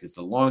expect. It's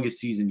the longest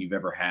season you've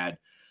ever had.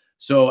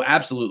 So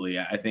absolutely,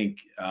 I think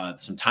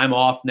some time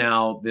off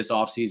now this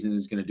offseason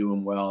is going to do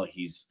him well.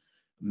 He's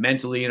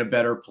mentally in a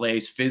better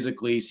place.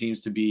 Physically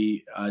seems to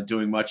be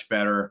doing much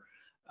better.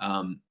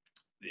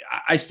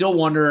 I still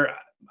wonder.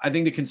 I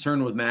think the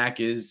concern with Mac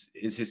is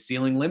his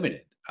ceiling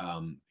limited.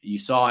 You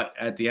saw it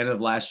at the end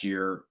of last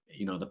year.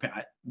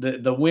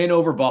 The win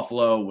over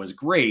Buffalo was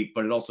great,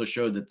 but it also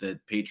showed that the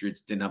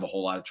Patriots didn't have a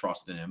whole lot of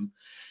trust in him.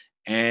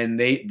 And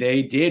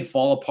they did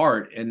fall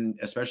apart, and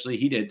especially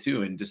he did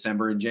too in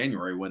December and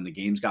January when the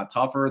games got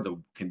tougher, the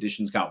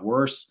conditions got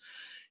worse.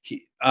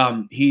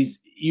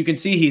 You can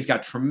see he's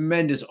got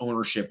tremendous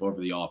ownership over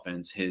the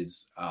offense.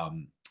 His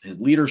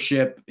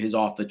leadership is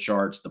off the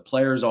charts. The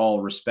players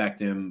all respect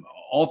him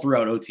all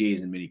throughout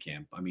OTAs and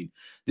minicamp. I mean,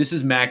 this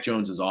is Mac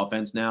Jones's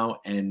offense now,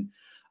 and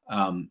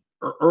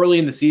early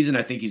in the season,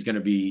 I think he's going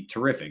to be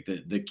terrific.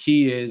 The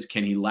key is,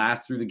 can he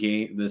last through the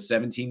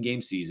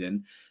 17-game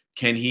season?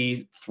 Can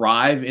he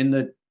thrive in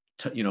the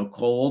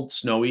cold,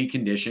 snowy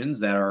conditions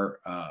that are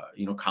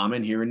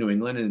common here in New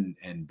England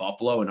and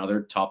Buffalo and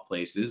other tough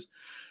places?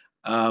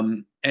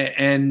 Can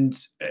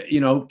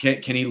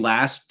he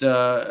last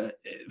fit?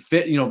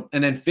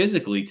 And then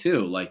physically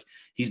too. Like,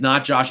 he's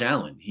not Josh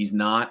Allen. He's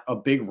not a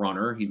big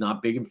runner. He's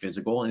not big and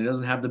physical, and he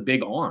doesn't have the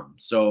big arm.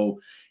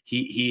 So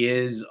he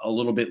is a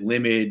little bit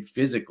limited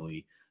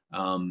physically.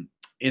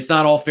 It's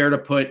not all fair to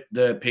put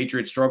the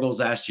Patriots struggles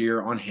last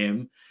year on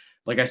him.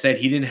 Like I said,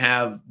 he didn't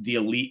have the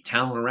elite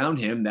talent around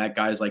him that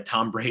guys like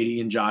Tom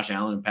Brady and Josh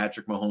Allen and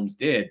Patrick Mahomes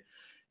did.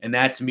 And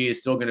that, to me, is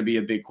still going to be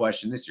a big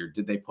question this year.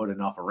 Did they put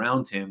enough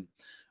around him?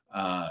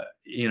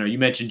 You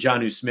mentioned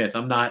Jonnu Smith.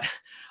 I'm not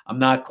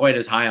quite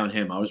as high on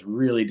him. I was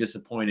really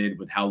disappointed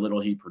with how little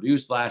he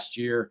produced last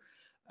year.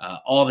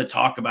 All the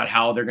talk about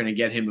how they're going to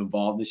get him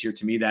involved this year,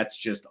 to me, that's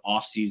just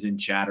off-season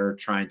chatter,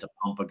 trying to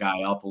pump a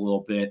guy up a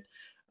little bit.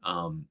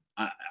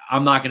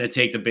 I'm not going to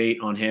take the bait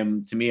on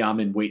him. To me, I'm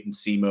in wait and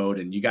see mode,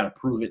 and you got to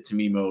prove it to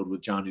me mode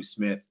with Jonnu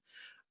Smith.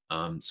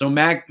 So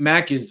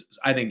Mac is,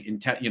 I think,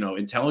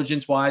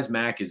 intelligence wise,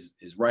 Mac is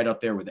right up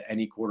there with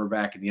any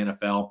quarterback in the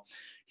NFL.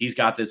 He's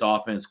got this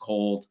offense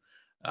cold.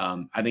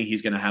 I think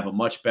he's going to have a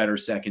much better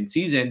second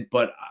season,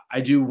 but I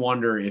do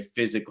wonder if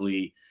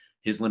physically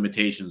his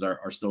limitations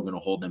are still going to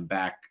hold them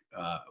back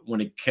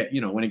when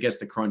it gets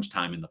to crunch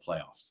time in the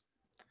playoffs.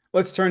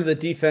 Let's turn to the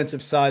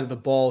defensive side of the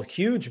ball.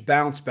 Huge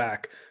bounce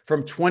back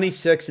from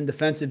 26 in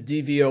defensive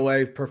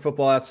DVOA per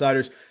Football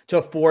Outsiders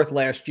to 4th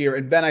last year.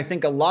 And Ben, I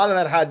think a lot of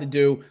that had to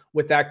do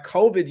with that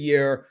COVID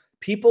year.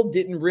 people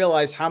didn't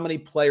realize how many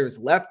players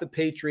left the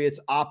Patriots,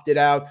 opted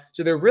out.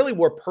 So there really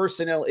were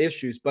personnel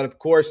issues. But of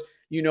course,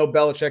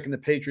 Belichick and the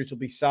Patriots will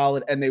be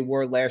solid, and they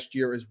were last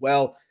year as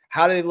well.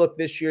 How do they look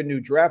this year?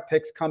 New draft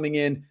picks coming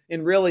in.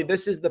 And really,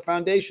 this is the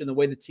foundation, the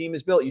way the team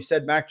is built. You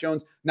said Mac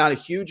Jones, not a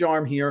huge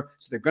arm here.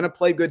 So they're going to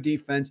play good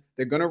defense.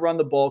 They're going to run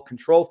the ball,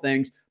 control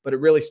things. But it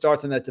really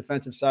starts on that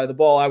defensive side of the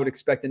ball. I would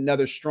expect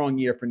another strong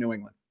year for New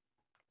England.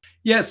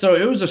 Yeah, so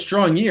it was a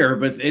strong year,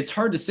 but it's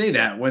hard to say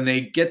that when they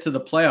get to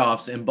the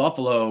playoffs in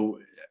Buffalo.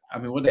 I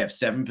mean, what, they have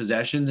 7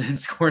 possessions and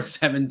scored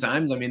 7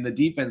 times? I mean, the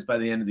defense by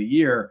the end of the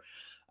year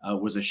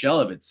was a shell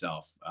of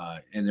itself.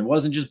 And it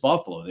wasn't just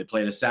Buffalo. They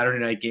played a Saturday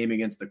night game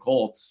against the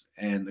Colts,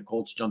 and the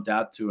Colts jumped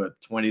out to a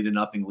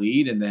 20-0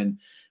 lead. And then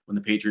when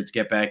the Patriots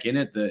get back in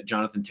it,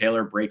 Jonathan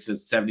Taylor breaks a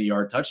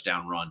 70-yard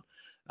touchdown run.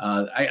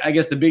 I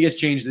guess the biggest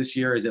change this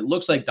year is it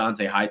looks like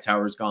Dante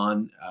Hightower's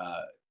gone.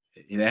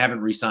 They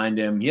haven't re-signed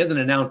him. He hasn't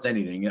announced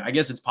anything. I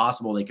guess it's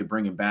possible they could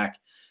bring him back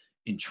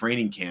in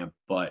training camp,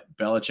 but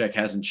Belichick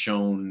hasn't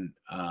shown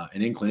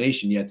an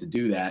inclination yet to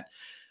do that.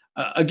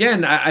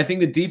 Again, I think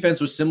the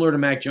defense was similar to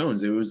Mac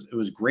Jones. It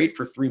was great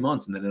for 3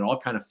 months, and then it all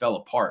kind of fell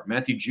apart.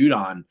 Matthew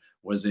Judon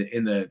was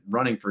in the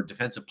running for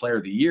Defensive Player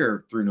of the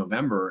Year through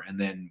November, and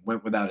then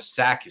went without a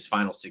sack his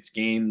final 6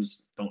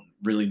 games. Don't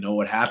really know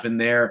what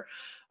happened there.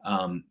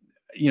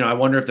 I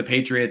wonder if the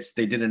Patriots,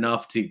 they did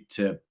enough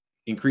to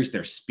increase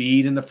their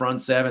speed in the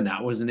front 7.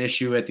 That was an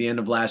issue at the end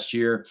of last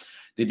year.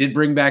 They did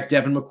bring back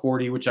Devin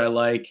McCourty, which I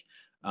like.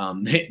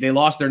 They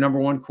lost their number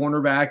 1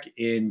 cornerback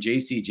in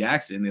J.C.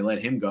 Jackson. They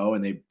let him go,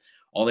 and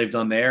all they've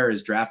done there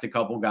is draft a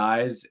couple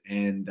guys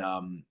and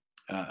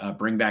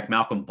bring back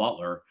Malcolm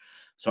Butler.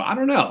 So I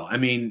don't know. I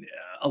mean,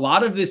 a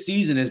lot of this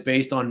season is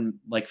based on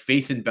like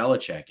faith in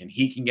Belichick, and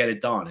he can get it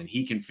done and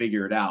he can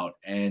figure it out.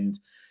 And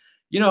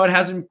it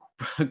hasn't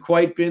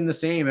quite been the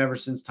same ever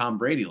since Tom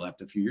Brady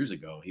left a few years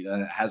ago. He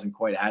hasn't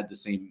quite had the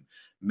same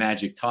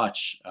magic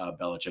touch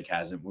Belichick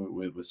hasn't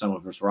with some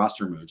of his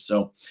roster moves.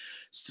 So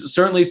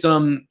certainly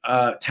some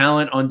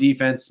talent on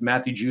defense.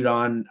 Matthew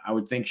Judon, I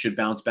would think, should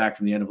bounce back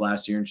from the end of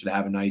last year and should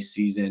have a nice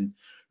season.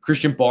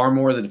 Christian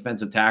Barmore, the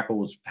defensive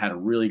tackle, had a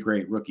really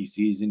great rookie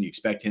season. You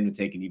expect him to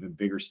take an even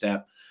bigger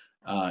step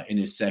in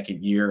his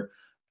second year.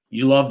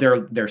 You love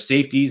their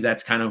safeties.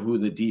 That's kind of who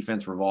the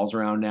defense revolves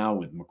around now,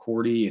 with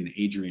McCourty and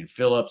Adrian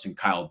Phillips and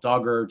Kyle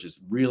Duggar,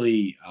 just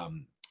really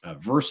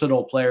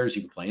versatile players.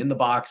 You can play in the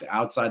box,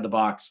 outside the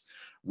box,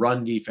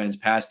 run defense,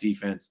 pass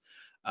defense.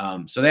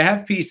 So they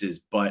have pieces,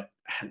 but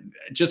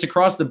just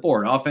across the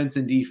board, offense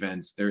and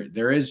defense,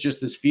 there is just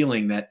this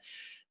feeling that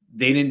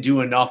they didn't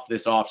do enough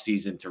this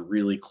offseason to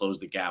really close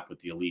the gap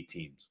with the elite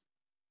teams.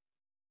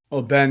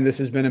 Well, Ben, this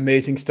has been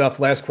amazing stuff.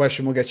 Last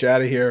question, we'll get you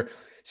out of here.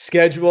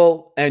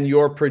 Schedule and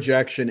your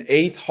projection.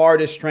 8th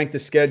hardest strength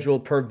of schedule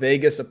per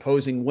Vegas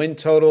opposing win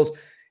totals.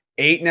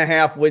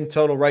 8.5 win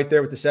total right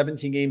there with the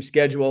 17-game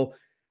schedule.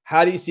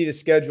 How do you see the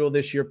schedule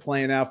this year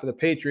playing out for the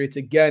Patriots?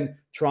 Again,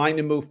 trying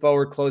to move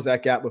forward, close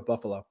that gap with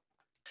Buffalo.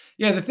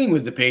 Yeah, the thing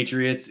with the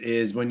Patriots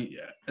is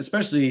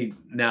especially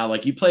now,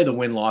 like, you play the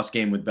win-loss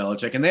game with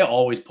Belichick, and they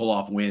always pull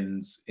off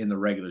wins in the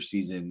regular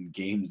season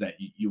games that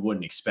you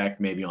wouldn't expect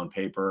maybe on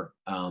paper.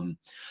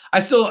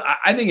 I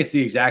think it's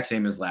the exact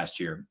same as last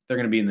year. They're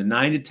going to be in the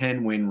 9 to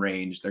 10 win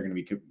range. They're going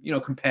to be,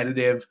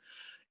 competitive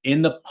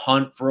in the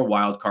hunt for a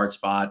wild card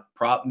spot,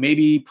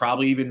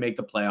 probably even make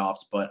the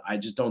playoffs, but I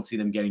just don't see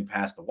them getting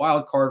past the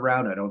wild card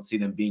round. I don't see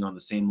them being on the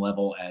same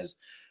level as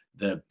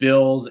the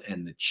Bills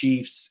and the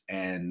Chiefs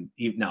and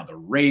even now the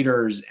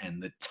Raiders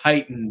and the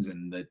Titans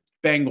and the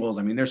Bengals.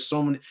 I mean, there's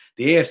so many.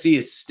 The AFC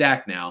is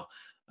stacked now.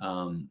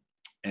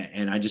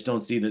 And I just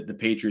don't see the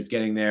Patriots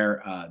getting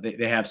there.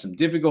 They have some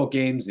difficult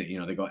games. They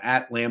go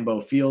at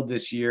Lambeau Field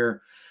this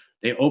year.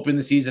 They open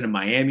the season in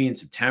Miami in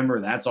September.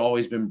 That's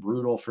always been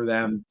brutal for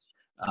them.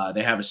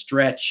 They have a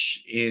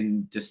stretch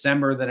in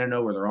December that I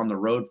know where they're on the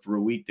road for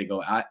a week. They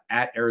go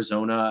at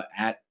Arizona,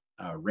 at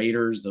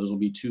Raiders. Those will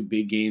be 2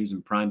 big games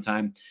in prime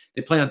time.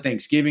 They play on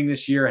Thanksgiving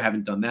this year. I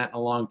haven't done that in a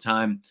long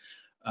time.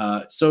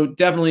 So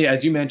definitely,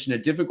 as you mentioned, a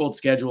difficult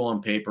schedule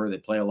on paper. They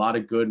play a lot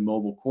of good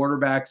mobile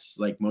quarterbacks,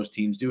 like most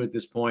teams do at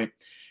this point.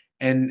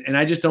 And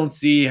I just don't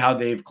see how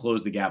they've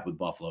closed the gap with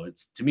Buffalo.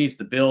 To me, it's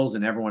the Bills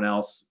and everyone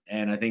else.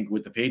 And I think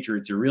with the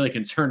Patriots, you're really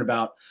concerned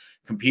about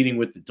competing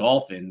with the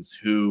Dolphins,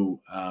 who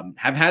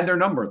have had their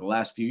number the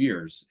last few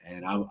years.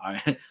 And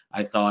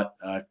I thought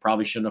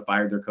probably shouldn't have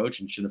fired their coach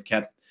and should have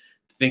kept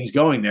things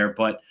going there.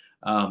 But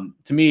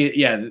to me,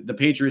 yeah, the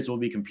Patriots will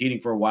be competing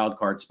for a wild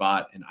card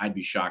spot, and I'd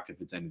be shocked if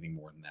it's anything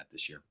more than that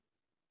this year.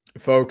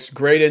 Folks,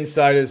 great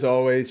insight as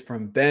always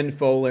from Ben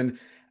Folin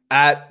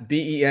at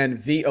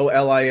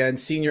BenVolin,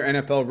 senior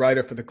NFL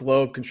writer for The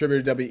Globe,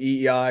 contributor to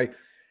WEEI,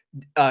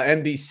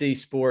 NBC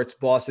Sports.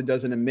 Boston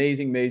does an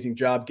amazing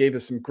job. Gave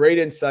us some great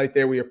insight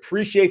there. We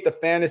appreciate the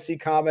fantasy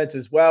comments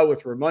as well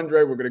with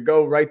Ramondre. We're going to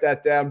go write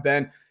that down,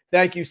 Ben.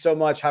 Thank you so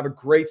much. Have a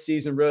great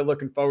season. Really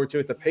looking forward to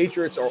it. The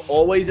Patriots are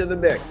always in the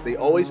mix. They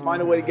always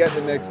find a way to get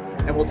in the mix,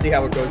 and we'll see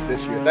how it goes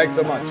this year. Thanks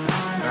so much.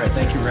 All right.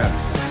 Thank you,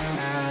 Rep.